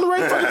sure we're on the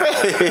right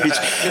fucking page.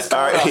 All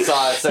right.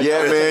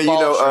 Yeah, man. You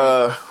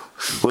know,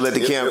 we'll let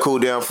the camp cool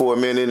down for a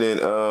minute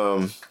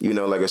and, you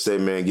know, like I said,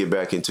 man, get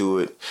back into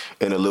it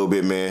in a little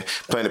bit, man.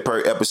 Planet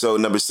Perk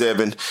episode number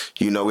 7.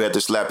 You know, we have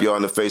to slap y'all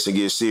in the face and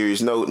get serious.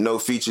 No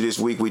feature this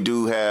week. We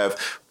do have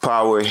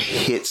Power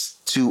Hits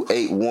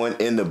 281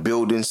 in the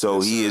building. So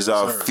he is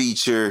our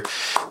feature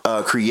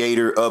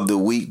creator of the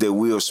week that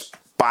we'll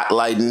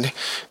spotlighting.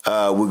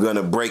 We're going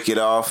to break it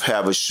off,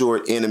 have a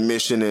short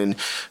intermission, and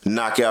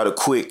knock out a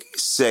quick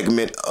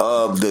segment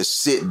of the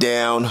sit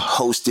down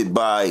hosted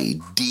by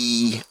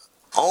D.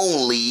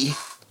 Only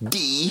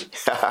D.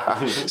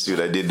 See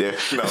what I did there?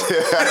 No.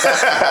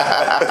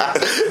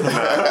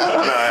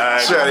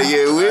 Trying to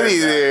get witty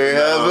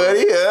there,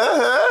 buddy?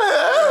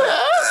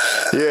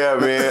 Yeah,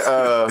 man.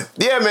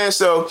 Yeah, man.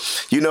 So,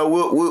 you know,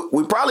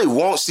 we probably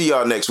won't see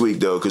y'all next week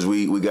though, because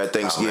we got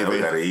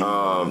Thanksgiving.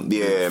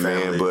 Yeah,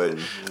 man. But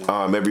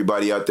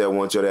everybody out there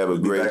wants y'all to have a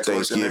great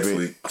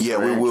Thanksgiving. Yeah,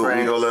 we will.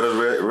 We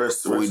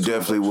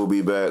definitely will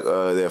be back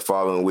that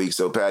following week.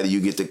 So, Patty,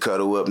 you get to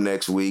cuddle up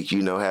next week.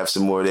 You know, have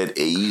some more of that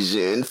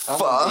Asian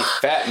fuck.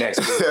 Fat next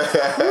week.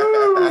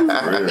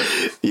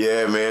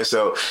 Yeah, man.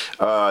 So,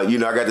 you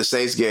know, I got the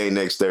Saints game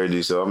next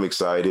Thursday, so I'm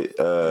excited.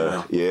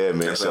 Yeah,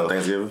 man. So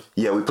Thanksgiving.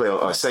 Yeah, we play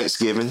on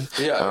Thanksgiving.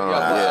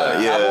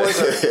 Cowboys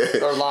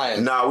or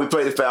Lions? Nah, we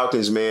play the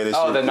Falcons, man.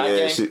 The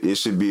night game? It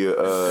should be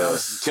a...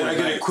 Can I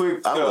get a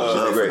quick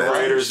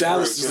creators?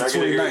 Dallas is the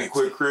 29th.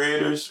 Quick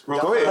creators?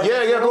 Go ahead.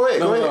 Yeah, go ahead.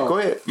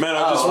 Man,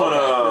 I just want to...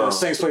 The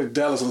Saints play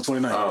Dallas on the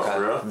 29th. Oh,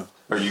 really?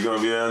 Are you going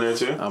to be down there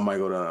too? I might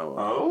go down there.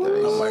 Oh, I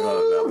might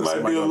go down there.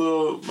 Might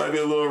be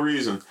a little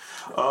reason.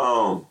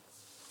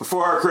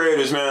 For our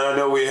creators, man, I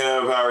know we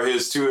have our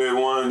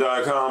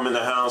hits281.com in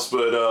the house,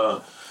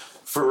 but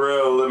for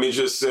real, let me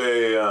just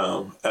say,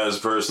 as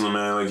personal,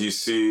 man, like you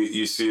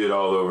see it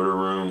all over the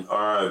room.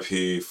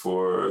 R.I.P.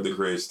 for the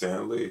great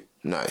Stan Lee.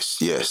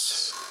 Nice.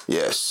 Yes.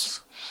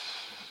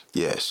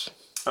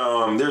 It's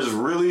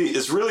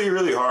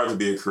really hard to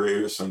be a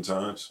creator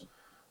sometimes.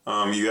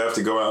 You have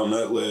to go out on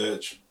that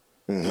ledge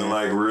and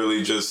like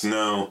really just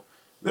know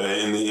that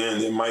in the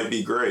end it might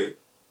be great.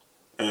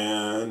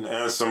 And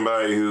as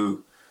somebody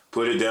who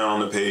put it down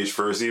on the page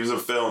first, he was a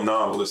failed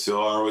novelist. He'll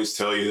always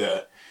tell you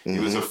that. He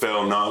was a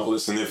failed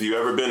novelist, and if you've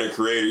ever been a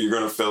creator, you're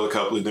going to fail a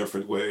couple of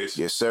different ways.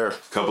 Yes, sir. A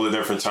couple of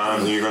different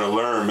times, and you're going to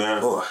learn,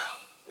 man.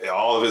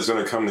 All of it's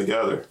going to come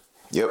together.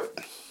 Yep.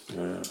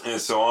 Yeah.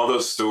 And so all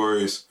those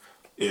stories,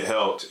 it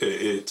helped.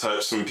 It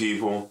touched some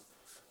people.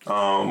 A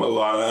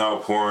lot of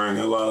outpouring,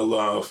 a lot of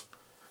love.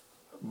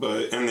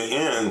 But in the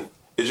end,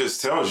 it just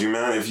tells you,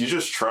 man, if you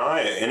just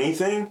try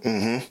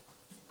anything,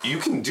 you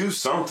can do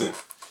something.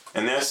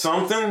 And that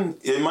something,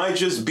 it might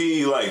just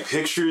be like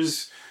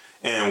pictures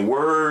and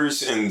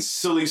words and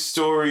silly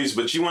stories,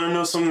 but you want to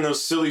know something?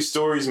 Those silly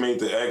stories made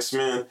the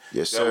X-Men.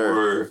 Yes,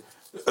 sir.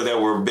 That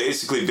were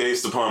basically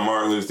based upon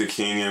Martin Luther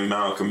King and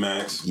Malcolm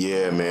X.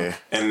 Yeah, man.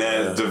 And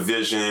that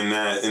division and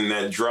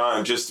that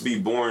drive just to be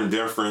born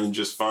different and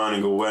just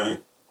finding a way.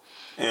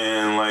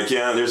 And like,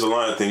 yeah, there's a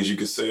lot of things you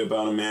could say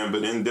about a man,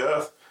 but in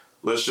death,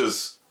 let's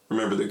just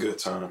remember the good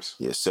times.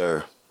 Yes,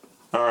 sir.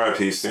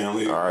 R.I.P. Stan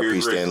Lee.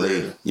 R.I.P. Stan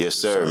Lee. Yes,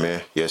 sir,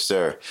 man. Yes,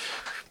 sir.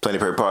 Planet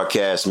Perk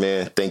Podcast,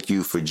 man. Thank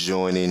you for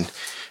joining.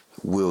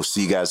 We'll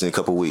see you guys in a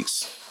couple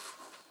weeks.